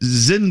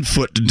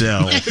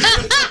Zinfandel.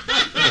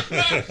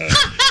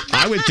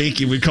 I would think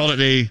you would call it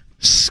a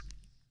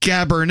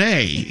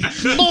Cabernet.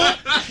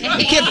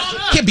 It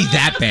can't be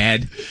that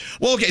bad.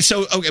 Well, but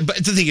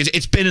the thing is,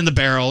 it's been in the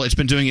barrel. It's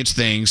been doing its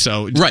thing.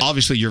 So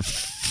obviously your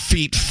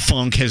feet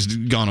funk has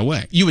gone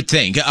away. You would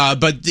think,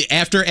 but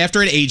after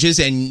it ages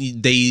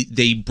and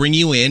they bring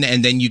you in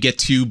and then you get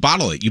to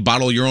bottle it. You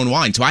bottle your own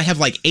wine. So I have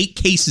like 8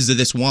 cases of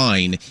this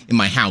wine in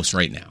my house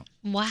right now.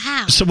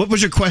 Wow. So what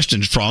was your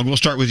question, Frog? We'll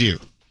start with you.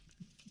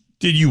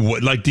 Do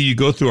you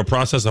go through a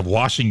process of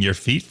washing your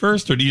feet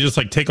first, or do you just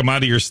like take them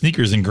out of your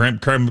sneakers and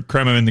creme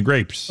them in the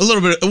grapes? A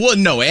little bit. Well,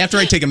 no. After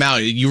I take them out,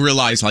 you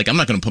realize like I'm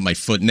not going to put my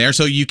foot in there,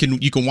 so you can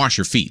wash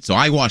your feet. So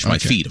I wash my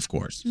feet, of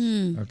course.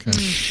 Okay.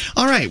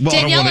 All right. Well,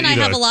 Danielle and I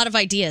have a lot of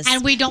ideas.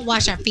 And we don't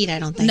wash our feet, I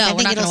don't think. No, I we're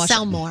think not gonna it'll wash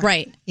sell it. more.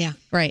 Right. Yeah.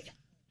 Right.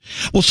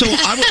 Well, so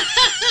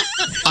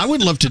I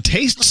would love to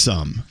taste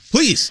some.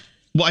 Please.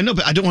 Well, I know,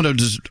 but I don't want to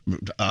just.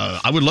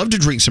 I would love to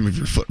drink some of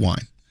your foot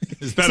wine.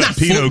 Is that a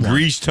Pinot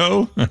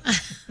Grigio?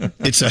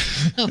 It's a.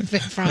 Oh,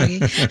 Froggy.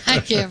 I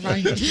can't,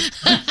 Froggy.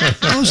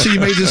 Oh, so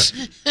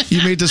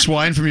you made this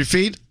wine from your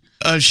feet?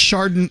 A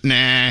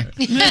Chardonnay.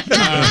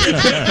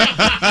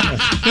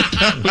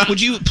 Nah. Would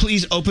you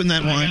please open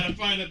that wine?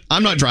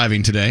 I'm not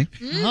driving today.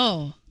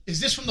 Oh. Is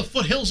this from the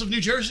foothills of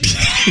New Jersey?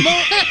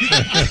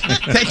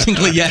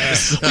 Technically,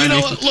 yes. You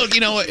know what? Look,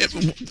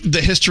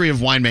 the history of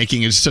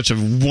winemaking is such a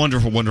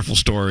wonderful, wonderful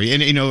story.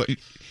 And,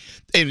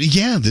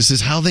 this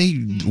is how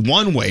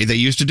one way they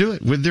used to do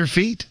it, with their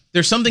feet.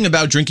 There's something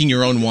about drinking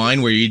your own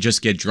wine where you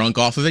just get drunk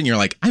off of it and you're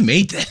like, I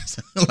made this.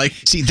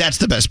 See, that's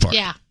the best part.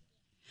 Yeah.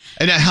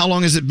 And how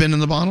long has it been in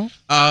the bottle?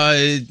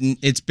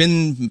 It's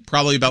been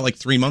probably about like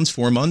 3 months,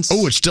 4 months.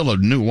 Oh, it's still a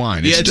new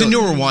wine. It's a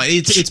newer wine.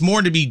 It's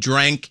more to be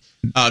drank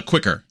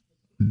quicker.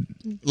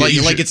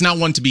 Like it's not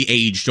one to be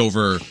aged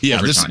over. Yeah,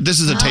 over this time. this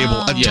is a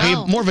table,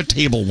 more of a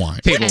table wine.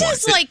 What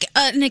does like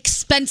an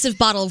expensive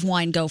bottle of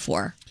wine go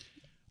for?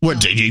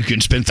 What you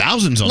can spend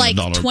thousands on Like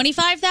the dollar.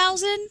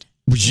 $25,000?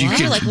 You Or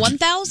can- like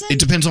 1,000? It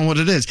depends on what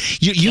it is.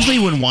 Usually,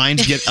 when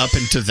wines get up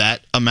into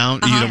that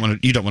amount,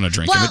 you don't want to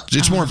drink Well- them.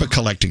 It's more of a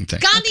collecting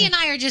thing. Gandhi and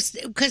I are just,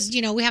 because,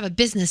 we have a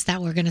business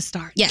that we're going to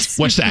start. Yes.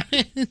 What's that?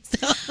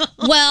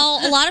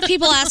 Well, a lot of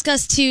people ask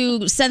us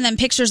to send them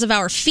pictures of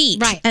our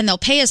feet, right? And they'll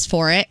pay us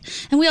for it.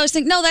 And we always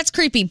think, no, that's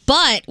creepy.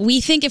 But we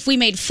think if we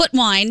made foot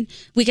wine,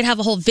 we could have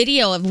a whole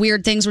video of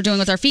weird things we're doing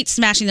with our feet,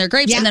 smashing their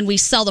grapes, and then we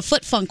sell the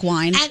foot funk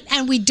wine.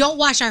 And we don't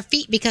wash our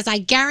feet because I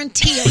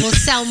guarantee it will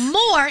sell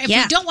more if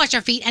we don't wash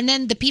our feet, and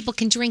then the people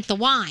can drink the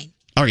wine.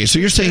 Okay, so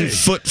you're saying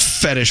foot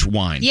fetish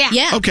wine? Yeah.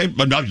 Yeah. Okay,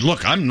 but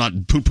look, I'm not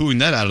poo-pooing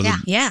that out of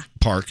the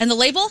park. And the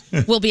label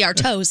will be our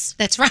toes.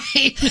 That's right.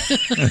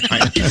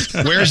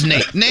 Where's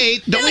Nate?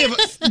 Nate, don't we have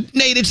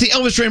Nate? It's the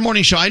Elvis Duran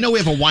Morning Show. I know we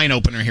have a wine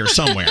opener here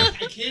somewhere.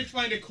 I can't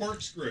find a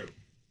corkscrew.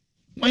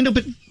 I know,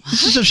 but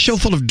this is a show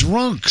full of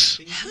drunks.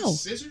 How?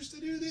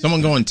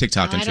 Someone go on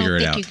TikTok and I figure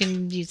don't it out. think you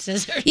can use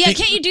scissors. Yeah,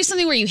 can't you do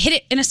something where you hit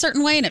it in a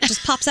certain way and it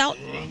just pops out?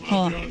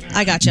 Oh,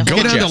 I got you.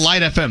 Go down to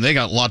Light FM. They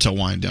got lots of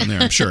wine down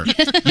there, I'm sure.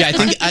 Yeah,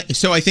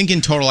 I think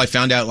in total I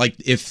found out like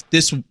if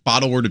this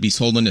bottle were to be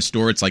sold in a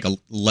store, it's like $11,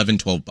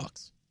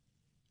 $12.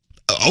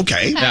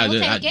 Okay.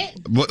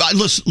 Well,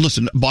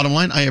 listen, bottom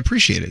line, I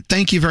appreciate it.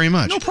 Thank you very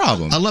much. No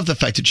problem. I love the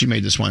fact that you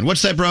made this wine.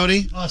 What's that,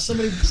 Brody?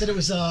 Somebody said it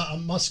was a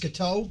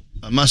Muscato.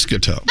 A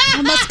Muscato.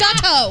 A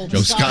Moscato.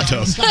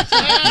 Moscato.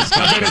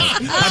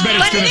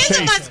 But it is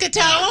a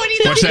Muscato. What do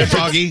you What's that,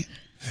 Froggy?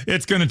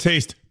 It's going to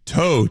taste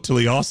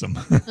totally awesome.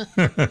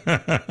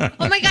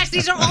 Oh my gosh,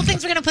 these are all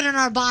things we're going to put in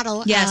our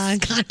bottle. Yes.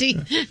 Gandhi.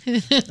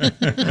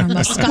 Our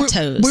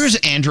Moscatos. Where's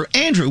Andrew?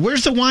 Andrew,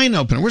 where's the wine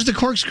opener? Where's the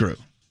corkscrew?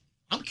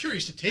 I'm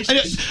curious to taste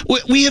this.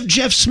 We have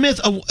Jeff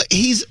Smith.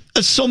 He's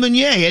a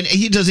sommelier, and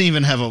he doesn't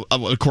even have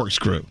a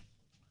corkscrew.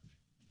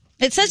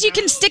 It says you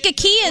can stick a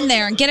key in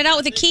there and get it out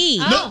with a key.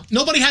 No,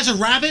 nobody has a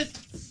rabbit?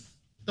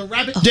 The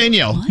rabbit?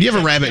 Danielle, you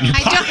have a rabbit in your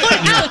pocket?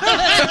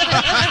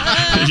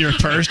 In your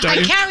purse, don't I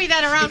you? carry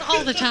that around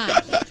all the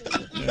time.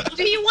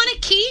 Do you want a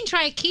key and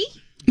try a key?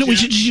 No, we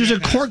should just use a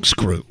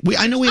corkscrew.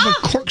 I know we have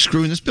a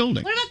corkscrew in this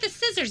building. What about the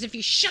scissors? If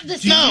you shove the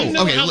Do you scissors.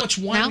 know how much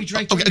wine we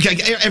drank? Okay,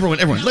 everyone,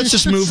 everyone, let's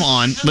just move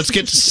on. Let's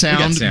get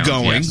sound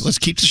going. Yes. Let's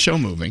keep the show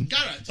moving.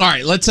 All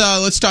right, let's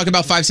talk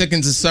about 5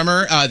 Seconds of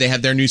Summer. They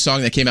have their new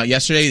song that came out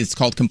yesterday. It's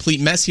called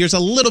Complete Mess. Here's a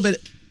little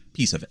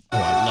piece of it. Oh,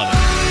 I love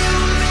it.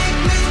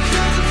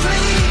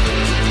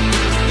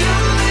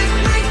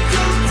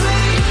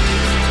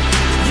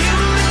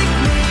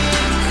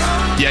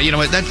 Yeah, you know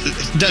what? That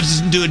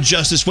doesn't do it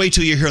justice. Wait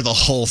till you hear the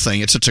whole thing.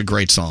 It's such a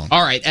great song.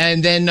 All right,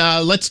 and then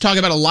let's talk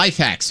about a life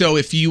hack. So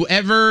if you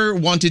ever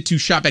wanted to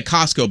shop at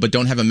Costco but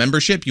don't have a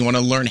membership, you want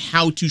to learn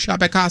how to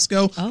shop at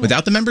Costco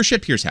without the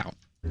membership, here's how.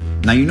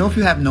 Now, you know if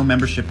you have no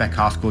membership at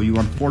Costco, you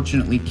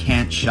unfortunately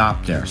can't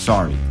shop there.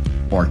 Sorry.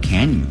 Or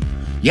can you?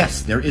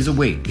 Yes, there is a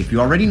way. If you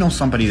already know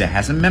somebody that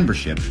has a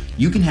membership,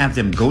 you can have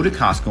them go to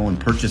Costco and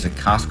purchase a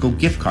Costco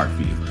gift card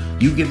for you.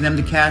 You give them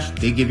the cash,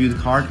 they give you the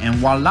card, and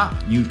voila!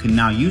 You can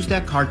now use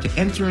that card to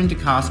enter into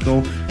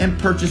Costco and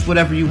purchase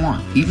whatever you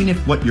want. Even if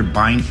what you're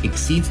buying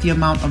exceeds the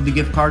amount of the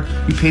gift card,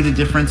 you pay the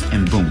difference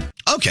and boom.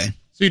 Okay.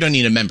 So you don't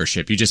need a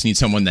membership. You just need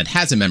someone that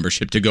has a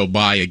membership to go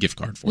buy a gift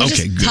card for. We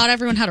just taught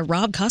everyone how to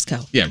rob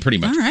Costco. Yeah, pretty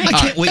much. All right. I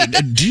can't wait.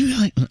 Do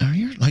you are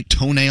your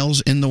toenails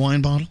in the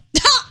wine bottle?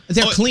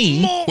 They're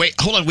clean. Wait,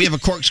 hold on. We have a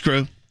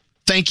corkscrew.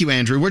 Thank you,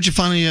 Andrew. Where'd you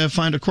finally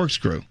find a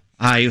corkscrew?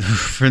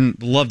 For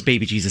love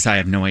baby Jesus, I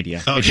have no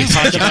idea. It just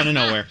popped up out of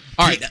nowhere.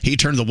 All right. He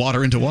turned the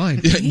water into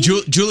wine.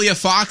 Julia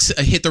Fox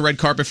hit the red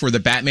carpet for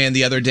the Batman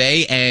the other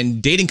day, and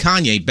dating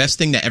Kanye, best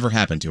thing that ever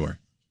happened to her.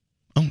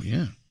 Oh,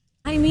 yeah.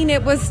 I mean,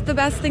 it was the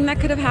best thing that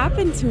could have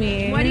happened to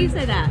me. Why do you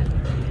say that?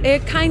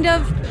 It kind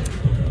of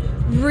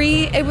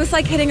it was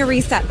like hitting a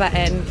reset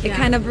button. It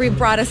kind of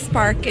brought a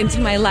spark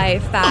into my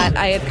life that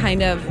I had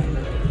kind of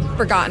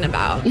forgotten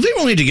about. Well, they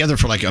were only together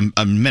for like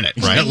a minute,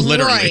 right?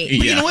 Literally. Right.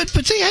 But you know what?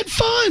 But they had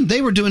fun.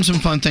 They were doing some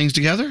fun things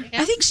together.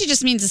 I think she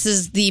just means this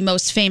is the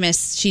most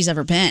famous she's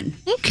ever been.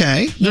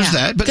 Okay, there's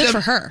Yeah, that. But good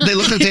for her. They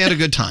look like they had a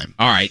good time.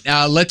 All right,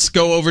 let's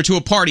go over to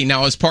a party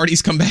now. As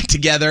parties come back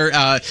together,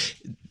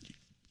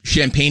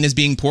 champagne is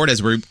being poured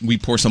as we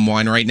pour some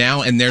wine right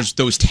now, and there's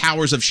those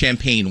towers of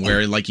champagne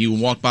where like you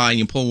walk by and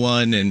you pull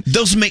one, and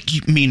those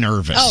make me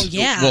nervous. Oh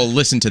yeah. Well,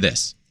 listen to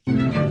this.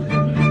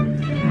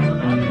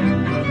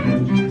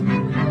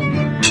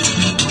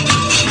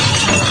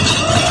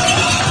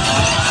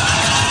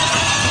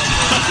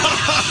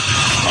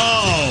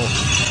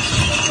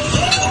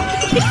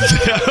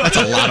 That's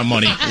a lot of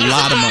money. A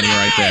lot of money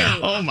right there.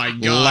 Oh my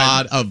God. A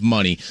lot of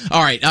money.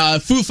 All right,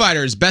 Foo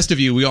Fighters, Best of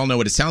You. We all know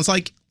what it sounds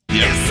like. Okay,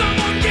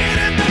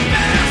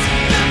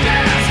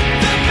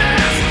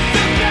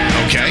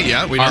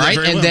 yeah, we know All that right,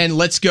 very and well. then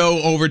let's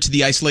go over to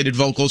the isolated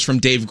vocals from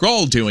Dave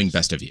Grohl doing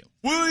Best of You.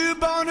 Were you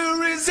born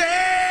to resist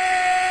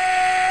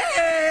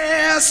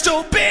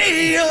or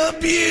be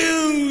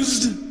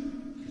abused?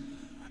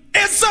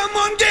 Is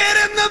someone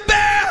getting the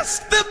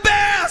best, the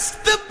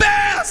best, the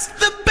best,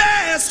 the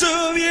best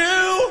of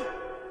you?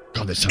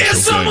 God, that sounds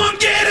Is so good. someone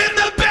getting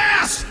the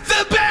best,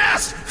 the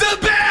best, the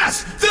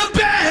best, the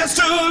best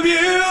of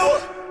you?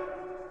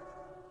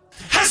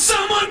 Has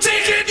someone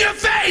taken your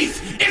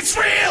faith? It's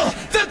real.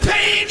 The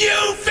pain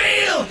you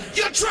feel,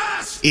 your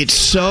trust. It's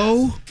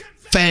so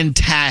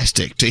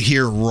fantastic to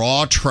hear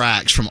raw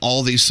tracks from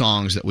all these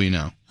songs that we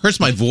know. Hurts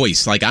my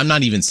voice. Like, I'm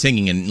not even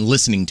singing, and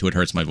listening to it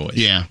hurts my voice.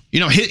 Yeah. You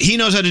know, he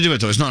knows how to do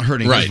it, though. It's not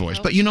hurting Right. his voice.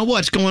 But you know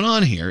what's going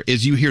on here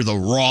is you hear the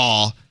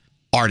raw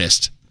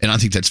artist, and I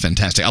think that's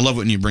fantastic. I love it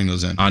when you bring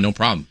those in. No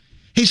problem.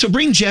 Hey, so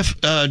bring Jeff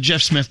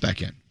Smith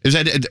back in. Is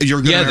that you're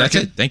a good Yeah, American? that's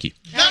it. Thank you.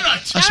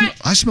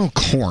 I smell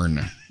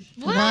corn.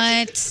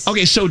 What?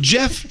 Okay, so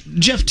Jeff,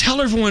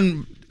 tell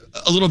everyone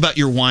a little about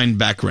your wine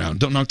background.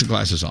 Don't knock the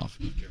glasses off.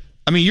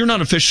 I mean, you're not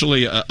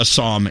officially a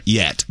somm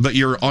yet, but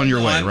you're on your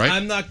way, right?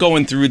 I'm not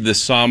going through the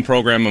SOM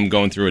program. I'm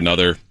going through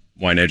another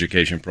wine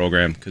education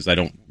program because I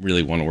don't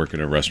really want to work in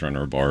a restaurant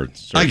or a bar. And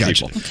serve I got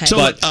people. you. Okay.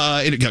 So,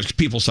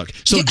 people suck.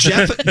 So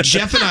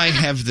Jeff and I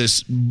have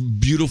this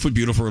beautiful,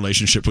 beautiful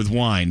relationship with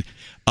wine.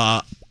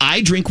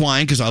 I drink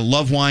wine because I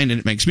love wine and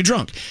it makes me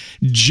drunk.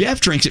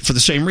 Jeff drinks it for the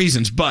same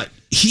reasons, but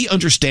he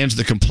understands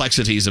the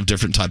complexities of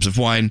different types of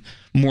wine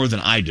more than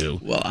I do.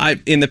 Well,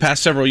 in the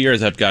past several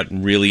years, I've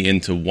gotten really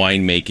into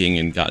winemaking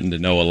and gotten to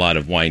know a lot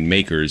of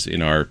winemakers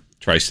in our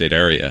tri-state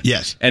area.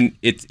 Yes. And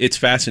it's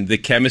fascinating. The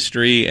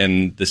chemistry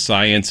and the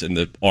science and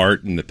the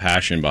art and the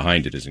passion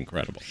behind it is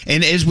incredible.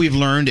 And as we've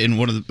learned in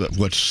one of the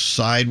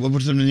what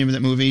was the name of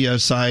that movie?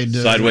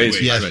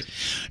 Sideways. Yes. Right.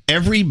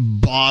 Every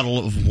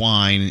bottle of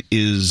wine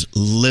is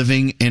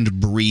living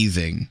and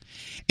breathing,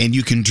 and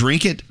you can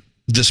drink it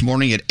this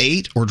morning at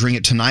 8 or drink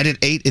it tonight at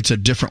 8. It's a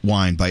different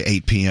wine by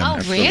 8 p.m. Oh,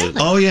 really?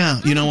 Oh, yeah.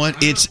 You know what?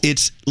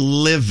 It's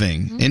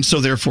living. And so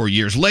therefore,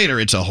 years later,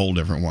 it's a whole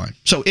different wine.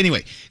 So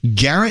anyway,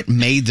 Garrett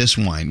made this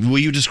wine. Will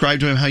you describe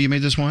to him how you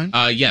made this wine?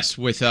 Yes,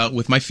 with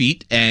my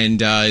feet, and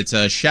it's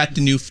a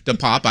Chateauneuf de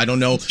Pop. I don't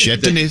know.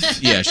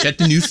 Chateauneuf. Yeah,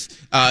 Chateauneuf.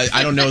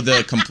 I don't know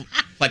the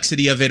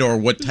complexity of it or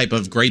what type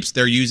of grapes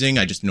they're using.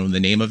 I just know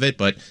the name of it,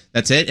 but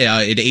that's it.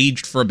 It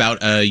aged for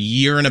about a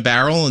year in a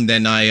barrel, and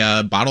then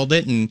I bottled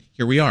it, and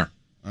here we are.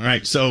 All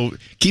right, so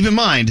keep in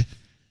mind,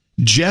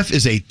 Jeff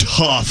is a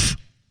tough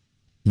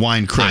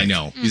wine critic. I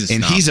know. He's a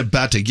and snob. he's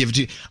about to give it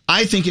to you.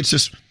 I think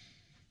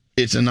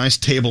it's a nice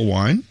table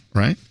wine,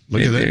 right?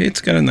 Look at that. It's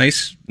got a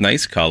nice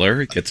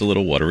color. It gets a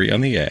little watery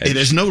on the edge. It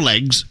has no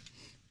legs,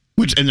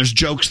 and there's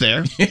jokes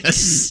there.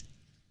 Yes.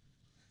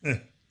 Okay,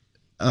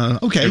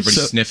 Everybody's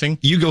so sniffing.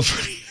 You go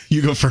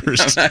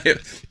first.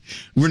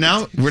 We're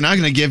now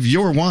going to give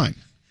your wine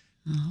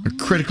a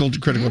critical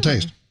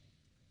taste.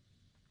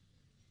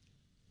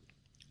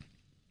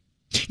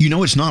 You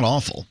know, it's not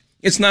awful.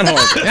 It's not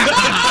horrible.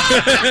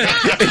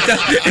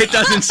 it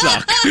doesn't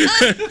suck.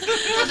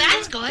 Well,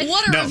 that's good.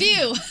 What a No.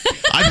 review.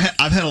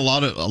 I've had a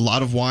lot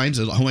of wines,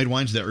 homemade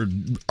wines that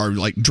are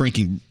like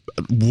drinking.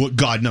 What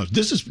God knows,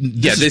 this is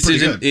pretty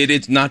isn't. good.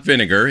 It's not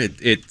vinegar.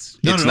 It's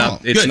No.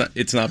 not. Good.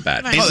 It's not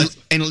bad.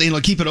 And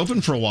keep it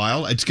open for a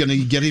while. It's going to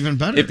get even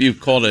better. If you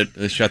called it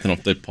a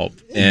Chateauneuf de Pop,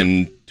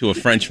 and to a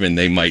Frenchman,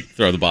 they might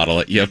throw the bottle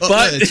at you.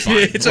 But it's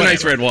fine. it's a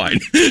nice red wine.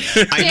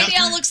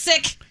 Danielle looks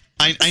sick.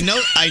 I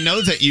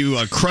know that you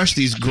crush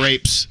these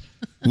grapes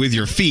with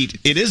your feet.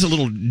 It is a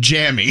little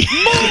jammy.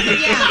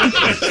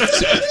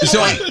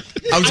 So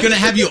I was going to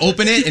have you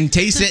open it and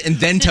taste it and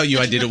then tell you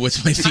I did it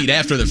with my feet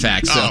after the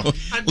fact. So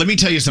Let me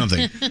tell you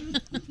something.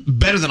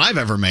 Better than I've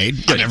ever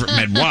made. I've never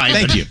made wine.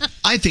 Thank you.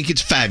 I think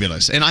it's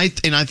fabulous, and I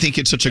think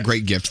it's such a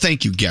great gift.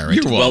 Thank you,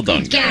 Garrett. You're well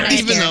done, Garrett.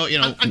 Even though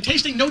I'm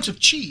tasting notes of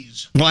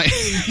cheese.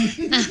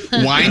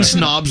 wine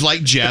snobs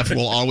like Jeff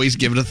will always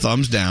give it a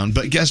thumbs down,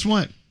 but guess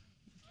what?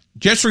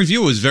 Jeff's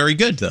review was very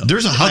good, though.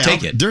 I'll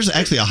take it. There's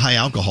actually a high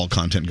alcohol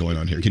content going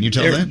on here. Can you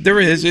tell that? There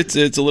is. It's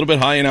a little bit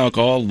high in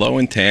alcohol, low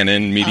in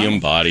tannin, medium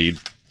bodied.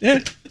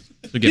 Yeah.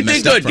 You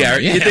did good,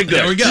 Garrett. Yeah, you did good.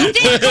 There we go. You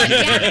did good,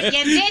 Garrett.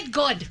 You did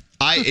good.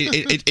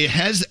 It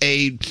has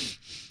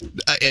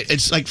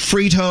it's like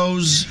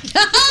Fritos.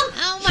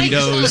 Oh my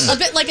God. A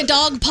bit like a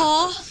dog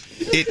paw.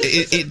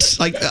 It's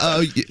like like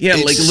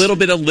a little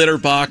bit of litter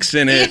box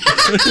in it.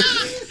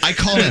 I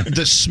call it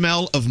the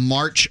smell of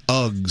March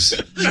Uggs.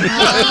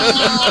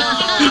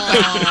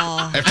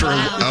 After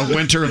a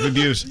winter of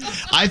abuse.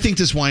 I think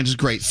this wine is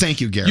great.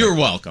 Thank you, Garrett. You're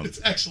welcome. It's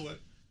excellent.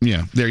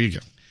 Yeah, there you go.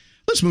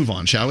 Let's move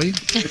on, shall we?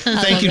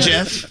 Thank you,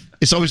 Jeff.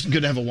 It's always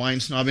good to have a wine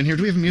snob in here.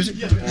 Do we have music?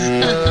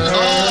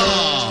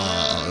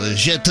 Oh,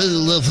 Chateau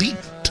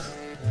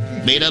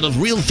Lafite. Made out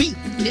of real feet.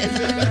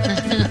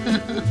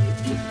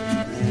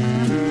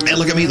 And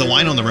look at me, the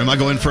wine on the rim. I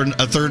go in for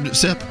a third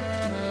sip.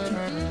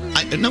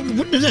 No,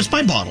 that's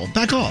my bottle.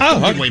 Back off.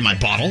 Don't give away my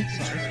bottle.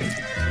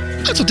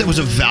 I thought that was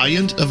a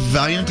valiant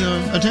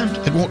attempt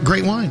at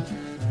great wine.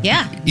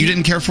 Yeah. You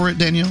didn't care for it,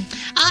 Danielle?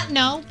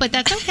 No, but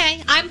that's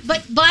okay.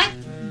 But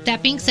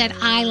that being said,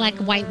 I like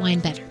white wine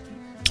better.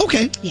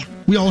 Okay. Yeah.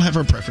 We all have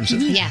our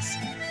preferences. Yes.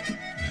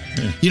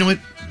 You know what?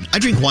 I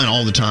drink wine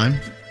all the time,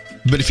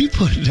 but if you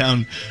put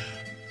down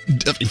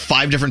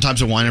 5 different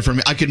types of wine in front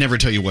of me, I could never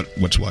tell you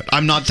what's what.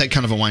 I'm not that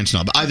kind of a wine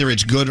snob. Either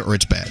it's good or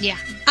it's bad. Yeah.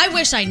 I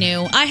wish I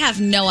knew. I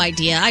have no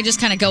idea. I just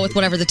kind of go with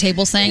whatever the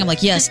table's saying. I'm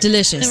like, yes,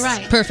 delicious.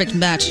 Right. Perfect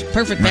match.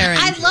 Perfect pairing.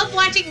 I love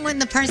watching when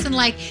the person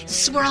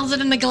swirls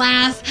it in the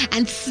glass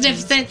and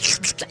sniffs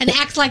it and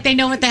acts like they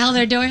know what the hell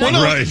they're doing. Well, no,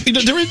 you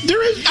know,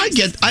 there is.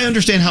 I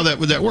understand how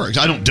that works.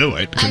 I don't do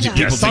it.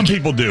 Some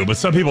people do, but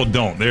some people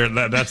don't.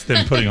 That's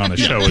them putting on the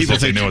show as if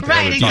they know what the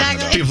hell they're talking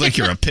about. People think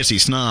you're a pissy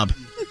snob.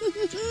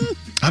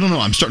 I don't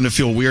know. I'm starting to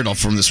feel weird off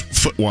from this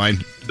foot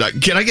wine.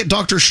 Can I get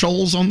Dr.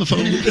 Scholl's on the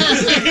phone?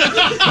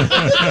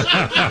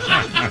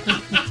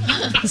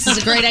 This is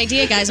a great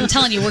idea, guys. I'm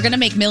telling you, we're going to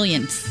make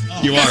millions.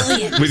 You are.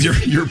 Millions. With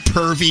your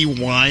pervy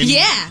wine.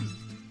 Yeah.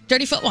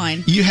 Dirty foot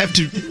wine. You have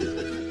to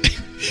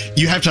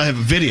have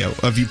a video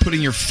of you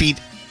putting your feet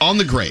on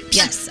the grapes.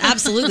 Yes,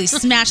 absolutely.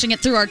 Smashing it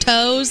through our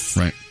toes.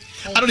 Right.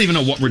 I don't even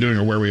know what we're doing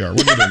or where we are.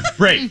 What are we doing?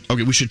 Break.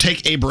 Okay, we should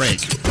take a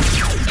break.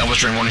 Elvis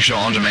Duran Morning Show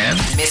on demand.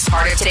 Missed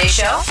part of today's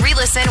show?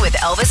 Re-listen with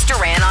Elvis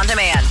Duran on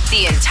demand.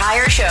 The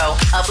entire show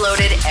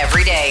uploaded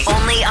every day.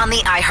 Only on the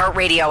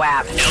iHeartRadio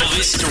app.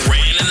 Elvis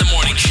Duran in the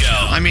Morning Show.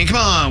 I mean, come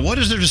on. What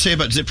is there to say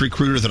about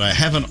ZipRecruiter that I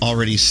haven't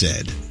already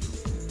said?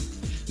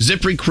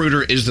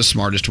 ZipRecruiter is the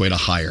smartest way to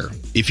hire.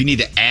 If you need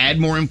to add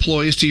more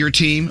employees to your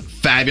team,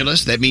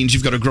 fabulous. That means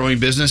you've got a growing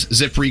business.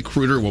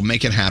 ZipRecruiter will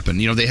make it happen.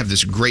 You know, they have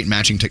this great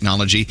matching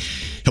technology.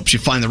 Helps you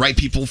find the right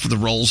people for the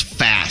roles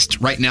fast.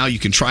 Right now, you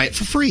can try it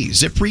for free.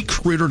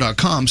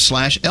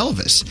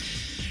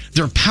 ZipRecruiter.com/Elvis.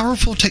 Their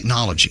powerful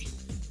technology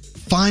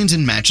finds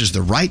and matches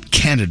the right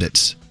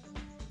candidates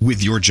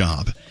with your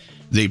job.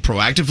 They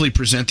proactively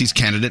present these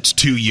candidates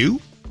to you.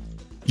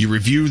 You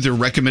review their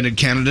recommended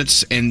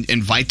candidates and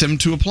invite them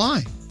to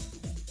apply.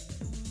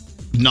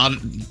 Not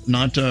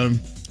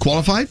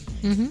qualified?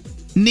 Mm-hmm.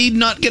 Need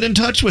not get in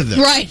touch with them.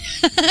 Right.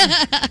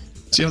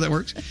 See how that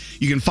works?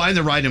 You can find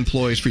the right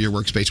employees for your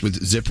workspace with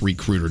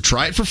ZipRecruiter.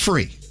 Try it for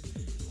free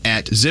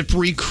at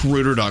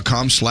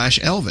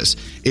ZipRecruiter.com/Elvis.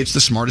 It's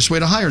the smartest way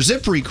to hire.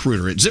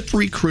 ZipRecruiter at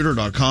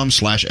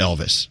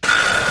ZipRecruiter.com/Elvis.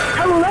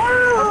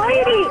 Hello,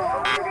 lady.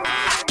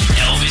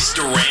 Elvis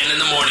Duran in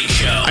the Morning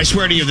Show. I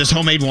swear to you, this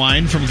homemade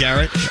wine from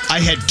Garrett, I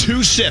had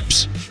 2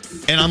 sips,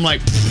 and I'm like...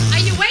 Are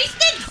you wasted?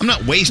 I'm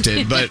not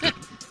wasted, but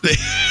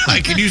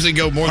I could usually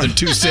go more than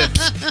 2 sips.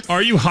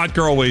 Are you hot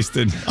girl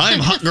wasted? I'm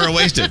hot girl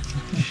wasted.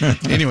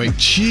 Anyway,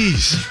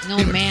 jeez.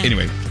 Oh, man.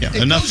 Anyway, yeah,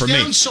 It enough goes for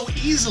down me. so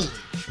easily.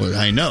 Well,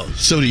 I know.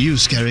 So do you,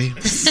 Scary.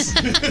 That's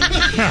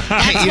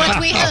what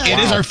we heard. It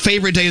is our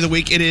favorite day of the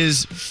week. It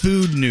is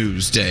Food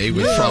News Day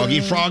with Froggy.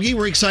 Froggy,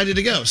 we're excited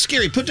to go.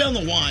 Scary, put down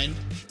the wine.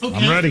 Okay.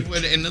 I'm ready.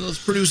 And let's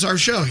produce our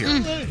show here.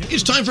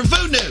 It's time for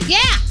Food News. Yeah.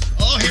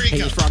 Oh, here he Hey,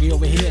 comes. it's Froggy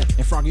over here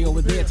and Froggy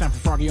over there. Time for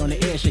Froggy on the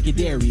air. Shake your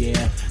dairy,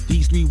 yeah.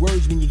 These 3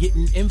 words when you're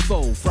getting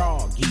info.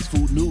 Froggy's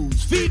Food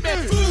News. Feedback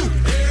food.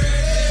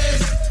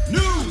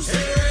 News.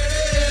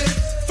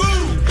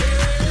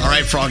 All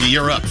right, Froggy,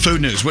 you're up.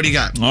 Food News. What do you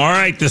got? All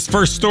right, this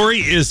first story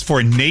is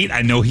for Nate.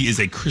 I know he is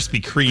a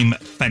Krispy Kreme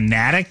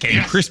fanatic,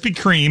 and Krispy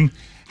Kreme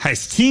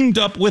has teamed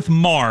up with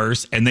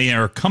Mars, and they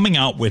are coming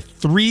out with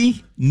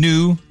 3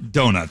 new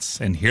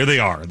donuts. And here they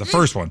are. The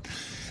first one,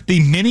 the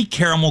mini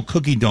caramel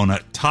cookie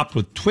donut topped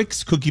with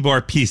Twix cookie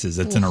bar pieces.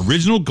 It's an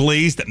original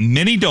glazed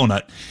mini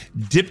donut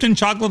dipped in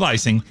chocolate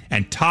icing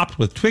and topped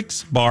with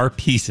Twix bar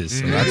pieces.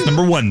 So that's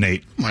number 1,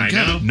 Nate. My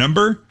God.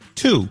 Number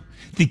 2,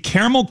 the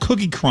Caramel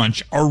Cookie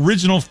Crunch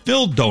original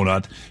filled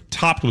donut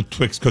topped with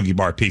Twix cookie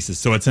bar pieces.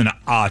 So it's an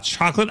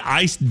chocolate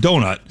iced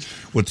donut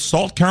with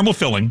salt caramel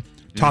filling,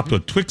 topped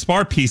with Twix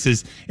bar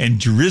pieces, and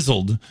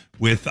drizzled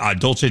with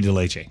dulce de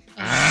leche.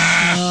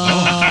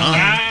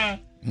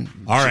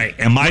 All right,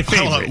 and my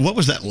favorite. What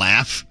was that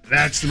laugh?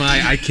 That's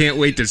I can't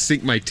wait to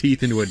sink my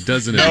teeth into a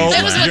dozen of No, these.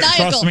 That was maniacal.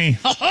 trust me.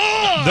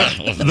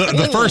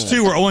 The first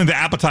 2 were only the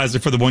appetizer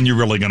for the one you're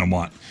really going to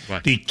want.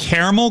 What? The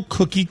Caramel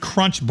Cookie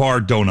Crunch Bar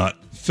Donut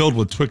filled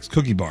with Twix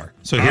Cookie Bar.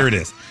 So here it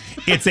is.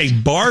 It's a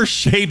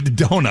bar-shaped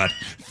donut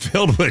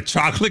filled with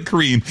chocolate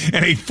cream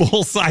and a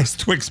full-size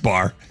Twix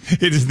bar.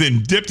 It is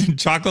then dipped in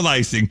chocolate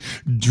icing,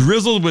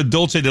 drizzled with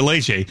dulce de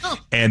leche,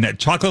 and that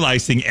chocolate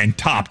icing and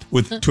topped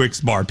with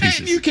Twix bar pieces.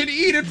 And you can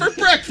eat it for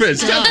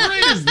breakfast. How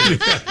great is this?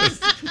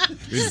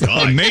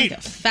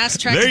 Mate, Fast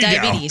track There to you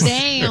go. diabetes.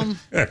 Damn.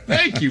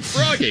 Thank you,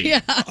 Froggy.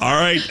 Yeah. All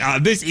right,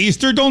 this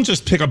Easter, don't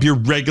just pick up your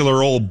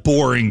regular old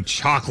boring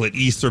chocolate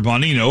Easter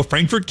bunny. You know,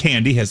 Frankfurt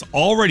Candy has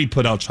already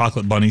put out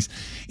chocolate bunnies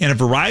in a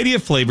variety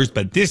of flavors,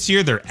 but this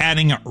year they're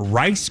adding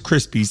Rice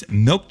Krispies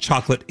milk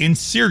chocolate and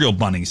cereal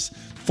bunnies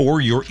for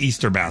your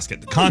Easter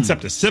basket. The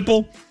concept is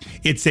simple.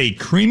 It's a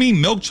creamy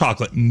milk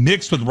chocolate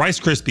mixed with Rice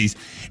Krispies,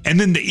 and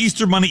then the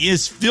Easter bunny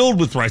is filled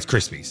with Rice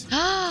Krispies.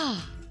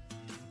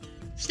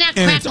 Snap, And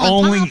crackle, it's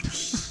only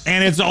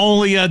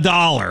pop.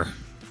 $1.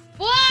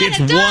 What? It's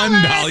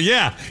 $1.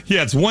 Yeah,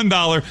 it's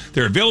 $1.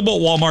 They're available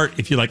at Walmart.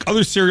 If you like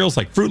other cereals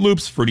like Fruit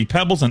Loops, Fruity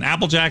Pebbles, and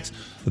Apple Jacks,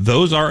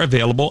 those are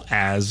available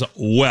as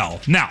well.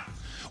 Now,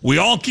 we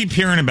all keep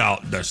hearing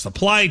about the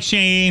supply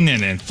chain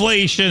and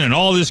inflation and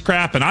all this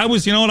crap, and I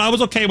was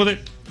okay with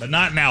it, but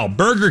not now.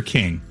 Burger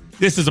King,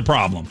 this is a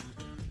problem.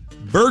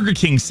 Burger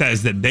King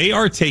says that they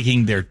are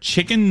taking their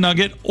chicken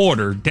nugget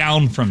order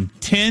down from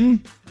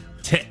 10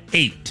 to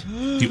 8.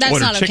 To That's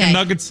order not chicken okay.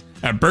 nuggets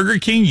at Burger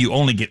King, you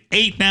only get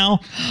 8 now,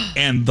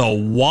 and the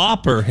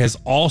Whopper has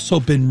also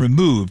been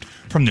removed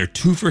from their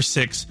 2 for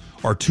 $6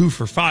 or 2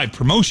 for $5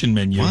 promotion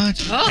menu.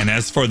 What? And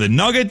as for the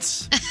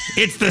nuggets,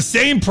 it's the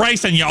same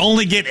price and you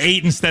only get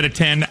 8 instead of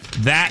 10.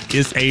 That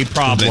is a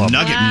problem. The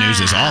nugget news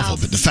is awful,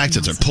 but the fact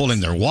that they're pulling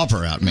their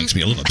Whopper out makes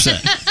me a little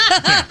upset.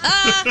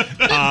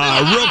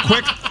 Real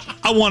quick,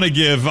 I want to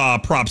give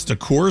props to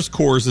Coors.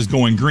 Coors is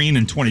going green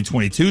in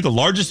 2022. The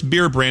largest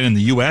beer brand in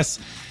the U.S.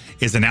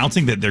 is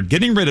announcing that they're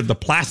getting rid of the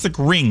plastic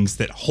rings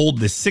that hold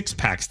the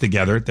six-packs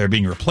together. They're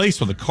being replaced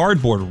with a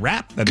cardboard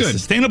wrap that is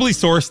sustainably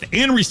sourced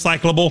and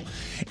recyclable.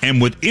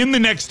 And within the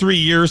next 3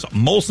 years,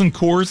 Molson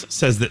Coors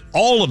says that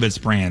all of its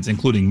brands,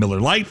 including Miller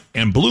Lite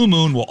and Blue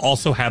Moon, will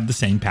also have the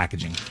same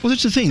packaging. Well,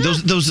 that's the thing.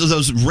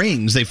 Those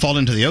rings, they fall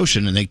into the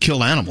ocean and they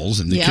kill animals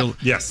and they kill.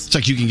 Yes, it's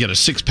like you can get a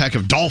 6-pack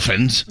of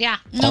dolphins. Yeah,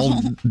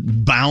 all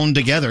bound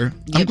together.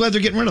 I'm glad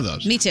they're getting rid of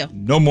those. Me too.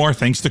 No more,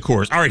 thanks to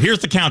Coors. All right, here's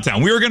the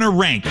countdown. We are going to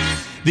rank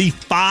the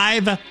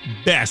 5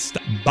 best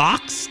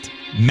boxed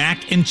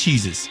mac and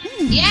cheeses.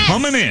 Yes.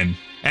 Coming in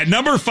at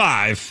number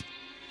 5,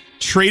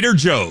 Trader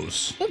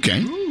Joe's.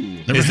 Okay.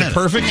 Is it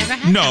perfect?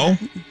 No,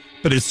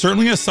 but it's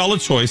certainly a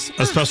solid choice,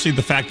 especially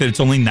the fact that it's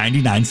only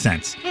 99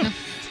 cents.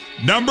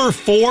 Number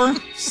 4,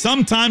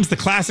 sometimes the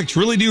classics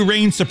really do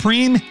reign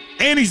supreme.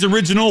 Annie's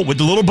Original with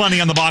the little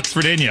bunny on the box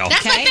for Danielle.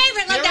 That's my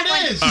favorite. Love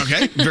that one.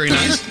 Okay, very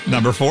nice.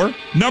 Number 4.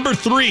 Number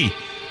 3,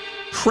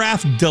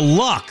 Kraft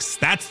Deluxe.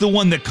 That's the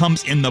one that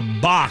comes in the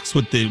box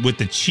with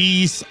the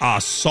cheese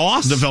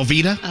sauce. The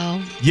Velveeta?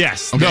 Oh.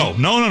 Yes. Okay.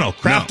 No.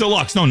 Kraft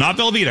Deluxe. No, not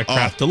Velveeta.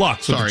 Kraft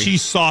Deluxe with the sorry.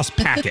 cheese sauce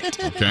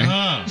packet. Okay.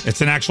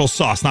 It's an actual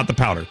sauce, not the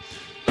powder.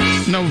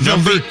 No,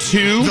 Number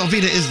 2.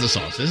 Velveeta is the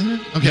sauce, isn't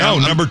it? Okay. No,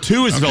 number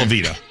 2 is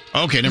Velveeta.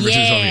 Okay, number 2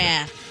 is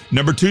Velveeta.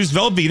 Number 2 is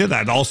Velveeta.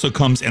 That also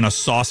comes in a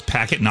sauce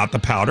packet, not the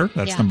powder.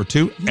 That's number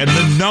 2. And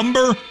the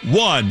number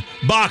 1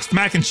 boxed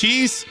mac and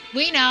cheese,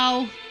 We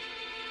know.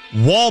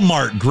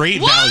 Walmart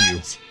Great Value.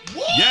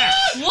 Yes.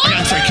 Okay,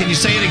 I'm sorry, can you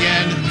say it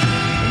again?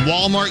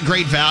 Walmart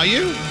Great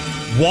Value?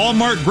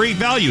 Walmart Great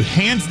Value.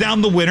 Hands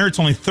down the winner. It's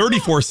only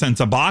 34 cents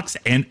a box,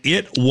 and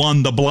it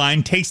won the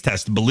blind taste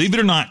test. Believe it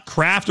or not,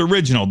 Kraft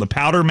Original, the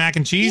powder mac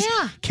and cheese,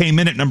 came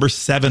in at number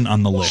 7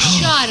 on the list.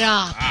 Shut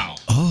up.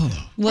 Wow.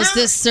 Was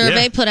this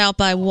survey put out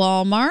by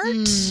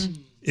Walmart?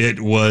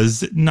 It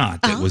was not.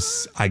 It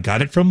was. I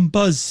got it from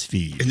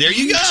BuzzFeed. There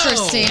you go.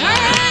 Interesting. All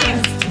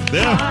right.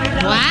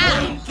 Yeah.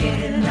 Wow.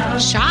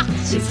 Shocked.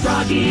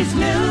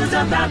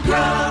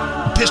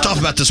 Pissed off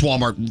about this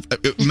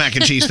Walmart mac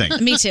and cheese thing.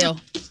 Me too.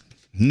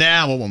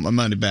 Now I want my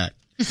money back.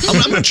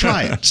 I'm going to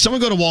try it. Someone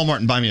go to Walmart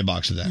and buy me a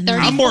box of that.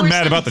 I'm more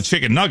mad about the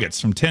chicken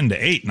nuggets from 10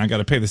 to 8, and I got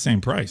to pay the same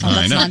price.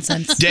 I know.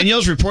 Nonsense.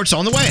 Danielle's report's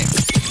on the way.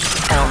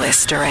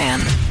 Elvis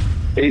Duran.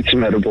 Ate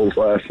some edibles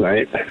last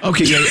night.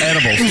 Okay, yeah,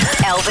 edibles.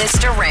 Elvis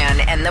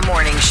Duran and the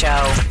Morning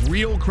Show.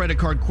 Real credit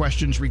card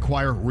questions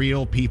require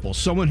real people,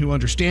 someone who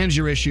understands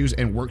your issues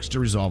and works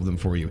to resolve them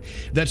for you.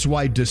 That's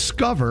why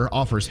Discover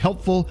offers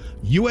helpful,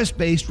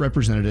 U.S.-based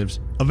representatives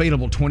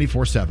available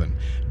 24/7.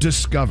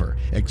 Discover,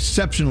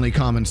 exceptionally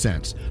common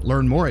sense.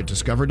 Learn more at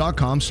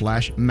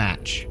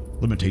discover.com/match.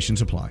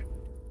 Limitations apply.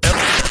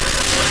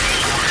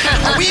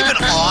 Are we even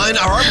on?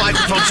 Are our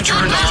microphones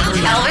turned on?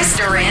 Elvis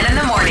Duran and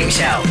the Morning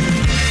Show.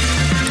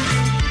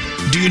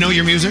 Do you know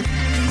your music?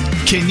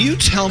 Can you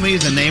tell me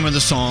the name of the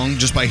song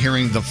just by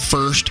hearing the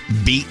first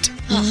beat?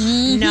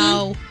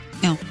 No.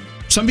 No.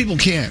 Some people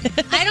can.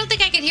 I don't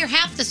think I could hear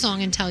half the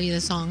song and tell you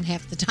the song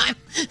half the time.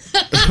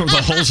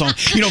 The whole song.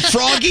 You know,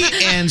 Froggy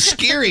and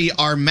Scary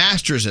are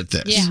masters at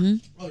this. Yeah.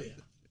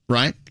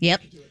 Right?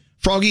 Yep.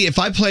 Froggy, if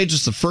I played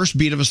just the first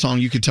beat of a song,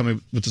 you could tell me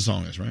what the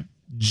song is, right?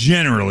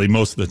 Generally,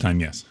 most of the time,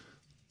 yes.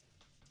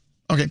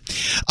 Okay.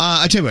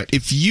 I tell you what,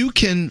 if you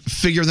can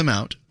figure them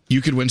out,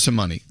 you could win some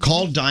money.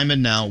 Call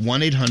Diamond now,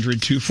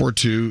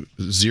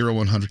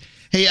 1-800-242-0100.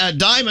 Hey,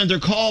 Diamond, they're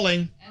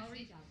calling.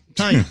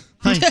 Hi.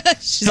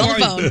 She's on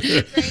the phone.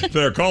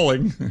 They're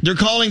calling. They're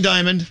calling,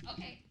 Diamond.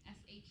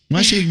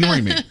 Why is she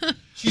ignoring me?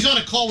 She's on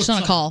a call with She's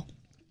on a call.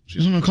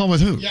 She's on a call with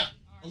who? Yeah.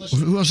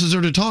 Who else is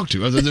there to talk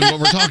to other than what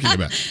we're talking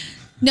about?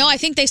 No, I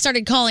think they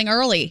started calling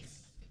early.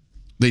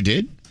 They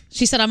did?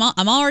 She said, I'm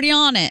already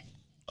on it.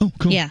 Oh,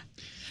 cool. Yeah.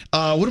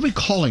 What are we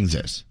calling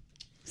this?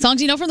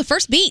 Songs you know from the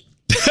first beat.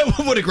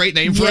 What a great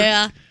name for it.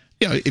 Yeah,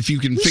 if you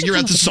can figure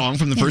out the song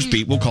from the first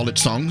beat, we'll call it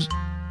songs.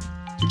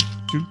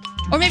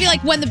 Or maybe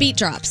like when the beat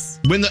drops.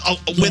 When the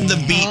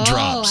beat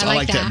drops. I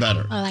like that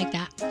better. I like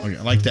that. Okay,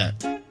 I like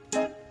that.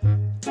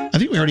 I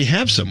think we already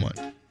have someone.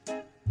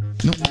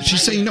 No,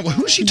 she's saying no.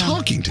 Who is she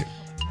talking to?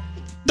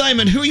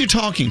 Diamond, who are you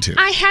talking to?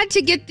 I had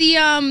to get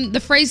the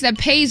phrase that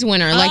pays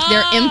winner, like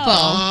their info.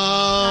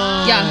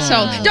 Yeah,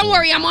 so don't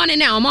worry, I'm on it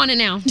now. All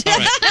right.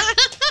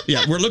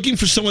 Yeah, we're looking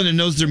for someone that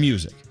knows their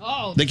music.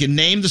 Oh. They can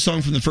name the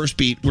song from the first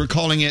beat. We're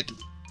calling it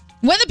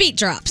When the Beat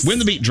Drops. When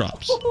the Beat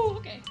Drops.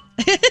 Okay.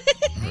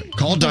 Right.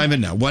 Call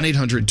Diamond now,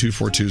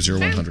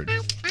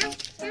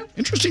 1-800-242-0100.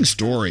 Interesting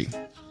story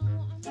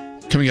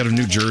coming out of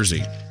New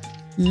Jersey.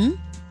 Hmm?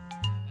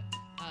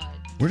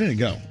 Where did it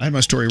go? I had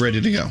my story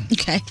ready to go.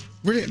 Okay.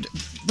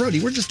 Brody,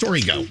 where'd the story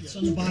go? It's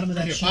on the bottom of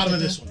that sheet. Bottom of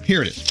this one.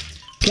 Here it is.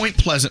 Point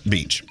Pleasant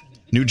Beach,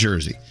 New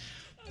Jersey.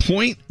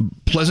 Point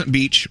Pleasant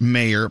Beach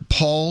Mayor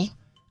Paul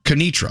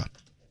Kanitra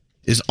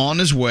is on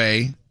his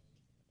way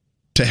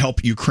to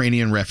help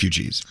Ukrainian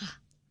refugees.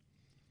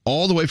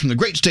 All the way from the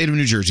great state of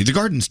New Jersey, the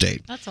Garden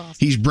State. That's awesome.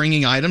 He's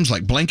bringing items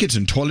like blankets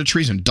and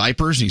toiletries and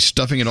diapers, and he's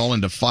stuffing it all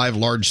into 5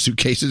 large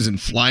suitcases and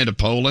flying to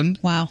Poland.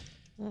 Wow.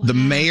 The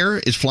mayor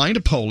is flying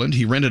to Poland.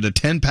 He rented a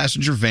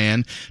 10-passenger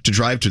van to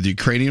drive to the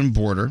Ukrainian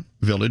border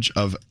village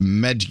of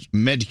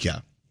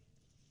Medka.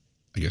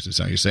 I guess that's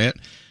how you say it,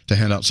 to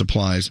hand out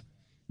supplies,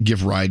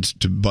 give rides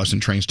to bus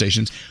and train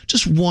stations.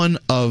 Just one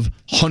of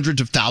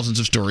hundreds of thousands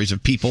of stories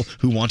of people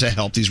who want to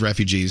help these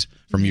refugees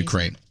from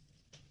Ukraine.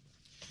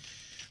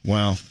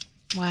 Wow.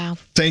 Wow.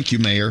 Thank you,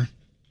 Mayor.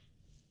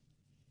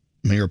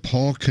 Mayor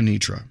Paul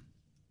Kanitra.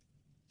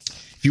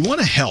 If you want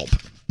to help,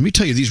 let me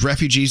tell you, these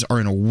refugees are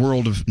in a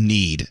world of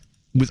need.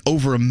 With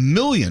over 1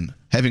 million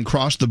having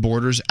crossed the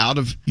borders out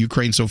of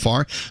Ukraine so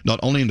far, not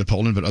only into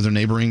Poland, but other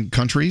neighboring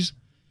countries,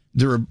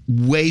 there are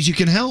ways you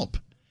can help.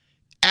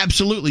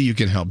 Absolutely you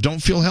can help.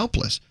 Don't feel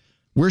helpless.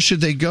 Where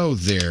should they go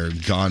there,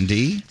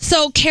 Gandhi?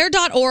 So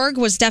care.org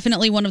was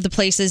definitely one of the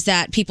places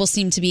that people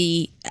seem to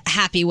be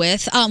happy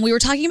with. We were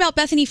talking about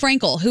Bethany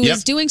Frankel, who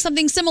is doing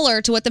something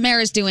similar to what the mayor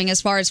is doing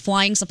as far as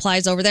flying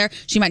supplies over there.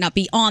 She might not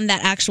be on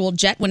that actual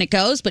jet when it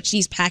goes, but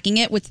she's packing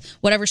it with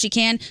whatever she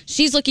can.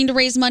 She's looking to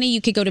raise money.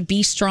 You could go to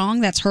Be Strong.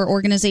 That's her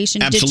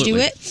organization. Absolutely. To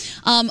do it.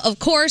 Of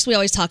course, we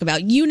always talk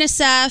about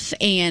UNICEF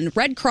and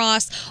Red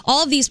Cross.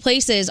 All of these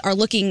places are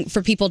looking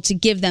for people to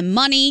give them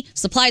money,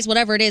 supplies,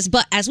 whatever it is.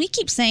 But as we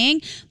keep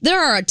saying,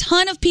 there are a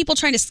ton of people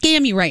trying to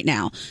scam you right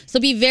now. So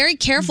be very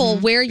careful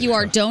where you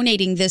are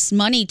donating this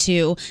money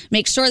to.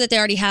 Make sure that they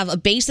already have a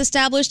base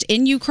established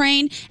in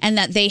Ukraine and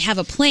that they have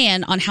a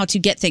plan on how to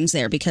get things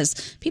there, because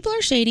people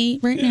are shady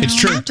right now. It's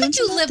true. How could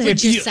you live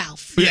with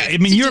yourself? Yeah, I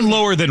mean, you're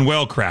lower than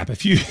well crap.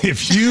 If you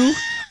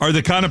are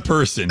the kind of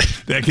person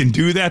that can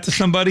do that to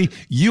somebody,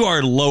 you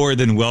are lower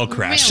than well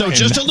crap. So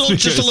just a little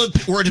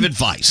word of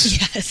advice.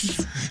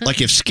 Yes.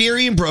 Like if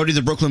Scary and Brody,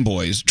 the Brooklyn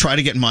Boys, try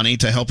to get money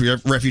to help your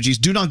refugees,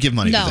 do not give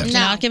money to them. No,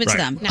 not give it to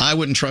them. No. I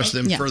wouldn't trust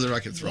them Yeah. further I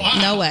could throw.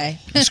 No way.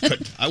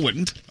 I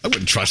wouldn't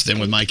trust them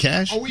with my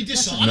cash. Are we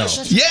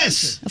dishonest?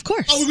 Yes. Of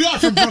course. Oh, we are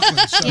from Brooklyn.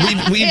 So.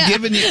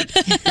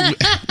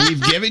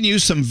 We've given you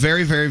some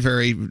very, very,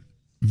 very,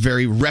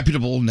 very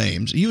reputable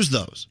names. Use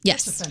those.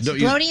 Yes. Don't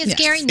use- Brody and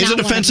Scary. Is it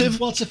offensive?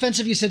 Well, it's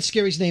offensive you said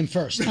Scary's name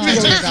first. All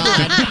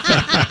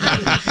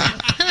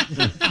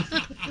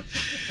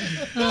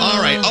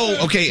right. Oh,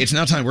 okay. It's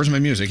now time. Where's my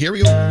music? Here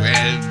we go.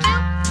 And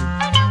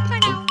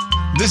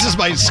this is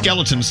my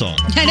skeleton song.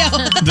 I know.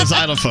 The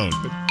xylophone.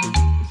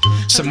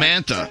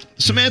 Samantha,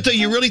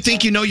 you really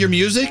think you know your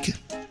music?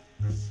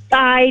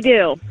 I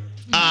do.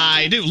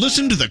 I do.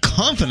 Listen to the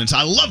confidence.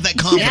 I love that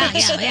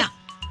confidence. Yeah.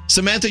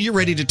 Samantha, you're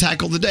ready to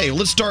tackle the day.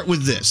 Let's start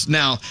with this.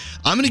 Now,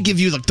 I'm going to give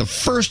you like the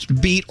first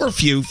beat or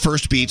few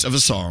first beats of a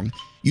song.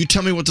 You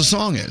tell me what the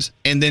song is.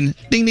 And then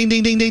ding, ding,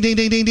 ding, ding, ding, ding,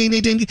 ding, ding, ding,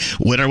 ding, ding.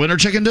 Winner, winner,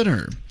 chicken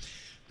dinner.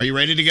 Are you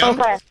ready to go?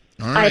 Okay.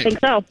 All right. I think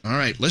so. All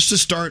right. Let's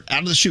just start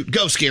out of the chute.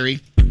 Go,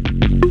 Scary.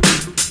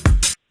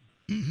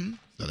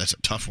 Oh, that's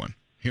a tough one.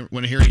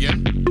 Want to hear it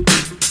again?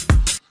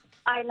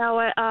 I know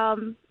it.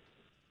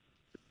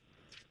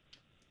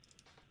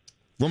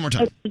 One more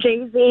time. It's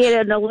Jay-Z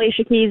and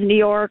Alicia Keys, New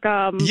York.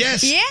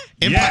 Yes.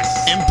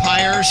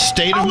 Empire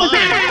State of Mind.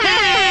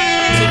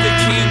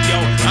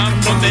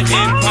 I'm from the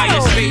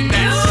Empire State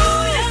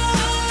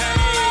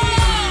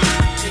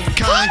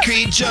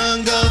Concrete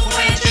jungle,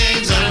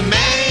 things are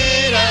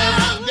made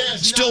of.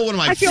 Still one of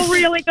my. I feel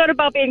really good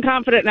about being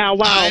confident now.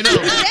 Wow. I know.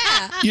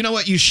 You know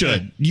what? You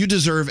should. You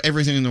deserve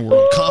everything in the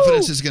world.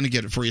 Confidence is going to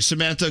get it for you.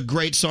 Samantha,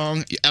 great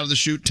song. Out of the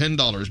chute,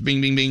 $10.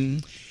 Bing, bing,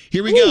 bing.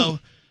 Here we go.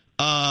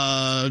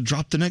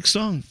 Drop the next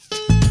song.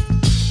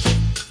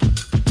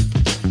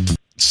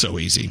 So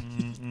easy.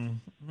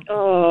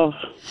 Oh.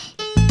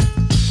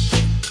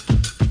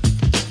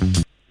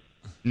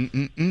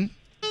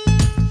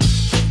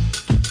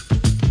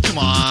 Come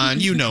on,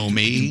 you know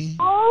me.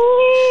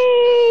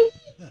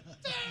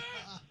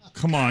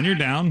 Come on, you're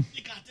down.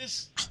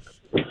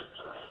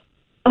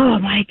 Oh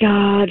my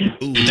God.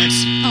 Ooh,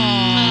 that's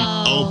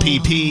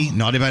OPP,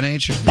 Naughty by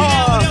Nature.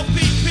 Yeah,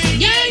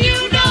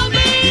 you know me.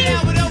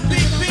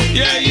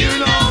 Yeah, you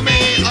know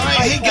me. All right,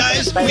 hey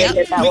guys,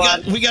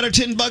 we got our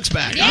 $10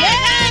 back.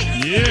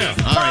 Yeah.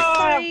 All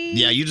right.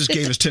 Yeah, you just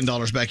gave us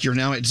 $10 back. You're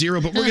now at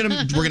zero, but we're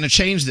gonna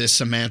change this,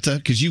 Samantha,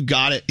 because you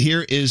got it.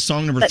 Here is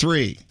song number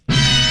 3.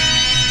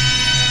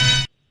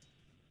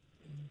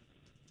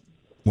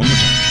 One more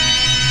time.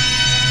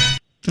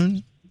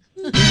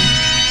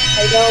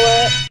 I know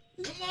it.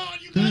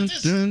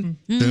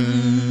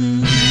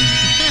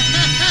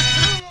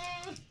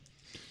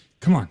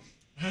 Come on.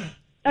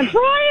 I'm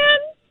trying.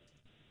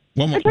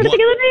 One more. I'm trying to think of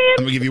the name.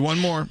 I'm gonna give you one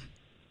more.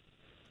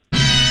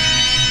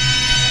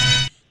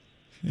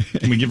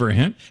 Can we give her a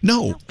hint?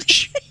 No.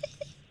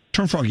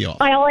 Turn Froggy off.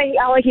 All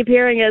I keep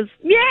hearing is,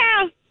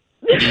 yeah.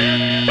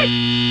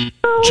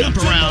 Jump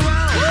around.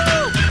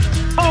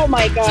 Oh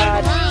my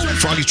God.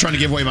 Froggy's trying to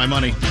give away my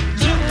money.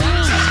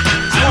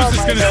 I was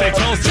just going to say,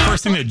 tell us the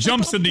first thing that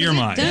jumps into your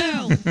mind.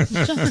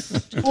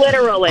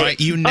 Literally. All right,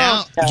 you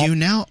now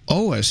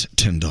owe us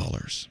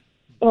 $10.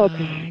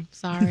 Okay.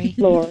 Sorry.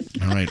 Lord.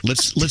 All right,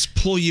 let's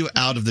pull you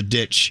out of the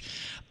ditch.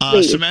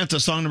 Samantha,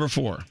 song number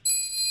 4.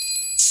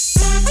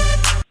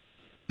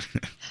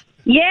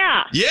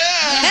 Yeah. Yeah.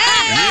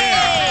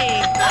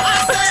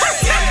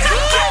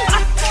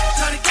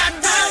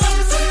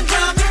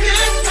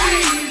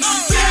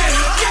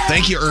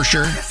 you,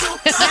 Ursher.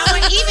 Now we're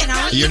even.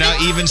 Are we You're now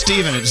even,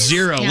 Steven, at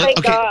 0. Yeah. Let- Thank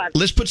okay, God.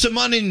 let's put some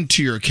money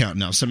into your account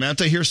now.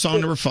 Samantha, here's song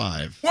number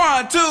 5.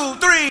 1, 2,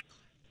 3.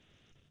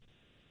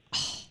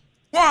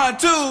 1,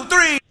 2,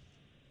 3.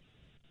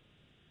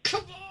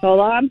 Hold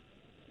on.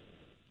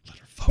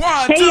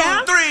 1, Hey, 2,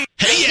 yeah? 3.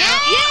 Hey, yeah.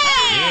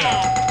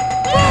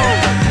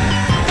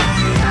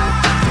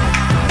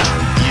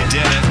 You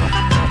did it.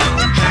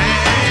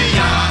 Hey,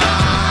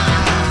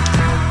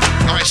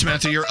 yeah. All right,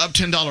 Samantha, you're up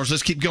 $10.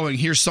 Let's keep going.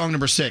 Here's song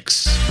number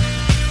 6.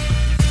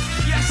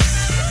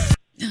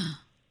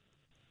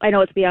 I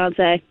know it's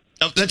Beyonce.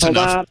 Oh, that's Hold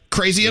enough. on.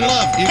 Crazy in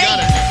Love. You got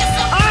it.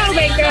 Oh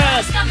my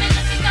God.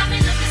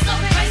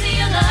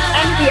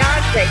 I'm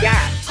Beyonce,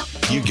 yeah.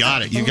 You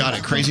got it. You got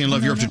it. Crazy in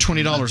Love. You're up to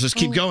 $20. Let's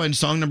keep going.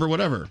 Song number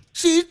whatever.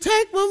 She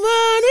take my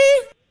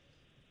money.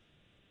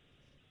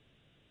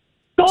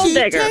 Gold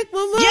digger. Take my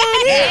money.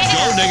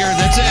 Gold digger.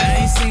 That's it. I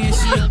ain't saying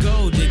she a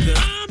gold digger,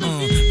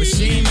 but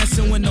she ain't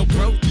messing with no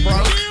broke.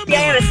 Yeah,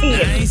 I have a theme. I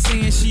ain't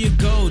saying she a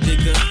gold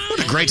digger.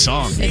 What a great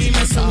song. She ain't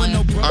messing with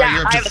no broke. All right,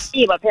 you're up I to have a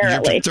theme,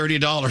 apparently. You're up to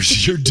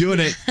 $30. You're doing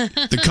it.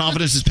 The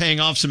confidence is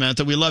paying off,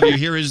 Samantha. We love you.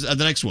 Here is the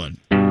next one.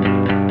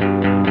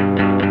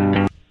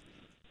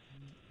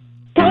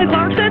 Kelly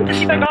Clarkson, since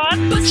you've been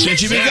gone.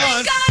 Since you've been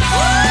gone.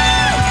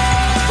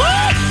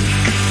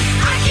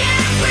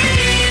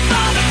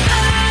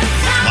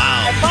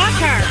 Wow. I fuck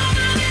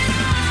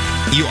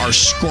her. You are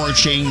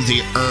scorching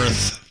the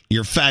earth.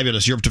 You're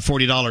fabulous. You're up to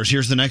 $40.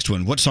 Here's the next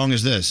one. What song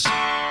is this?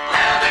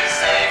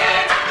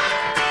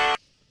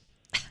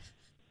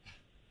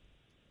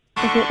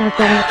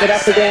 Get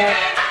up again.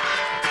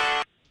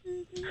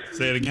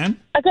 Say it again.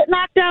 I get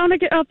knocked down, I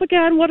get up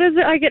again. What is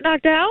it? I get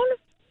knocked down?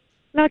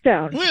 Knocked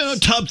down. Well,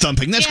 tub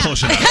thumping. That's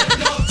close enough.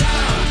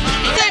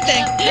 Good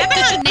thing. Remember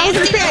how I was nasty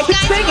gonna say, I those could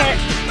guys sing were?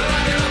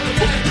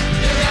 it.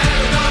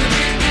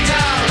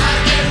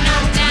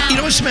 You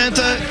know what,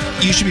 Samantha?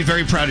 You should be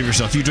very proud of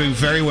yourself. You're doing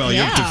very well.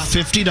 You're up to Yeah.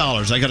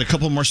 $50. I got a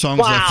couple more songs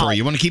left for you.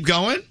 You want to keep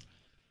going?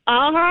 Uh-huh.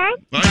 All right,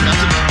 nothing.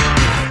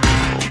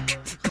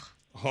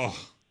 Oh.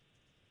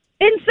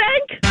 In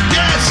sync?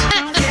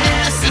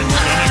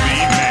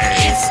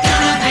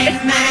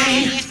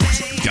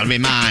 Gotta be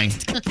mine.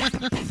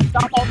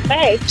 Almost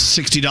May.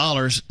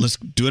 $60. Let's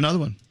do another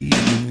one.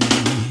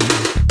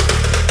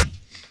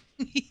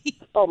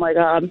 Oh my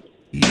God.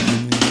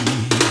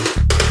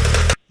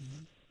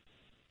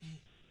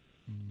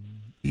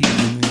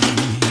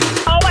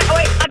 Oh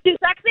wait, I'm too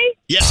sexy?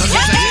 Yes, I'm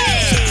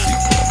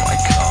too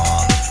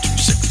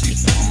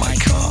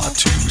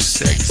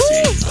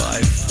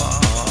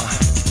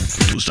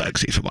Too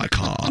sexy for my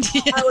car.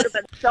 I would have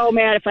been so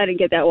mad if I didn't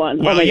get that one.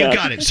 Well, oh my you God.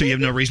 got it. So you have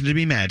no reason to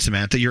be mad,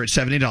 Samantha. You're at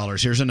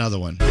 $70. Here's another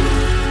one.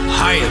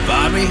 Hiya,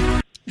 Bobby.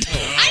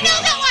 I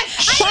know that one.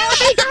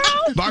 Barbie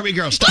girl? Barbie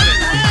girl, stop it.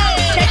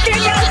 That's your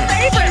girl's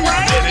favorite,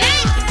 right?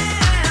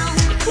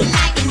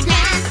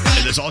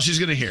 And that's all she's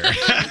going to hear. Damn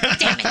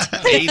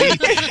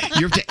it.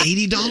 You're up to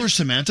 $80,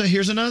 Samantha.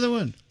 Here's another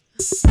one.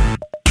 Sexy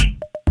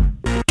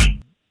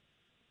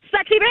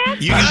man?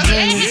 You got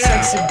it.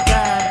 Sexy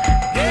guy.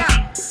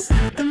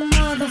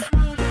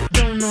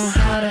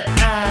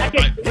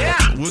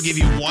 We'll give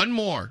you one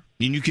more,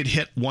 and you could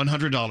hit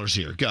 $100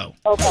 here. Go.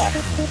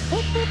 Okay.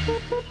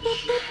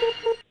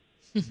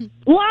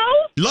 Low?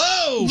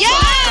 Low.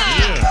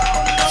 Yeah.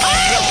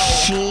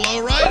 Flow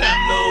right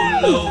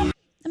out.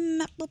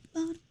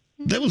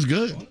 That was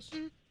good.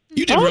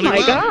 You did Oh really my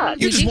well.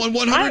 God. You just won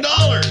 $100.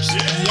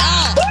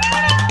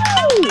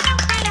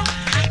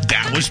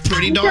 That was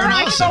pretty darn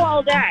I could go awesome.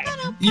 all day.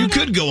 You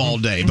could go all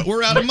day, but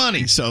we're out of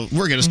money, so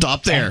we're going to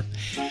stop there.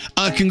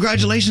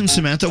 Congratulations,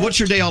 Samantha. What's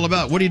your day all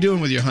about? What are you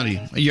doing with your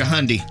honey? Your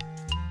hundy?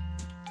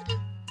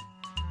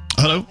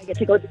 Hello? I get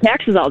to go to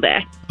taxes all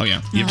day. Oh,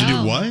 yeah. You have to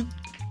do what?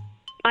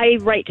 I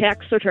write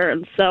tax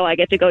returns, so I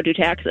get to go do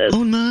taxes.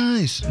 Oh,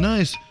 nice.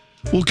 Nice.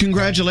 Well,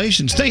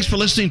 congratulations. Thanks for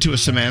listening to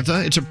us,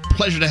 Samantha. It's a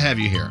pleasure to have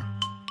you here.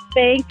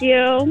 Thank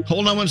you.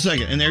 Hold on one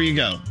second, and there you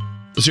go.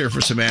 Let's hear it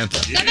for Samantha.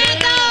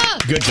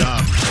 Samantha! Good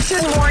job.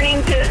 Good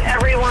morning to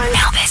everyone.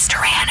 Elvis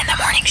Duran in the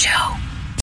morning show.